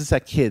just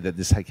that kid that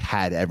just like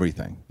had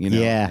everything, you know.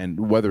 Yeah.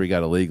 And whether he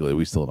got illegally,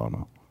 we still don't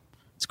know.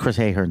 It's Chris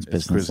Ahern's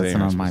business. That's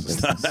not my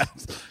business.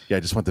 Yeah, I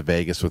just went to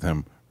Vegas with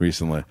him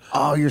recently.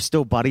 Oh, you're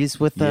still buddies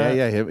with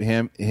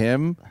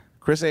him,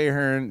 Chris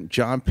Ahern,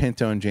 John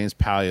Pinto, and James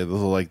Palia.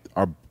 Those are like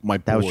my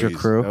boys. That was your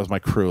crew? That was my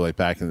crew. Like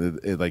back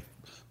in the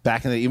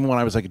even when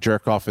I was like a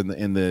jerk off in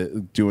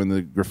the doing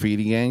the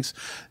graffiti gangs,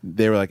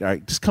 they were like, all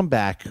right, just come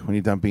back when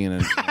you're done being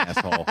an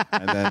asshole,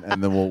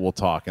 and then we'll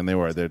talk. And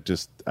they're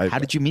just. How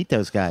did you meet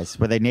those guys?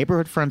 Were they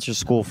neighborhood friends or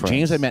school friends?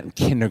 James I met in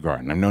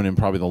kindergarten. I've known him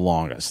probably the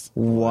longest.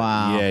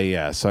 Wow.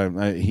 Yeah. So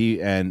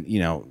he and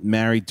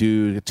married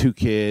dude, 2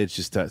 kids,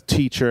 just a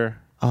teacher.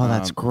 Oh,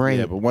 that's great.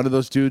 Yeah, but one of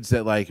those dudes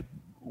that like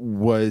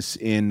was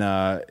in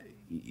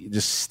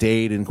just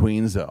stayed in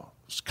Queens though.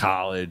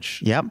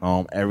 College,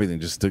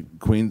 everything, just the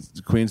Queens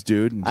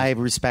dude. And just, I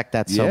respect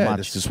that so much.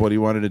 That's just what he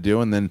wanted to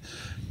do, and then,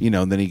 we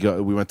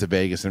went to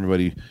Vegas, and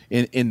everybody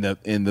in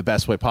the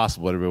best way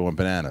possible. Everybody went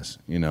bananas,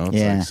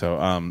 It's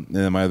like, and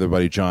then my other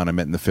buddy John, I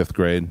met in the 5th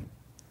grade.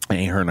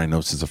 Ahern I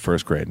know since the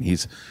 1st grade, and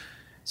he's.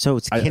 So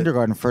it's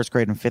kindergarten, 1st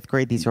grade, and 5th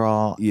grade. These are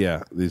all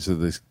these are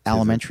the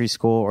elementary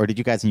school, or did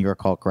you guys in New York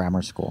call it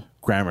grammar school?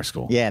 Grammar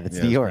school. Yeah, that's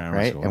New York,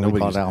 right? School. And we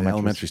call it elementary.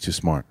 Elementary's too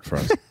smart for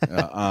us.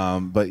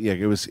 But yeah,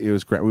 it was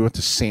great. We went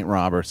to St.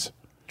 Robert's.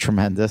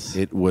 Tremendous.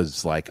 It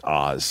was like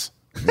Oz.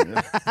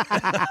 The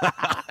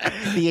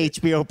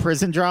HBO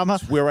prison drama,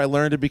 where I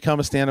learned to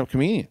become a stand-up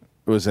comedian.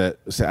 It was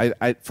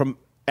from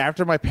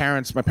after my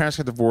parents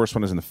got divorced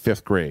when I was in the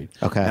 5th grade.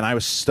 Okay, and I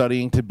was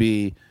studying to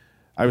be.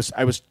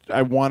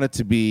 I wanted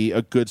to be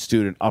a good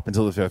student up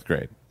until the 5th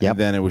grade. Yep. And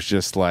then it was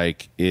just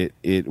like it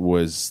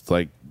was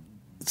like,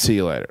 see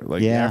you later.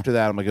 Like after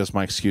that, I'm like, that's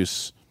my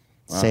excuse.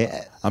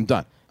 I'm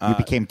done. You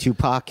became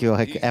Tupac. You're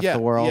like F yeah, the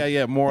world.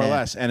 Yeah, more or Yeah.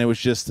 less. And it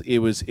was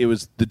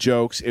the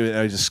jokes.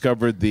 I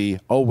discovered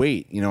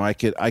I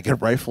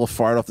could rifle a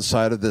fart off the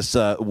side of this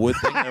wood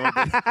thing.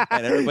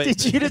 And everybody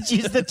Did you just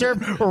use the term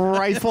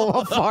rifle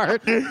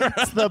apart?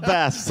 It's the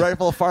best.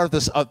 rifle a fart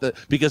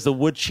because the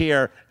wood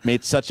chair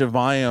made such a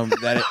volume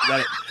that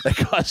it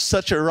caused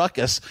such a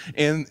ruckus.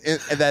 And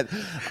that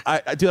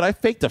I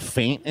faked a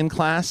faint in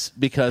class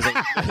because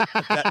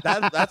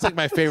that's like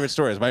my favorite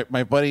story. Is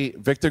my buddy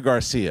Victor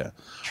Garcia,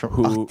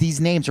 who These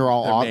names are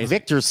all odd. amazing.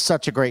 Victor's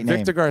such a great name.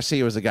 Victor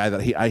Garcia was the guy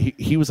that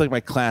he was like my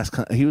class.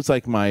 He was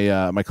like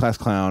my class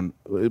clown.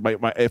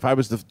 If I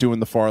was doing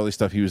the Farley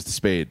stuff, he was the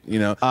Spade. You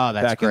know. Oh,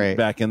 that's great.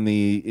 Back in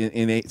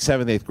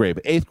seventh, eighth grade,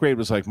 but eighth grade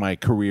was like my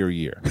career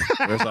year.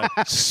 It was like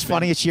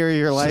Funniest year of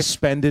your life.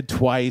 suspended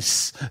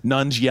twice,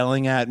 nuns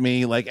yelling at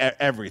me, like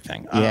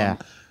everything. Yeah.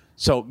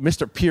 So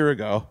Mr.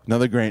 Pirigo,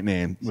 another great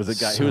name, was a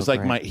guy. So He was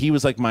like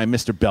great. my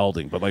Mr.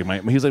 Belding, but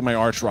he was like my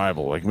arch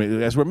rival. Like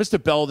as where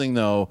Mr. Belding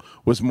though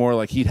was more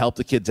like he'd help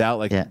the kids out.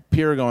 Like Yeah.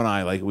 Pirigo and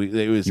I,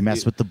 You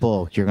mess with the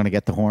bull, you're gonna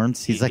get the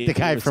horns. He's like the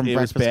guy from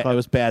Breakfast Club. Club. It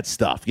was bad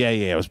stuff. Yeah,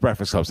 it was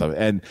Breakfast Club stuff.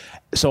 And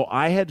so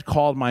I had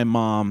called my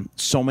mom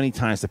so many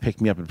times to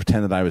pick me up and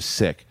pretend that I was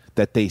sick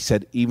that they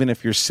said, even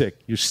if you're sick,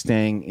 you're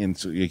staying in.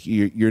 So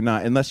you're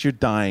not, unless you're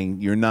dying,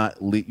 you're not.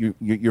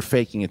 You're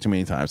faking it too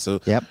many times.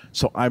 So Yep.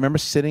 So I remember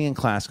sitting in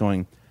class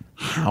going,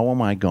 how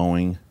am I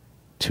going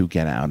to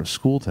get out of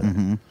school today?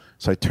 Mm-hmm.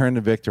 So I turned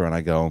to Victor and I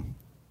go,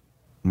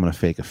 I'm going to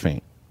fake a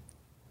faint.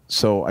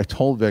 So I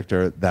told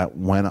Victor that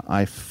when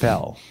I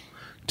fell,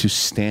 to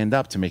stand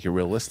up to make it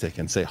realistic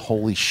and say,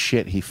 holy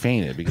shit, he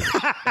fainted. Because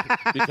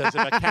if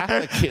a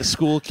Catholic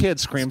school kid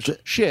screams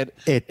shit,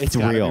 It's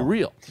gotta real. be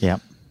real.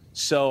 Yep.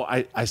 So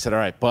I said, all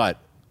right, but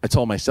I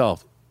told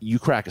myself, you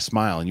crack a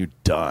smile and you're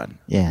done.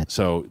 Yeah.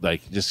 So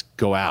just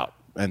go out.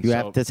 And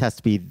This has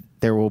to be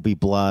There Will Be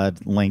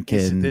Blood,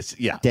 Lincoln,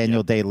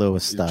 Daniel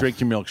Day-Lewis stuff.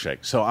 drink your milkshake.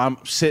 So I'm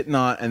sitting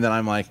on, and then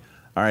I'm like,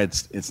 all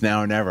right, it's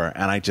now or never.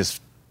 And I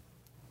just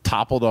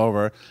toppled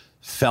over,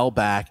 fell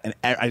back, and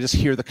I just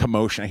hear the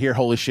commotion. I hear,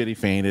 holy shit, he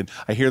fainted.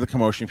 I hear the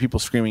commotion, people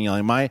screaming,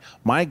 yelling. My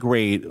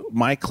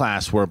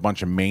class were a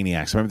bunch of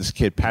maniacs. I remember this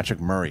kid, Patrick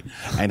Murray,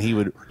 and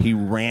he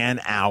ran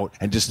out,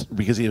 and just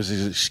because he was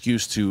his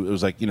excuse to, it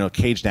was like,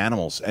 caged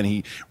animals, and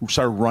he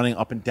started running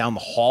up and down the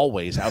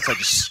hallways outside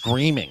just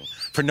screaming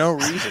for no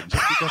reason,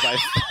 just because I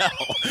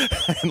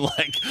fell.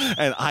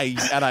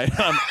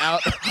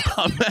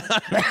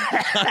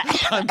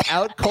 I'm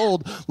out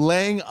cold,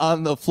 laying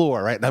on the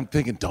floor, right? And I'm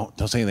thinking, don't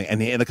say anything.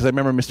 And because I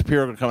remember Mr.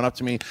 Pirigo coming up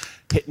to me,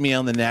 hitting me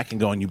on the neck and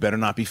going, you better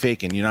not be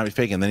faking. You're not be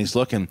faking. And then he's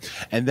looking.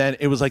 And then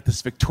it was like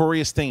this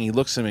victorious thing. He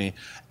looks at me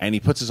and he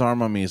puts his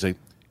arm on me. He's like,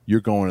 you're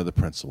going to the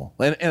principal.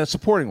 And in a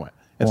supporting way.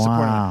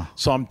 Wow.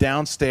 So I'm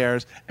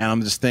downstairs and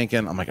I'm just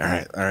thinking, I'm like, all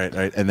right.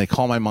 And they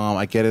call my mom.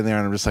 I get in there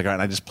and I'm just like, all right.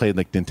 And I just played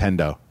like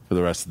Nintendo for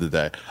the rest of the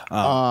day.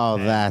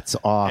 That's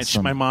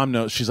awesome. My mom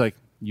knows. She's like,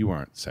 you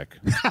weren't sick.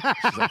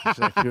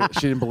 She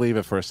didn't believe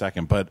it for a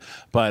second, but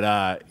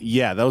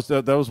yeah,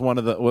 that was one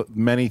of the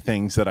many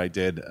things that I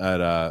did.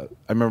 I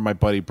remember my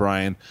buddy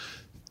Brian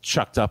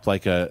chucked up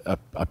like a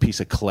piece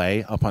of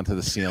clay up onto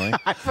the ceiling.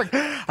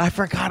 I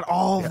forgot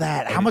all of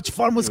that. How much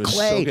fun was It was so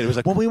clay? good. It was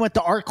like- when we went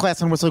to art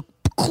class and it was like,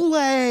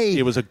 clay.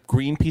 It was a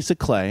green piece of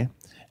clay.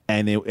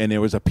 And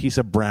there was a piece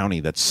of brownie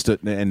that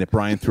stood, and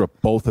Brian threw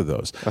up both of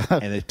those,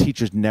 and the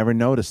teachers never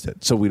noticed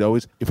it. So we'd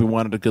always, if we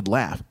wanted a good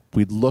laugh,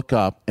 we'd look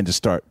up and just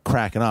start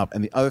cracking up.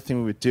 And the other thing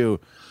we would do,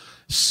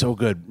 so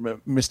good,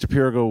 Mr.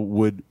 Pirigo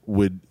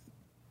would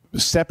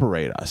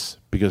separate us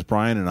because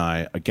Brian and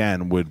I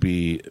again would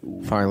be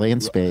Farley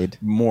and Spade.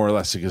 more or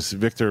less, because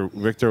Victor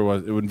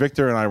was, when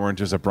Victor and I weren't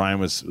just that, Brian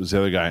was the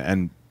other guy.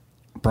 And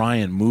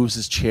Brian moves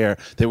his chair.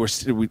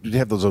 We'd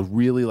have those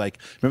really, like,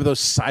 remember those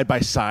side by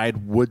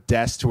side wood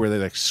desks to where they're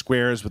like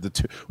squares with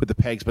the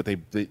pegs, but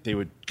they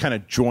would kind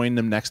of join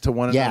them next to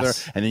one Yes.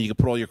 another, and then you could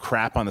put all your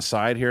crap on the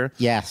side here.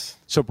 Yes.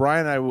 So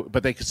Brian and I,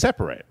 but they could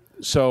separate.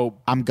 So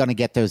I'm going to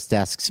get those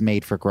desks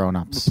made for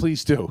grown-ups.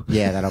 please do.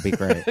 Yeah, that'll be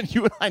great.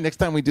 You and I, next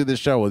time we do this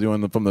show, we'll do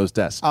them from those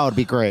desks. Oh, it'd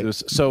be great.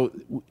 So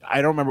I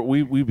don't remember.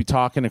 We'd be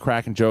talking and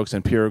cracking jokes,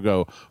 and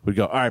Pirigo would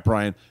go, all right,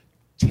 Brian,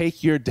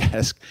 take your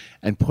desk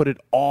and put it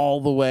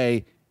all the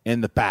way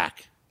in the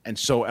back. And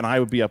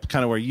I would be up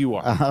kind of where you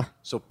are. Uh-huh.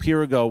 So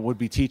Pirigo would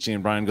be teaching,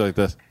 and Brian would go like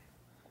this.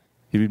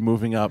 He'd be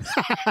moving up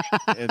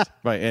inch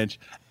by inch.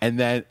 And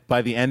then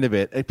by the end of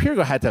it,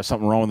 Pirigo had to have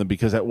something wrong with him,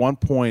 because at one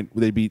point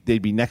they'd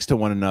be next to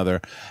one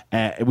another,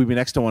 and we'd be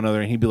next to one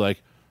another, and he'd be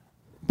like,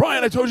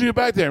 Brian, I told you to get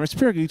back there. Mr.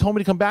 Pirigo, you told me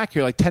to come back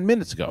here like 10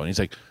 minutes ago. And he's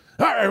like,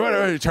 all right,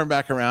 whatever. He'd turn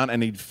back around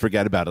and he'd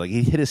forget about it. Like,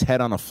 he hit his head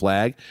on a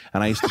flag,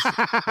 and I used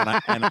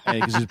to,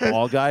 and he's a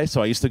ball guy,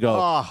 so I used to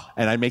go,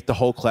 and I'd make the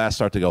whole class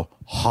start to go,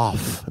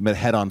 Hoff. I meant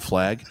head on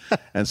flag.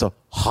 And so,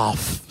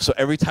 Hoff. So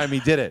every time he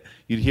did it,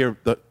 you'd hear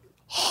the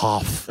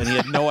Hoff. And he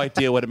had no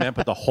idea what it meant,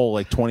 but the whole,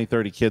 like, 20,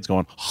 30 kids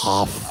going,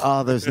 Hoff.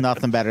 Oh, there's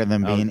nothing better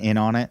than being in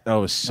on it. That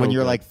was so when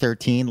you're good. like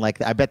 13,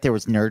 like I bet there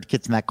was nerd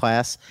kids in that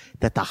class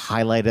that the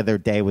highlight of their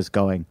day was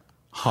going,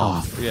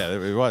 Hoff. Yeah,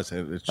 it was.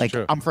 It's Like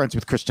true. I'm friends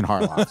with Christian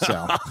Harloff,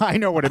 so I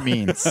know what it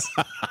means.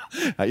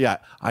 Yeah,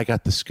 I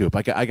got the scoop.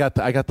 I got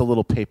the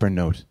little paper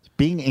note.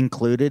 Being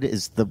included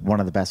is one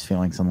of the best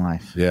feelings in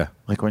life. Yeah.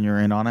 Like when you're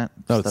in on it.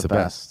 No, it's the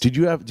best. Did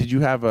you have do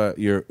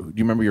you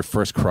remember your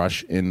first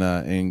crush in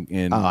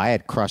Oh, I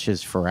had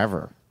crushes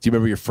forever. Do you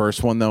remember your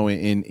first one though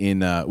in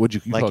what'd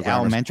you Like call it?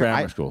 elementary?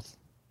 Grammar school?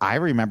 I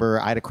remember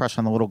I had a crush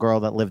on the little girl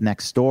that lived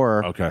next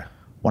door. Okay.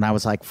 When I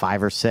was like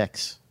 5 or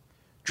 6,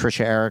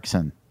 Trisha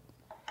Erickson.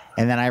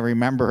 And then I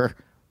remember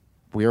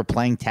we were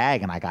playing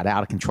tag and I got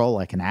out of control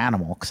like an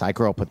animal because I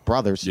grew up with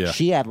brothers. Yeah.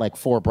 She had like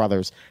 4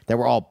 brothers that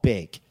were all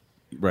big.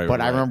 Right. But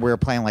I remember we were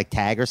playing like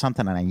tag or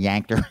something and I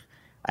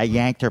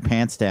yanked her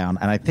pants down.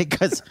 And I think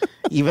because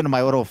even in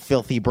my little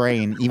filthy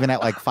brain, even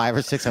at like 5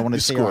 or 6, I wanted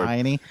to see her scored.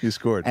 hiney. You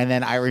scored. And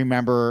then I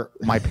remember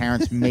my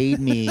parents made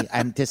me,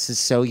 and this is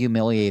so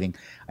humiliating.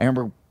 I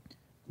remember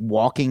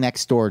walking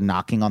next door,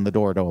 knocking on the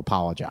door to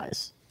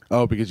apologize.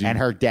 Oh, because you And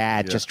her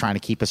dad just trying to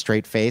keep a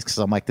straight face because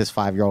I'm like this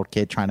 5-year-old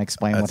kid trying to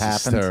explain that's what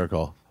happened.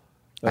 hysterical.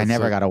 I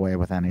never got away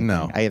with anything.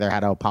 No. I either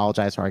had to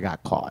apologize or I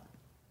got caught.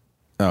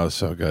 Oh,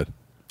 so good.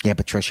 Yeah,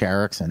 Patricia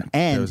Erickson. That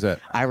And was it.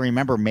 I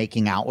remember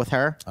making out with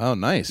her. Oh,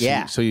 nice.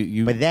 Yeah. So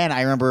you But then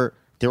I remember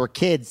there were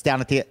kids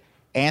down at the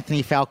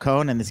Anthony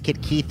Falcone and this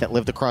kid Keith that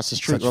lived across the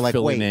street. such Were like,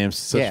 Philly wait, names.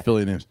 Such yeah.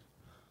 Philly names.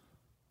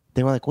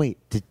 They were like, wait,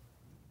 do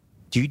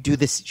you do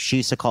this? She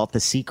used to call it the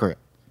secret.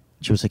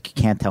 She was like,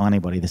 you can't tell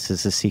anybody this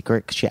is a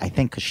secret. I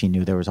think because she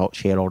knew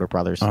she had older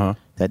brothers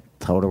that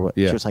told her.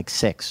 Yeah. She was like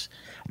 6.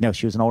 No,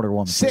 she was an older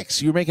woman.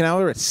 6. You were making out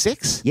with her at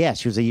 6? Yeah,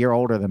 she was a year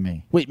older than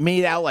me. Wait,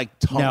 made out like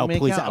tongue No, make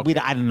please. out?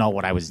 I don't know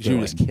what I was You doing.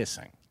 were just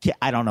kissing. Yeah,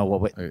 I don't know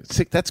what.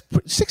 6. That's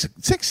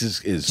 6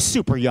 is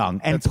Super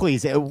young. And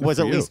please, it was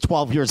for at you. least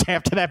 12 years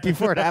after that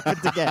before it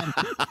happened again.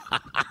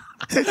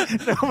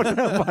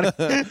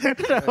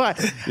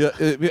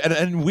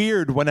 and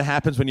weird when it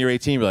happens when you're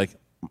 18. You're like,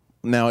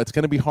 now it's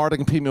going to be hard to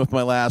compete me with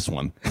my last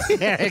one.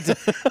 Yeah,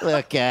 exactly.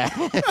 Look, God.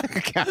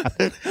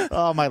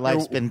 Oh, my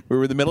life's been We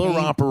were in the middle of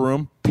romper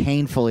room.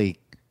 painfully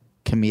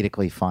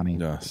comedically funny.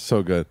 Yeah,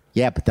 so good.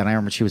 Yeah, but then I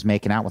remember she was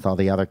making out with all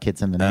the other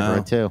kids in the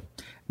neighborhood too.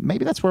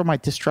 Maybe that's where my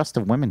distrust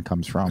of women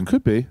comes from.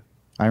 Could be.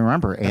 I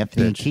remember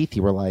Anthony and bitch. Keith.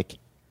 We were like,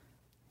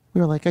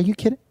 "Are you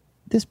kidding?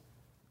 This."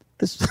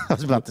 I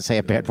was about to say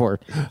a bad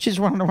word. She's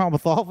running around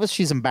with all of us.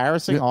 She's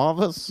embarrassing all of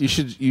us. You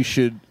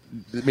should.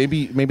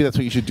 Maybe that's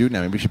what you should do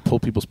now. Maybe you should pull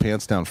people's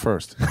pants down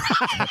first. So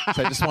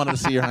I just wanted to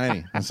see your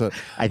hiney. So,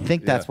 I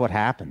think that's what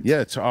happened. yeah,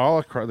 it's all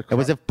across the. It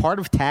was a part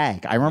of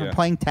tag. I remember Yeah.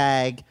 playing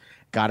tag,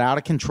 got out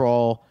of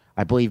control.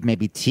 I believe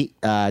maybe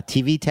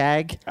TV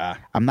tag.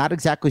 I'm not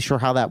exactly sure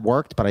how that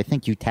worked, but I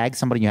think you tagged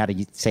somebody. You had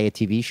to say a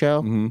TV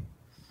show. Mm-hmm.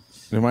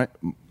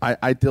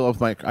 I deal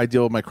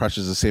with my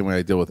crushes the same way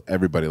I deal with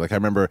everybody. Like I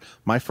remember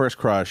my first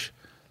crush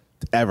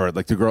ever.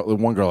 Like the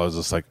one girl, I was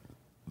just like,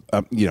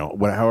 the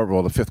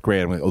 5th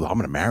grade. I'm like, I'm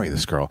going to marry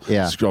this girl.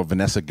 Yeah. This girl,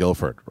 Vanessa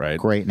Guilford, right?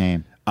 Great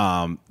name.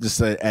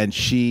 And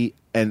she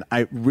and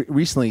I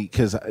recently,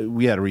 because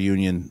we had a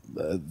reunion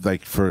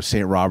like for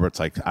St. Robert's,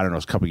 like I don't know, it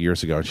was a couple of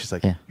years ago, and she's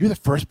like, Yeah. "You're the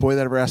first boy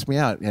that ever asked me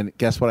out." And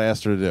guess what I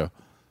asked her to do?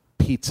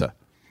 Pizza.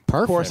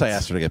 Perfect. Of course, I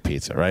asked her to get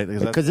pizza, right?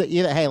 Because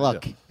hey,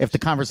 look, if the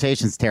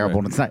conversation's terrible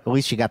and it's not, at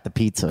least you got the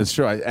pizza. It's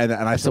true. I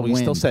a still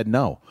win. said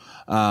no.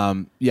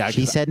 Yeah,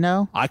 She said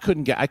no? I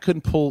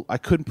couldn't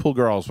pull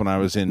girls when I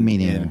was in Me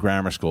neither.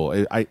 grammar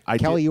school. I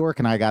Kelly did- York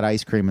and I got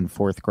ice cream in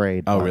 4th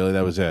grade. Oh, but- really?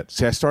 That was it.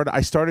 See, I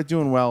started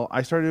doing well.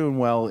 I started doing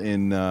well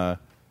in.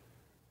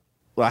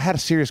 Well, I had a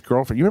serious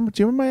girlfriend. Do you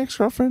remember my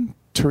ex-girlfriend,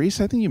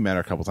 Teresa? I think you met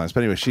her a couple times.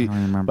 But anyway,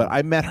 remember. But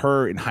I met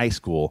her in high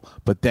school.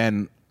 But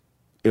then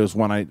it was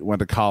when I went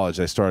to college.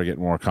 I started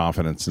getting more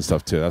confidence and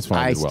stuff too. That's when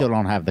I I did well. still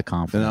don't have the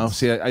confidence.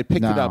 You know, see, I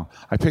picked it No. up.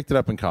 I picked it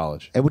up in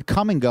college. It would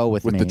come and go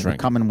with me. the It would drink.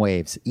 come in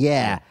waves.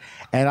 Yeah.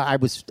 And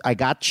I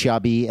got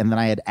chubby and then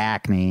I had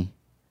acne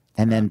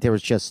and then there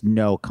was just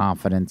no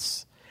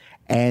confidence.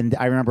 And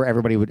I remember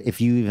everybody would, if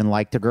you even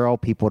liked a girl,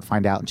 people would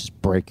find out and just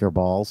break your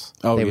balls.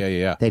 Oh, They yeah, would-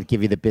 yeah. They'd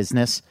give you the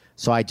business.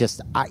 So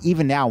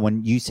even now,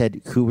 when you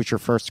said who was your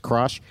first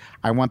crush,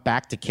 I went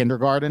back to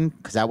kindergarten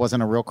because that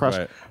wasn't a real crush.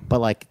 Right. But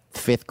like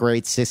 5th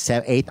grade,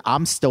 6th, 7th, 8th,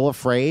 I'm still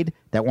afraid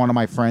that one of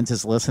my friends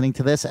is listening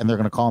to this and they're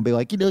going to call and be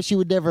like, she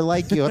would never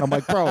like you. And I'm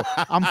like, bro,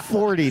 I'm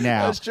 40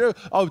 now. That's true.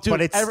 Oh, dude,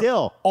 But it's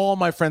still. all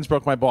my friends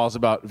broke my balls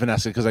about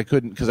Vanessa because I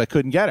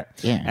couldn't get her.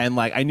 Yeah. And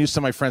like I knew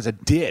some of my friends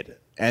that did,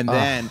 and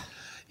then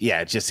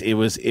yeah, it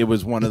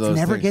was one of those. It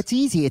never things. gets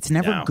easy. It's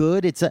never No.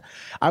 good.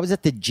 I was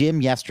at the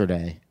gym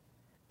yesterday,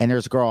 and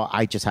there's a girl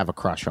I just have a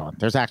crush on.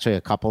 There's actually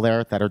a couple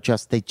there that are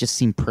they just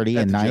seem pretty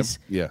At and the gym? nice.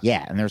 Yeah.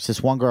 Yeah. And there's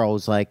this one girl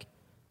who's like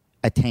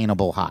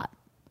attainable hot.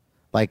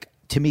 Like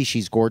to me,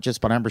 she's gorgeous.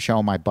 But I remember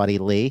showing my buddy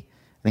Lee,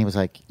 and he was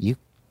like,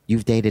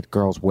 "You've dated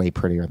girls way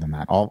prettier than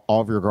that. All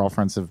of your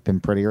girlfriends have been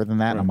prettier than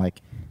that." And I'm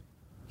like,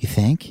 "You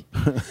think?"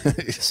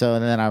 So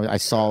then I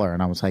saw her,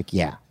 and I was like,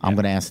 "Yeah, I'm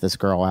going to ask this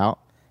girl out."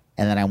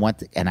 And then I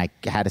went and I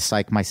had to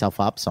psych myself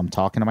up. So I'm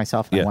talking to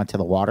myself. And Yeah. I went to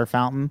the water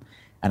fountain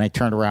And I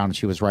turned around and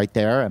she was right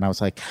there. And I was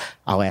like,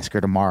 I'll ask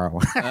her tomorrow.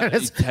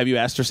 Have you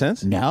asked her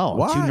since? No,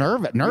 Why? too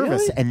nervous.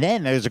 Really? And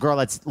then there's a girl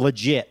that's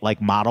legit,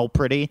 like model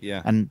pretty.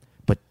 Yeah.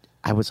 But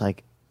I was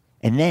like,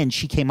 and then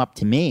she came up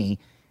to me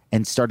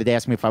and started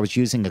asking me if I was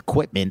using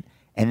equipment.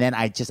 And then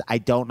I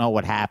don't know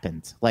what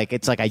happened. Like,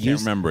 it's like I Can't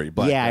remember. You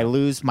blacked Yeah, I out.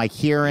 lose my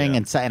hearing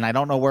Yeah. and I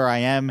don't know where I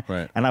am.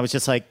 Right. And I was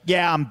just like,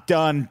 yeah, I'm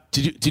done.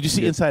 Did you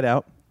see Inside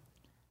Out?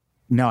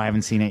 No, I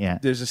haven't seen it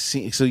yet. There's a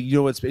scene. So you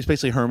know it's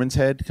basically Herman's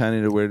head,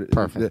 kind of where.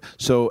 Perfect.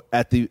 So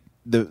at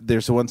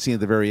there's the one scene at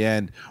the very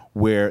end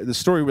where the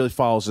story really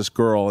follows this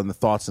girl and the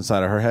thoughts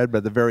inside of her head. But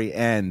at the very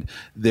end,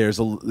 there's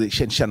I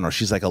don't know,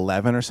 she's like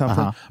 11 or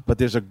something. But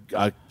there's a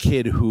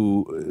kid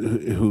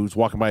who's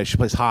walking by. She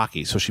plays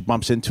hockey, so she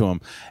bumps into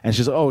him, and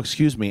she's like, "Oh,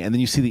 excuse me." And then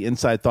you see the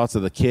inside thoughts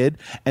of the kid,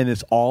 and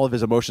it's all of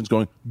his emotions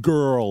going,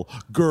 "Girl,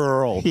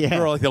 girl, Yeah.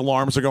 girl." Like the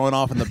alarms are going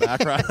off in the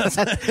background.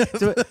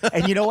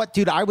 And you know what,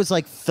 dude? I was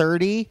like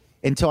 30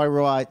 until I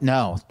realized,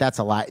 no, that's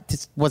a lie. It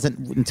just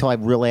wasn't until I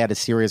really had a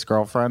serious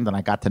girlfriend and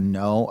I got to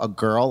know a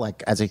girl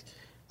like as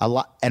a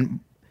lot.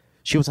 And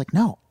she was like,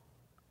 no,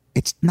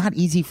 it's not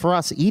easy for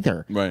us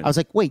either. Right. I was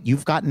like, wait,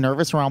 you've gotten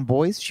nervous around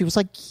boys? She was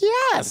like,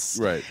 yes.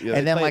 Right. Yeah,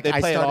 And then they I play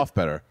started, it off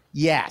better.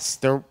 Yes.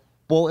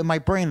 Well, in my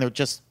brain, they're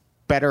just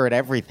better at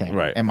everything.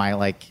 Right. In my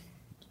like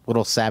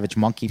little savage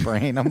monkey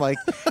brain, I'm like,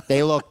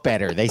 they look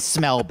better. They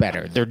smell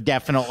better. They're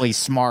definitely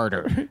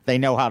smarter. They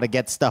know how to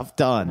get stuff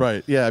done.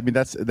 Right. Yeah. I mean,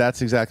 that's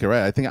exactly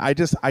right. I think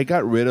I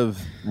got rid of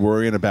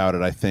worrying about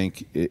it. I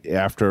think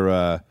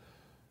after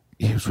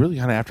it was really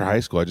kind of after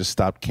high school. I just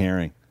stopped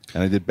caring,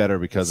 and I did better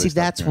because I See, stopped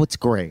that's caring. what's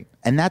great.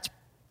 And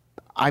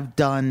I've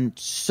done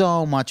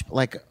so much.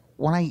 Like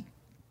when I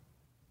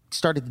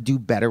started to do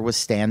better with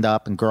stand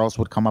up and girls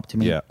would come up to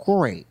me, Yeah.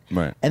 great.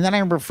 Right. And then I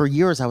remember for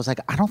years I was like,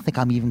 I don't think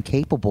I'm even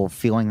capable of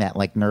feeling that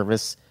like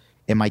nervous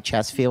in my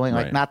chest feeling.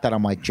 Like Right. not that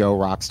I'm like Joe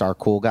Rockstar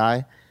cool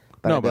guy,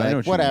 but No, I'd be but I know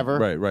like, what you mean.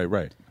 whatever.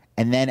 Right.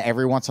 And then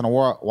every once in a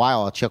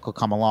while a chick will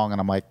come along and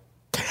I'm like,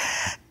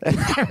 and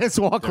I just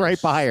walk right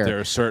by her. There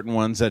are certain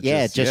ones that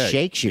It just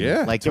shakes you.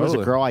 Yeah, like there was a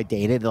totally. girl I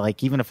dated.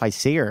 Like even if I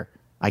see her,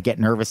 I get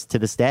nervous to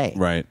this day.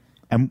 Right.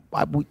 And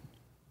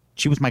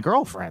she was my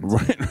girlfriend.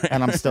 Right.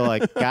 And I'm still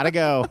like, gotta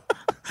go.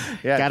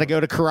 Yeah. Gotta go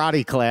to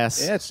karate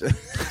class. Yeah, it's,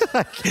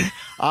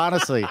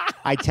 Honestly,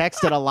 I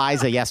texted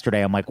Eliza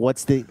yesterday. I'm like,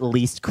 what's the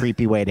least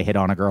creepy way to hit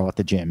on a girl at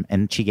the gym?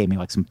 And she gave me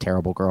like some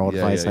terrible girl Yeah,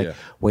 advice. yeah, like, yeah.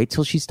 wait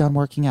till she's done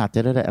working out.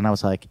 Da-da-da. And I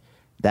was like,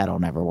 that'll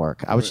never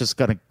work. I was just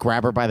going to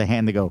grab her by the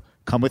hand to go,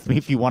 come with me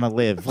if you want to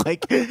live.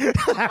 Like,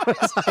 I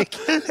was like,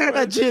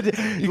 legit,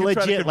 like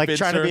convince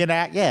trying to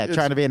her. be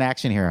trying to be an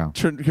action hero.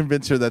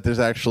 convince her that there's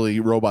actually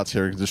robots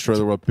here who can destroy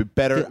the world. Be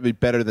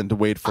better than to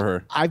wait for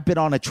her. I've been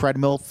on a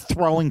treadmill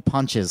throwing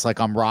punches like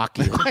I'm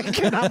Rocky. Like,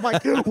 and I'm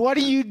like, what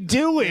are you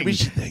doing? Maybe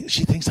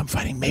she thinks I'm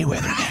fighting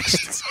Mayweather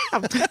next.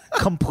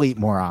 Complete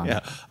moron.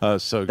 Yeah.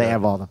 So They good.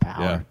 have all the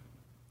power.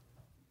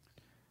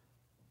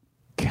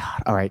 Yeah.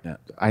 God. All right.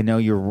 I know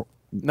you're.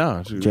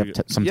 No. Do you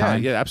have some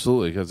time? Yeah,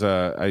 absolutely. Because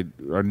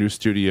our new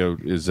studio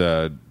is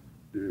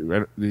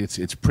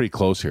it's pretty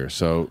close here.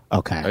 So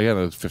Okay. I got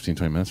those 15,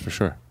 20 minutes for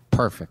sure.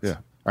 Perfect. Yeah. All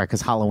right,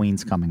 because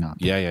Halloween's coming up.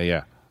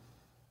 Yeah.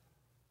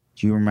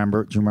 Do you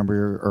remember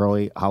your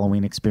early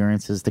Halloween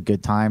experiences, the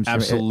good times?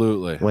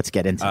 Absolutely. Let's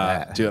get into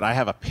that. Dude, I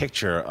have a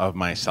picture of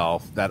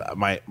myself that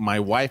my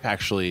wife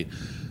actually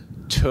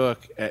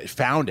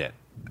found it.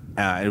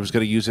 I was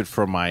going to use it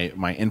for my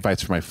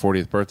invites for my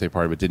 40th birthday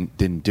party, but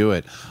didn't do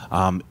it.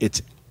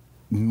 It's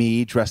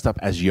me dressed up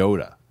as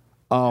Yoda.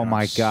 Oh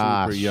my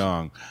gosh. Super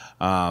young.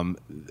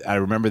 I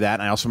remember that,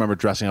 and I also remember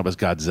dressing up as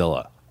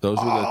Godzilla. Those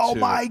were the Oh two.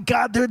 my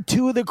God, they're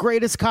two of the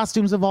greatest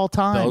costumes of all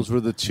time. Those were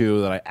the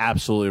two that I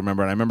absolutely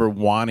remember, and I remember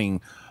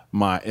wanting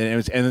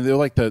and they're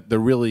like the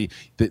really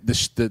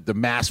the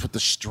mask with the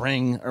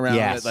string around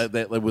Yes. it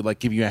that would like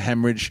give you a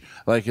hemorrhage,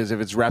 like as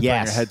if it's wrapped around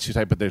your Yes. head too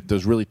tight. But they're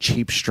those really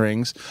cheap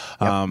strings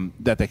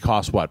that they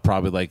cost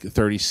probably like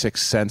 36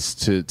 cents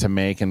to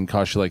make and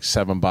cost you like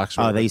 $7.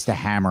 Oh, they used to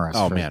hammer us.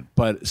 Oh for- man!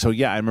 But so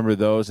yeah, I remember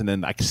those, and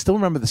then I can still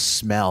remember the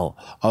smell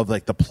of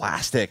like the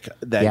plastic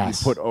that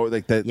Yes. you put over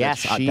like that.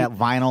 Yes, that, sheet. that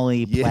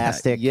vinyl-y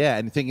plastic. Yeah,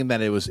 and thinking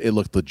that it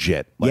looked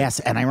legit. Like, Yes,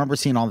 and I remember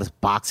seeing all these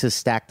boxes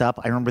stacked up.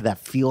 I remember that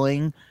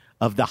feeling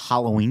of the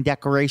Halloween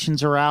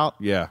decorations are out.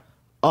 Yeah.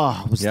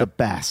 Oh, it was the Yep.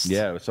 best.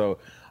 Yeah, so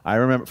I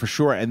remember for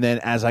sure. And then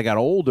as I got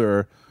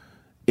older,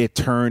 it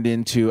turned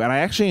into, and I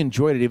actually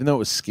enjoyed it, even though it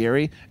was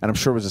scary, and I'm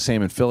sure it was the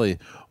same in Philly,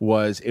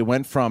 it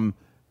went from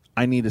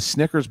I need a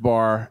Snickers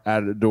bar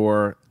at a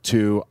door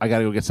to I got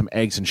to go get some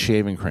eggs and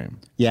shaving cream.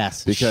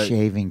 Yes, Because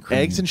shaving cream.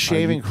 eggs and Are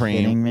shaving you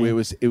kidding cream, me? it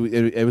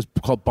was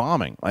called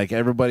bombing. Like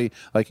everybody,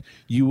 like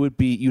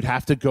you'd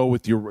have to go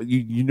with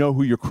you know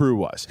who your crew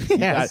was.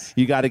 Yes.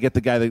 You got to get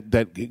the guy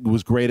that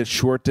was great at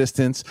short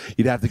distance.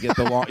 You'd have to get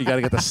you got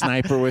to get the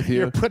sniper with you.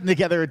 You're putting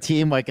together a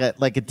team like a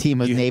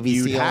team of Navy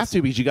You'd SEAls. have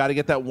to, because you got to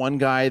get that one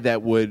guy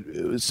that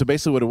would. So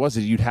basically, what it was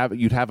is you'd have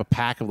a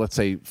pack of, let's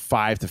say,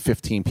 5 to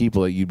 15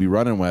 people that you'd be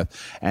running with,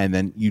 and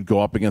then you'd go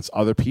up against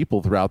other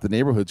people throughout the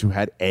neighborhood neighborhoods who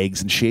had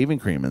eggs and shaving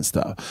cream and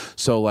stuff.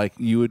 So like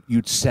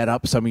you'd set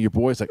up some of your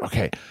boys like,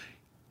 okay,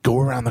 go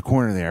around the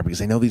corner there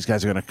because I know these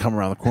guys are going to come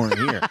around the corner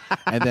here.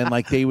 And then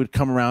like they would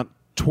come around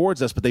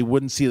towards us, but they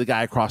wouldn't see the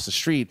guy across the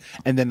street.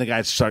 And then the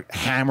guys start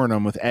hammering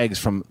them with eggs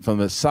from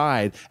the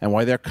side. And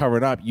while they're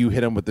covered up, you hit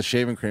them with the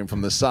shaving cream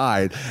from the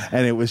side.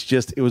 And it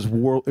was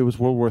World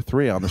War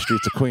III on the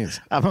streets of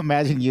Queens. I'm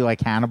imagining you like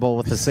Hannibal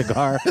with a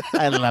cigar.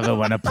 I love it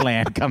when a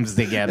plan comes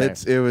together.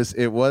 It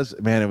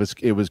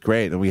was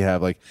great. And we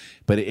have like,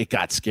 but it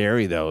got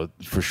scary though,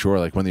 for sure.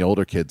 Like when the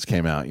older kids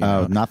came out. You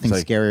know? Nothing It's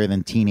like, scarier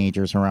than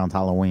teenagers around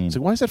Halloween. it's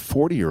like, why is that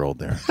 40-year-old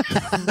there?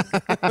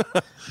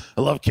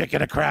 I love kicking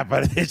the crap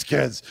out of these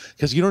kids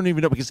because you don't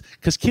even know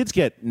because kids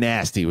get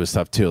nasty with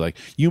stuff too. Like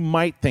you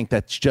might think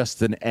that's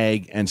just an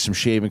egg and some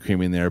shaving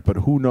cream in there, but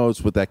who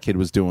knows what that kid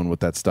was doing with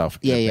that stuff?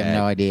 Yeah, in you the have bag.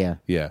 no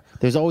idea. Yeah,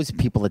 There's always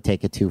people that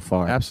take it too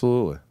far.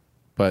 absolutely.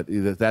 But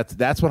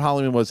that's what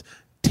Halloween was.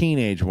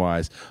 Teenage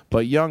wise,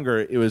 but younger,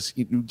 it was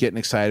getting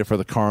excited for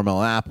the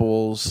caramel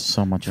apples.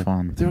 So much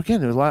fun. There was a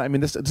lot. I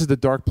mean, this is the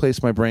dark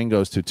place my brain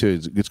goes to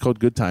too. It's called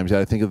Good Times.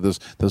 I think of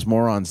those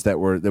morons that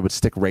would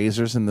stick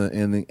razors in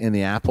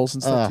the apples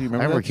and stuff. Do you I remember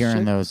remember that hearing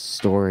shit? those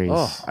stories.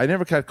 Oh, I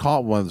never got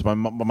caught once. My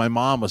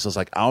mom was just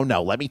like, "Oh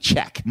no, let me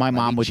check." My Let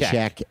mom me would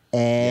check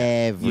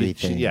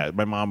everything. Yeah,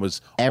 my mom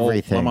was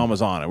Everything. my mom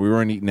was on it. We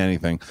weren't eating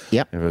anything.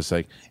 Yep. It was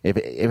like if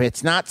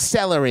it's not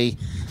celery.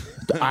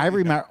 I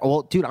remember.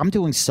 Well, dude, I'm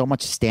doing so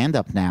much stand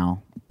up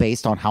now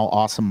based on how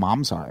awesome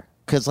moms are.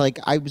 Because like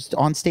I was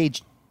on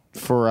stage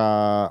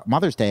for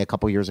Mother's Day a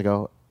couple years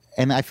ago,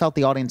 and I felt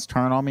the audience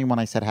turn on me when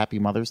I said Happy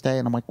Mother's Day,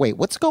 and I'm like, wait,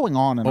 what's going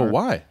on? Oh,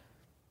 why?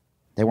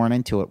 They weren't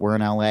into it. We're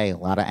in LA, a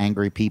lot of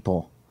angry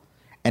people,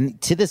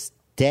 and to this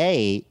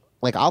day,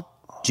 like I'll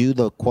do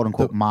the quote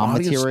unquote mom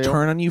Audience material.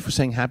 turn on you for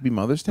saying Happy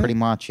Mother's Day? Pretty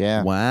much,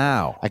 yeah.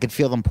 Wow. I could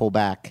feel them pull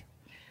back.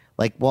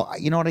 Like, well,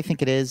 you know what I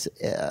think it is?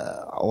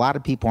 A lot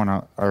of people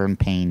are in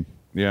pain.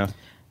 Yeah.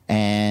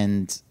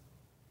 And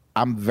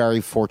I'm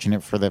very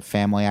fortunate for the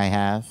family I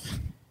have.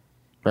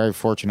 Very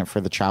fortunate for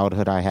the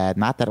childhood I had.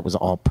 Not that it was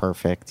all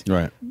perfect.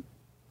 Right.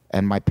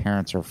 And my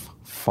parents are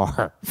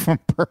far from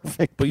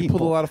perfect But you people.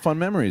 pulled a lot of fun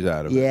memories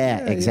out of it.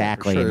 Yeah,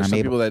 exactly. For sure. And There's I'm some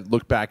able- people that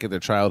look back at their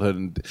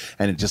childhood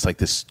and it just like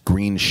this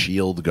green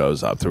shield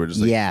goes up through it. Just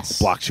like Yes.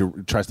 blocks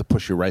you, tries to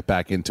push you right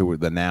back into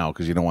the now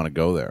because you don't want to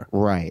go there.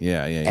 Right.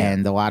 Yeah.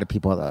 And a lot of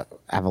people that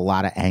have a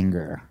lot of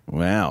anger.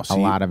 Wow. A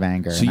lot of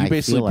anger, So and you I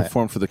basically feel it.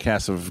 performed for the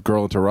cast of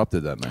Girl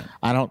Interrupted that night.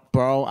 I don't,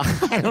 bro.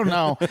 I don't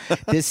know.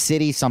 This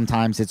city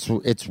sometimes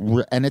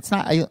and it's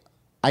not.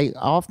 I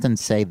often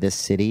say this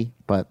city,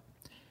 but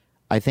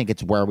I think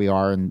it's where we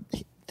are in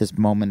this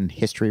moment in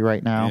history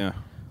right now, Yeah.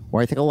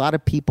 where I think a lot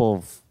of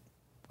people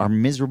are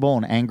miserable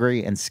and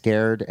angry and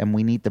scared, and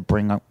we need to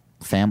bring up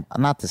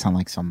not to sound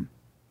like some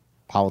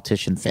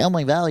politician,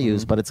 family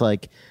values, but it's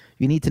like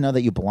you need to know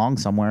that you belong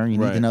somewhere. You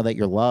need Right. to know that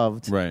you're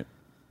loved, Right.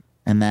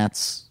 and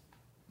that's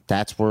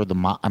where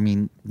I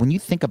mean, when you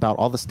think about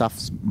all the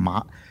stuff,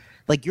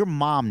 like your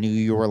mom knew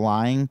you were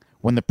lying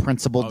when the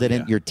principal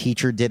didn't, yeah. your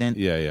teacher didn't.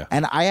 Yeah, yeah.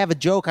 And I have a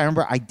joke. I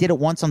remember I did it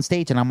once on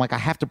stage, and I'm like, I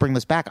have to bring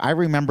this back. I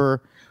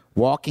remember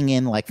walking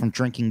in like from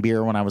drinking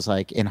beer when I was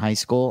like in high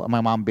school, and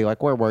my mom would be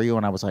like, "Where were you?"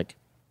 And I was like,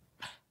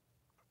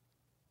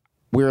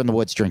 "We were in the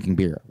woods drinking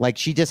beer." Like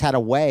she just had a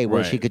way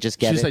where she could just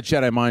get She's it. like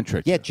Jedi mind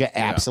trick. Yeah,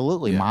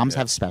 absolutely. Yeah, Moms yeah.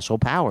 have special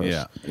powers.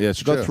 Yeah. Yeah, it's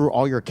to go true. through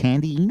all your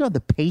candy. You know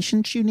the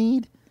patience you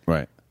need.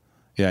 Right.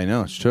 Yeah, I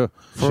know. It's true.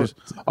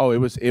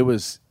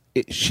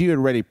 She had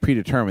already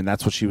predetermined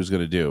that's what she was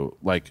going to do.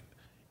 Like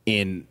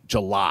in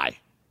July,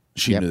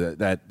 she Yep. knew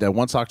that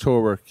once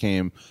October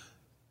came,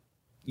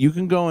 you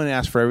can go and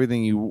ask for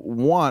everything you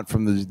want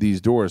from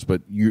these doors,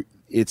 but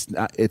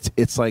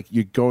it's like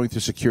you're going through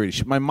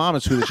security. My mom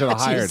is who they should have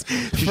hired.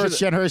 First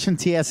generation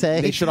TSA.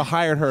 They should have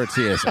hired her at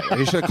TSA.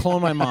 They should have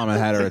cloned my mom and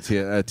had her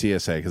at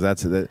TSA because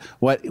that's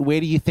what. Where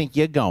do you think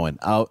you're going?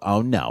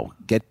 Oh no!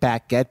 Get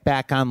back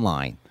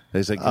online.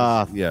 It's like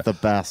yeah, the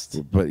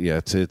best. but yeah,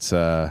 it's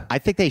I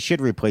think they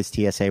should replace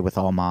TSA with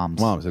all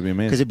moms. Moms, that'd be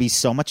amazing. Because it'd be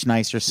so much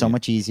nicer, so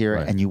much easier,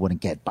 Right. and you wouldn't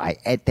get by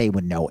it. They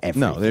would know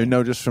everything. no, they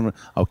know just from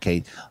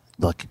okay.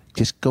 Look,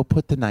 just go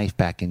put the knife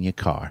back in your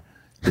car.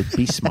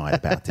 Be smart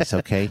about this,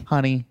 okay?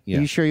 Honey, Yeah.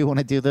 you sure you want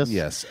to do this?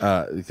 Yes,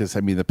 because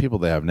I mean the people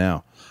they have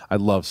now. I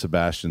love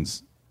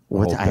Sebastian's.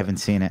 whole- I haven't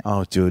seen it.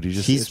 Oh, dude, you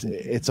just He's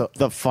it's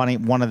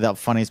one of the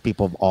funniest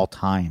people of all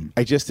time.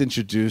 I just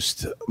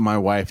introduced my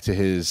wife to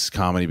his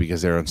comedy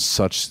because they're on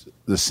such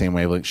the same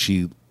wavelength.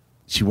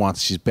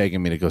 She's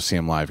begging me to go see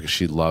him live because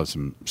she loves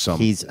him so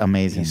much. He's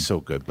amazing. He's so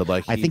good. But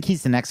like I think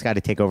he's the next guy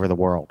to take over the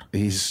world.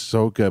 he's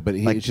so good. But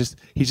he's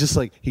just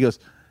like he goes,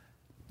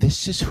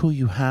 "This is who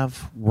you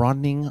have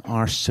running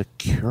our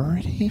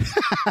security?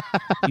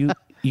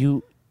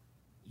 you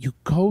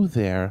go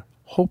there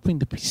hoping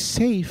to be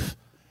safe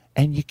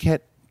and you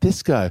get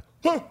this guy."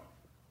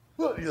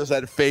 He does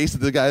that face,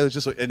 and the guy was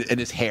just like, and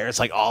his hair is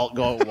like all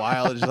going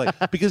wild. It's just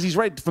like because he's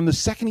right from the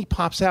second he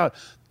pops out,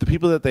 the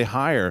people that they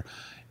hire,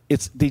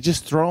 they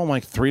just throw him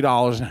like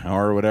 $3 an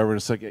hour or whatever.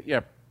 It's like,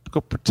 yeah,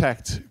 go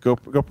protect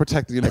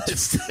the United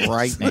States.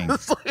 frightening.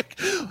 It's like,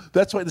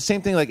 That's why the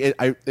same thing. Like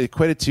I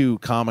equate it to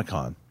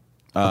Comic-Con.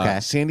 Okay.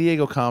 San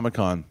Diego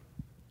Comic-Con.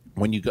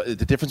 When you go,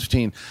 the difference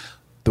between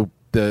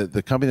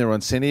the company that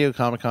runs San Diego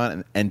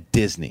Comic-Con and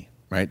Disney,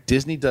 right?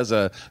 Disney does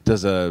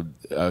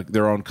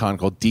their own con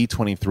called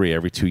D23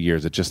 every 2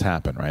 years. It just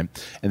happened, right?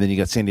 And then you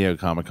got San Diego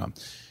Comic-Con.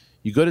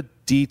 You go to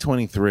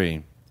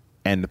D23,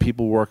 and the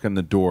people working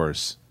the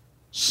doors,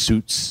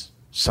 suits,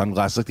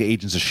 sunglasses, like the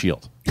agents of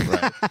Shield,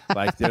 right?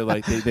 Like they're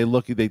like they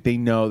look, they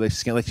know, they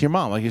scan, like your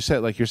mom, like you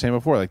said, like you're saying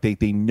before, like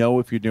they know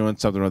if you're doing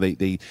something, or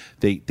they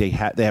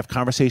have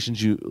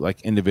conversations, you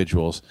like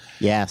individuals.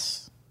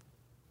 Yes.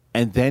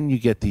 And then you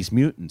get these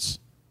mutants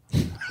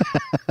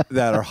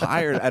that are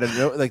hired out of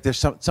like there's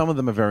some of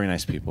them are very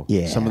nice people.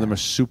 Yeah. Some of them are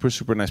super,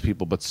 super nice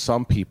people, but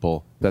some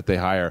people that they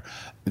hire,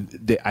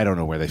 I don't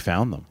know where they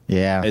found them.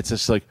 Yeah. It's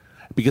just like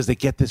because they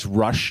get this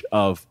rush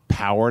of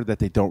power that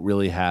they don't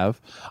really have.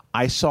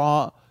 I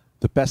saw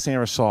the best thing I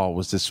ever saw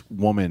was this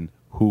woman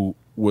who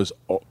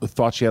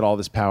thought she had all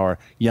this power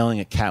yelling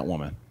at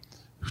Catwoman.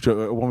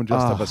 A woman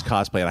dressed up as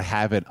cosplay, and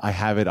I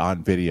have it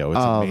on video. It's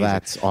amazing.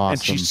 That's awesome.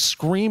 And she's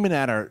screaming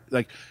at her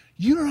like,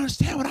 "You don't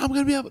understand what I'm going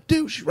to be able to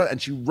do."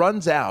 She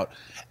runs out,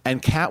 and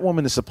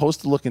Catwoman is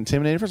supposed to look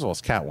intimidating. First of all,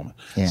 it's Catwoman.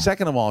 Yeah.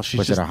 Second of all,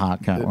 Was it a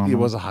hot Catwoman? It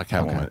was a hot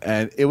Catwoman,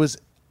 and it was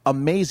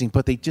amazing.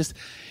 But they just,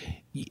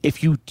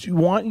 if you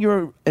want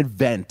your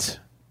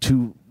event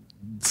to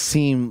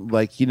seem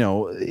like,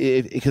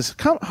 because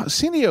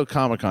San Diego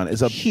Comic-Con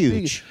is a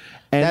Huge.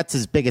 And that's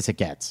as big as it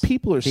gets.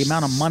 People are the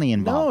amount of money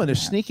involved. No, and they're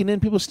sneaking in.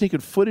 People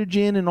sneaking footage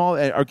in and all,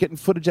 are getting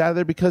footage out of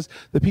there because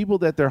the people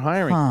that they're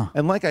hiring.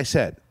 And like I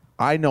said,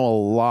 I know a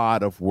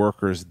lot of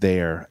workers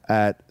there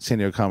at San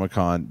Diego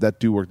Comic-Con that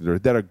do work there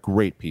that are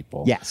great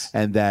people. Yes,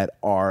 and that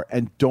are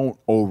and don't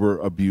over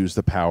abuse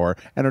the power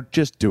and are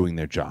just doing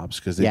their jobs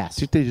because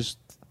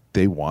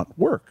they want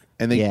work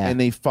and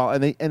they follow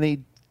and they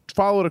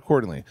follow it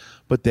accordingly.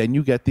 But then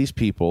you get these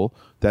people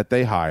that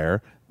they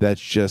hire. That's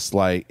just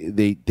like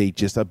they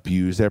just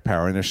abuse their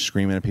power and they're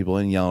screaming at people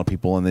and yelling at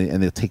people and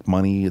they take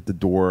money at the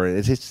door.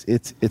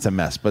 It's a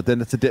mess. But then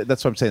that's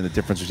what I'm saying. The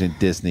difference between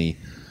Disney,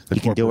 you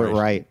can do it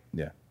right.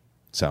 Yeah.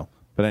 So,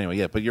 but anyway,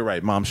 yeah. But you're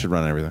right. Mom should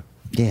run everything.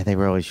 Yeah, they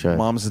really should.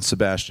 Mom's and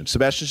Sebastian.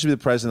 Sebastian should be the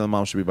president. And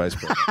Mom should be vice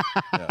president.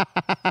 Yeah.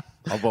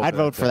 I'd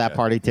vote for that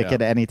party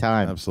ticket any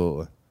time.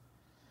 Absolutely.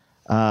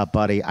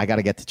 Buddy, I got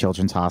to get to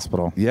Children's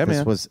Hospital. Yeah, this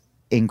man. was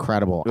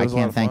incredible. I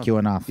can't thank you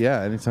enough. Yeah,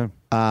 anytime.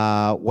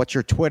 What's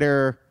your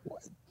Twitter?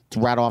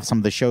 Rattle off some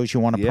of the shows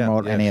you want to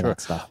promote, any of that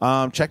stuff.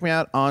 Check me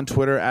out on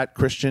Twitter at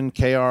Christian,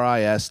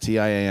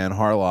 Kristian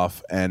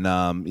Harloff. And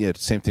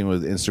same thing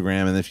with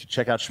Instagram. And if you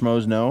check out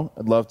Schmoes Know,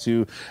 I'd love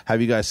to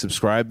have you guys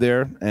subscribe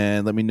there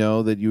and let me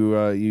know that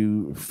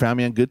you found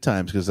me on Good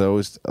Times because I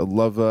always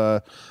love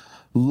that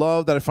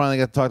I finally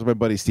got to talk to my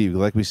buddy Steve.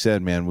 Like we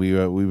said, man, we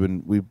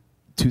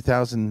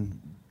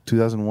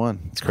 2001.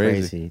 It's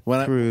crazy.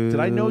 Did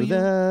I know you?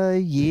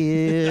 The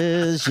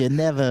years you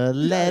never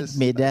let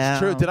me down.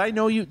 True. Did I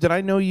know you? Did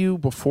I know you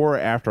before or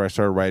after I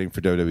started writing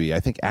for WWE? I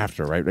think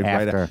after, right?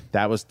 After.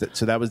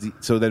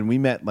 So then we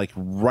met like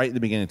right at the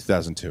beginning of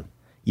 2002.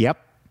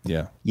 Yep.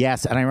 Yeah.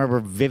 Yes, and I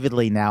remember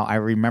vividly now. I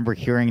remember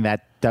hearing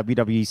that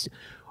WWE.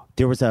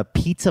 There was a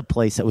pizza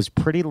place that was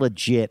pretty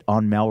legit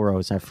on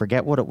Melrose. I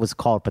forget what it was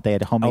called, but they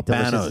had homemade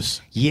delicious.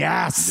 Albano's.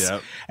 Yes.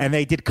 Yep. And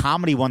they did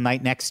comedy one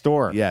night next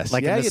door. Yes.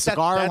 Like in the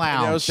cigar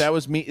lounge. That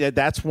was me.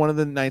 That's one of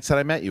the nights that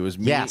I met you. It was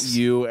me,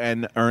 you,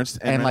 and Ernst.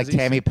 And like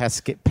Tammy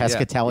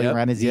Pescatelli, Yep.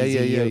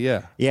 Renazizi.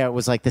 Yeah. Yeah, it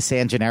was like the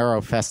San Gennaro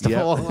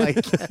Festival.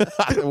 Yep.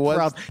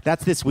 Like,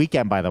 that's this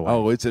weekend, by the way.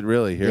 Oh, is it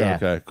really? Here? Yeah.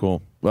 Okay,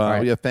 cool. Well,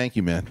 right. Yeah, thank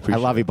you, man. I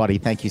love you, buddy.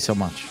 Thank you so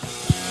much.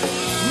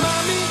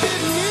 Mommy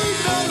didn't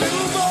need no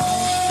new boy.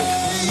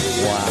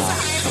 Wow.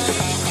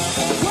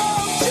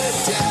 Won't you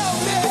tell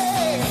me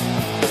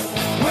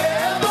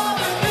where all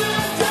the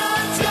good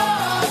times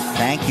gone?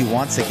 Thank you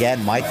once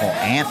again, Michael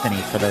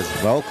Anthony, for those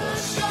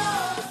vocals.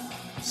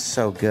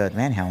 So good.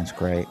 Van Halen's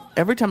great.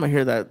 Every time I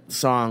hear that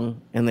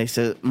song and they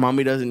say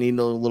 "Mommy doesn't need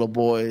no little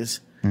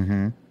boys,"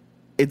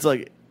 it's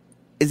like,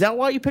 is that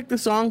why you picked the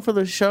song for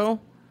the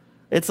show?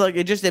 It's like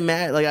it just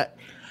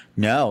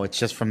No, it's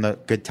just from the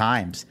Good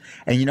Times.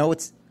 And you know,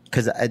 it's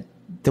because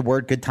the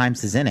word Good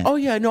Times is in it. Oh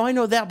yeah, no, I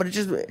know that, but it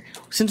just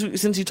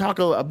since you talk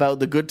about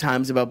the good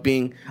times, about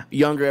being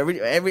younger,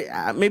 every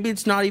maybe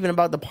it's not even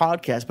about the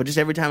podcast, but just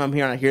every time I'm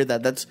here and I hear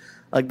that, that's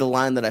like the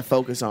line that I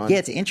focus on. Yeah,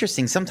 it's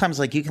interesting. Sometimes,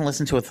 like, you can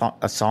listen to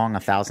a song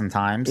 1,000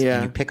 times,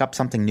 and you pick up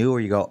something new,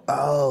 or you go,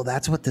 "Oh,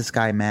 that's what this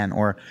guy meant."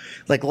 Or,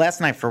 like last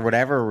night, for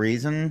whatever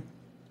reason,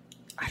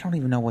 I don't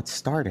even know what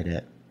started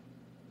it,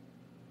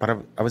 but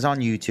I was on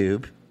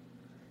YouTube.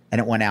 And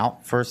it went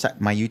out for a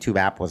sec. My YouTube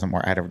app wasn't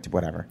working. I had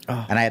whatever.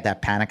 Oh. And I had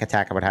that panic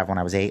attack I would have when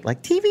I was 8.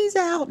 Like, TV's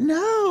out.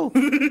 No.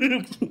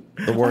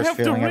 The worst I have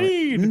feeling to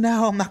read. ever.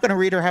 No, I'm not going to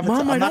read or have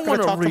Mom, I'm not going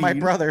to talk read. to my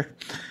brother.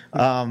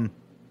 And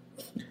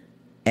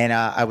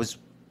I was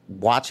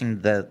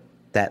watching that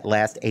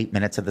last 8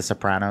 minutes of the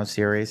Sopranos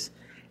series.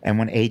 And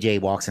when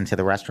AJ walks into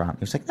the restaurant,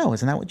 he was like, "No,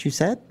 isn't that what you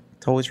said?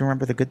 To always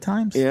remember the good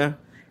times?" Yeah.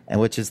 And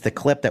which is the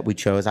clip that we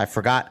chose. I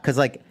forgot because,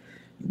 like,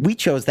 we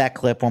chose that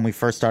clip when we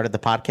first started the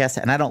podcast,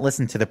 and I don't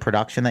listen to the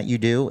production that you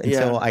do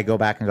until Yeah. I go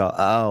back and go,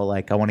 oh,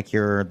 like I want to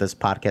hear this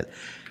podcast,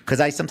 because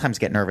I sometimes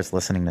get nervous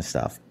listening to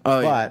stuff. Oh,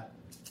 yeah. But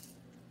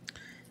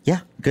yeah,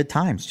 good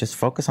times. Just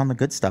focus on the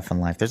good stuff in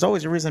life. There's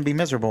always a reason to be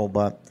miserable,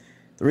 but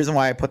the reason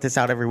why I put this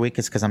out every week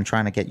is because I'm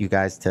trying to get you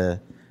guys to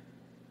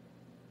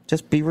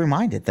just be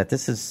reminded that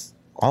this is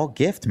all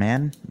gift,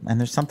 man, and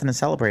there's something to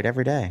celebrate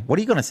every day. What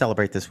are you going to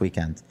celebrate this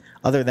weekend,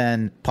 other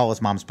than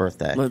Paula's mom's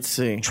birthday? Let's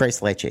see. Tres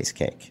Leches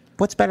cake.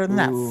 What's better than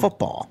that?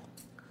 Football.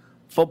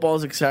 Football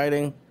is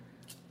exciting.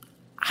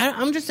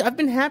 I've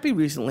been happy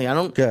recently. I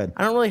don't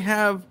really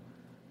have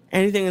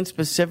anything in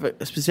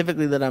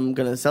specifically that I'm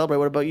going to celebrate.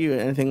 What about you?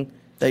 Anything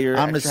that you're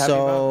I'm extra just happy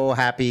about? so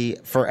happy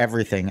for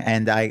everything,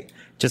 and I'm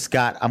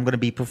going to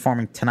be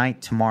performing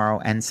tonight, tomorrow,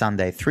 and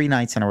Sunday, 3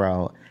 nights in a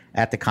row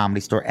at the Comedy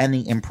Store and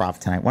the Improv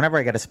tonight. Whenever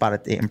I get a spot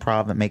at the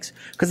Improv,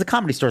 because the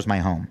Comedy Store is my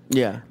home.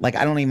 Yeah. Like,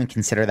 I don't even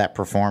consider that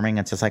performing.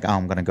 It's just like, oh,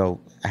 I'm going to go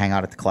hang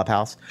out at the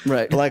clubhouse.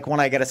 Right. But like when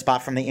I get a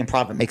spot from the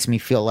Improv, it makes me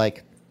feel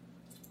like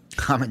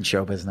I'm in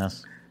show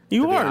business.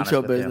 You to be are in honest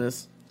show with you.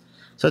 business.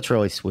 So it's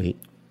really sweet.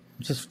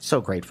 I'm just so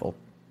grateful.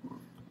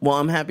 Well,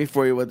 I'm happy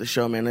for you with the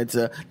show, man.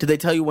 Did they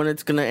tell you when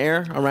it's going to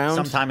air? Around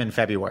Sometime in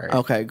February.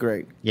 Okay,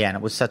 great. Yeah, and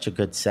it was such a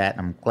good set.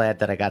 I'm glad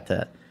that I got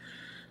to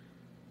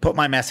put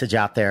my message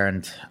out there.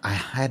 And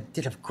I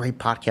did a great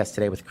podcast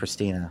today with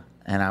Christina.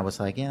 And I was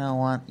like, you know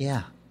what?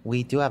 Yeah,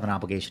 we do have an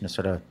obligation to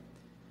sort of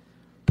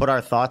put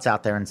our thoughts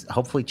out there and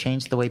hopefully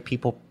change the way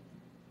people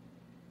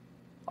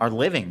are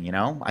living, you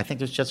know? I think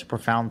there's just a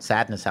profound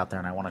sadness out there,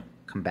 and I want to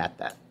combat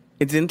that.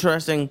 It's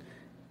interesting.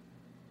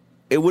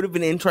 It would have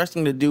been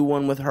interesting to do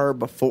one with her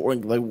before,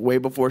 like way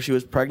before she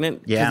was pregnant.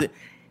 'Cause Yeah.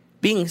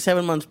 Being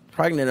 7 months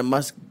pregnant, it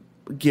must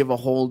give a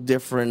whole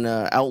different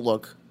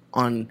outlook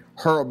on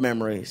her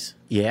memories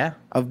Yeah?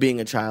 of being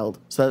a child.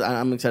 So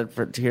I'm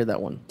excited to hear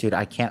that one. Dude,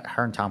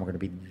 her and Tom are going to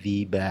be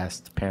the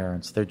best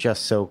parents. They're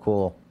just so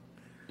cool.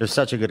 They're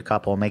such a good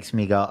couple. It makes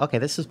me go, okay,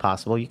 this is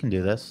possible. You can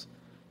do this.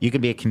 You can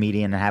be a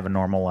comedian and have a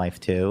normal life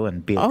too,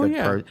 and be a good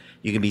person.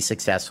 You can be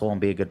successful and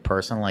be a good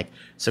person. Like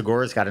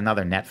Segura's got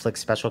another Netflix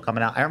special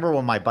coming out. I remember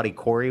when my buddy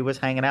Corey was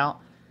hanging out.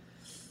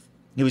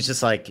 He was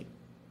just like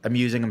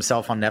amusing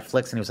himself on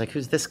Netflix, and he was like,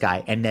 "Who's this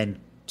guy?" And then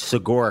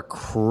Segura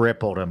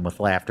crippled him with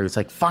laughter. He's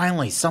like,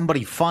 "Finally,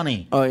 somebody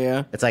funny." Oh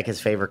yeah, It's like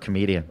his favorite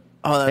comedian.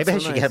 Oh, that's Maybe I so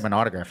should nice. get him an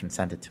autograph and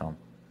send it to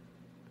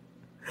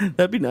him.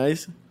 That'd be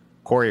nice.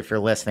 Corey, if you're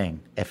listening,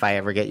 if I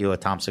ever get you a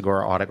Tom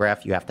Segura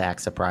autograph, you have to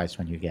act surprised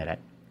when you get it.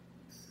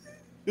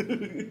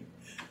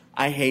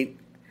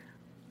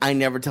 I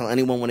never tell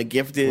anyone what a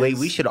gift is. Wait,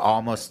 we should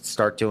almost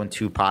start doing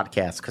 2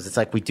 podcasts, because it's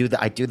like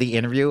I do the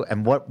interview,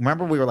 and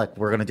remember we were like,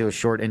 we're going to do a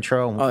short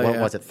intro, and what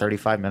yeah. was it,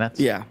 35 minutes?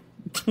 Yeah.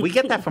 We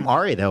get that from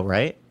Ari though,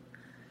 right?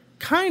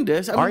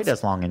 Kinda. Ari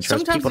does long intros.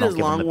 Sometimes People he don't does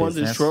give him long the ones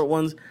and business. short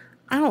ones.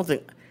 I don't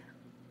think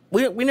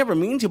we never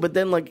mean to, but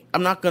then like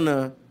I'm not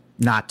gonna.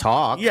 Not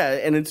talk. Yeah,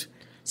 and it's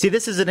See,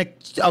 this is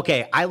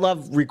okay. I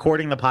love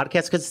recording the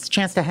podcast because it's a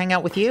chance to hang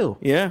out with you.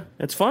 yeah,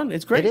 it's fun.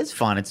 It's great. It is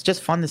fun. It's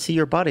just fun to see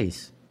your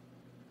buddies.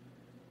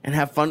 and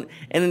have fun,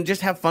 and then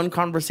just have fun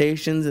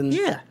conversations and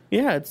Yeah.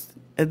 It's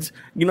it's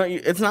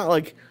not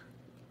like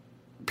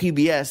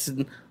PBS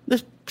and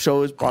this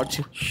show is brought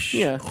to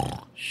yeah.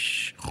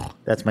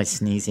 That's my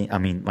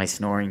my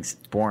snoring,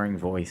 boring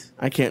voice.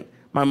 I can't.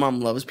 My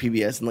mom loves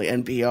PBS and like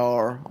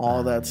NPR,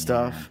 all that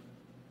stuff.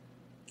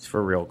 It's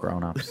for real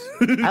grown-ups.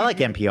 I like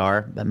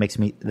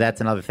NPR.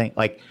 That's another thing.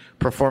 Like,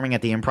 performing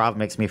at the Improv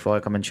makes me feel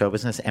like I'm in show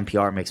business.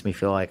 NPR makes me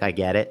feel like I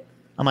get it.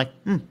 I'm like,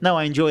 no,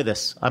 I enjoy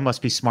this. I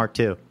must be smart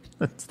too.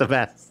 It's the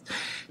best.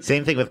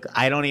 Same thing with,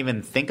 I don't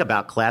even think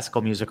about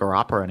classical music or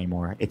opera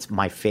anymore. It's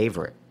my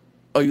favorite.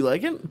 Oh, you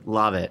like it?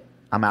 Love it.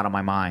 I'm out of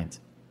my mind.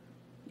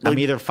 I'm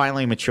either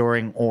finally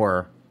maturing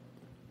or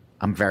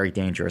I'm a very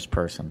dangerous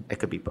person. It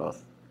could be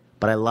both.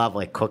 But I love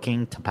like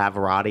cooking to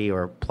Pavarotti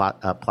or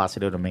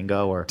Placido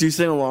Domingo or Do you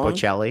sing along?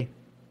 Bocelli.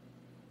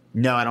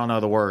 No, I don't know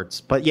the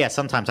words. But yeah,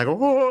 sometimes I go,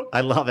 oh, I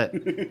love it.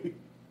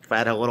 If I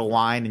had a little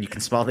wine and you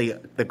can smell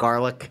the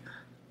garlic,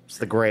 it's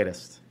the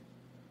greatest.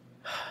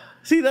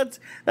 See, that's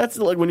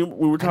like when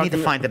we were I talking. need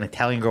to find an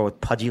Italian girl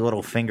with pudgy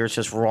little fingers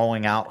just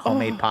rolling out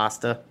homemade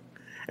pasta.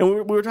 And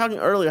we were talking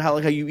earlier how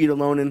you eat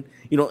alone, and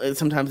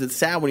sometimes it's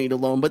sad when you eat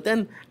alone. But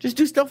then just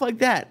do stuff like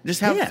that. Just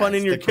have fun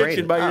in it's your the kitchen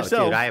greatest. by Oh,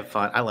 yourself. Dude, I have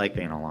fun. I like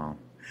being alone.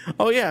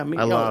 Oh yeah,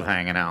 I love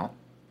hanging out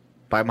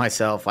by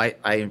myself. I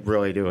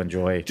really do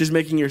enjoy. just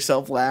making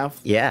yourself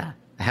laugh. Yeah,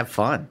 I have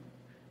fun.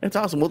 It's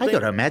awesome. Well, I go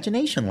to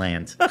Imagination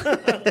Land.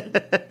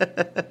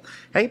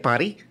 Hey,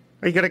 buddy,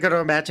 are you gonna go to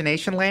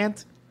Imagination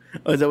Land?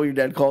 is that what your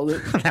dad called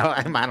it? No,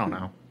 I don't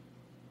know.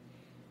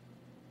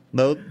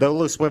 No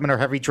loose women or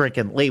heavy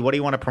drinking. Lee, what do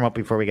you want to promote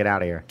before we get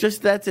out of here?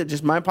 Just that's it.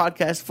 Just my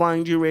podcast,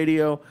 Flying Jew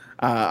Radio.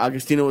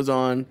 Agostino was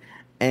on,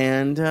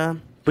 and We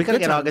gotta good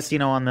get times.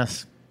 Augustino on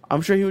this.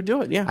 I'm sure he would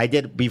do it. Yeah.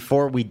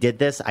 Before we did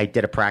this, I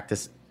did a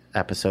practice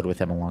episode with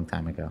him a long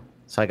time ago.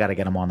 So I got to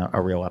get him on a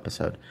real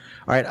episode.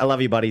 All right. I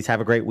love you, buddies. Have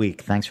a great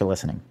week. Thanks for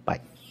listening. Bye.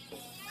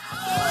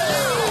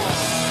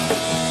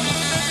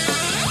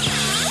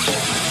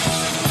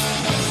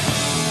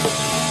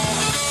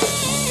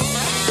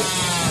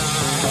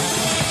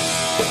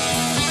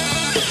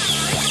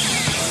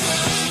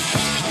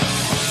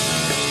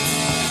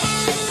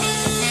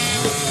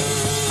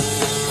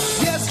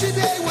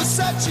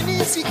 such an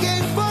easy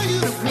game for you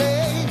to play.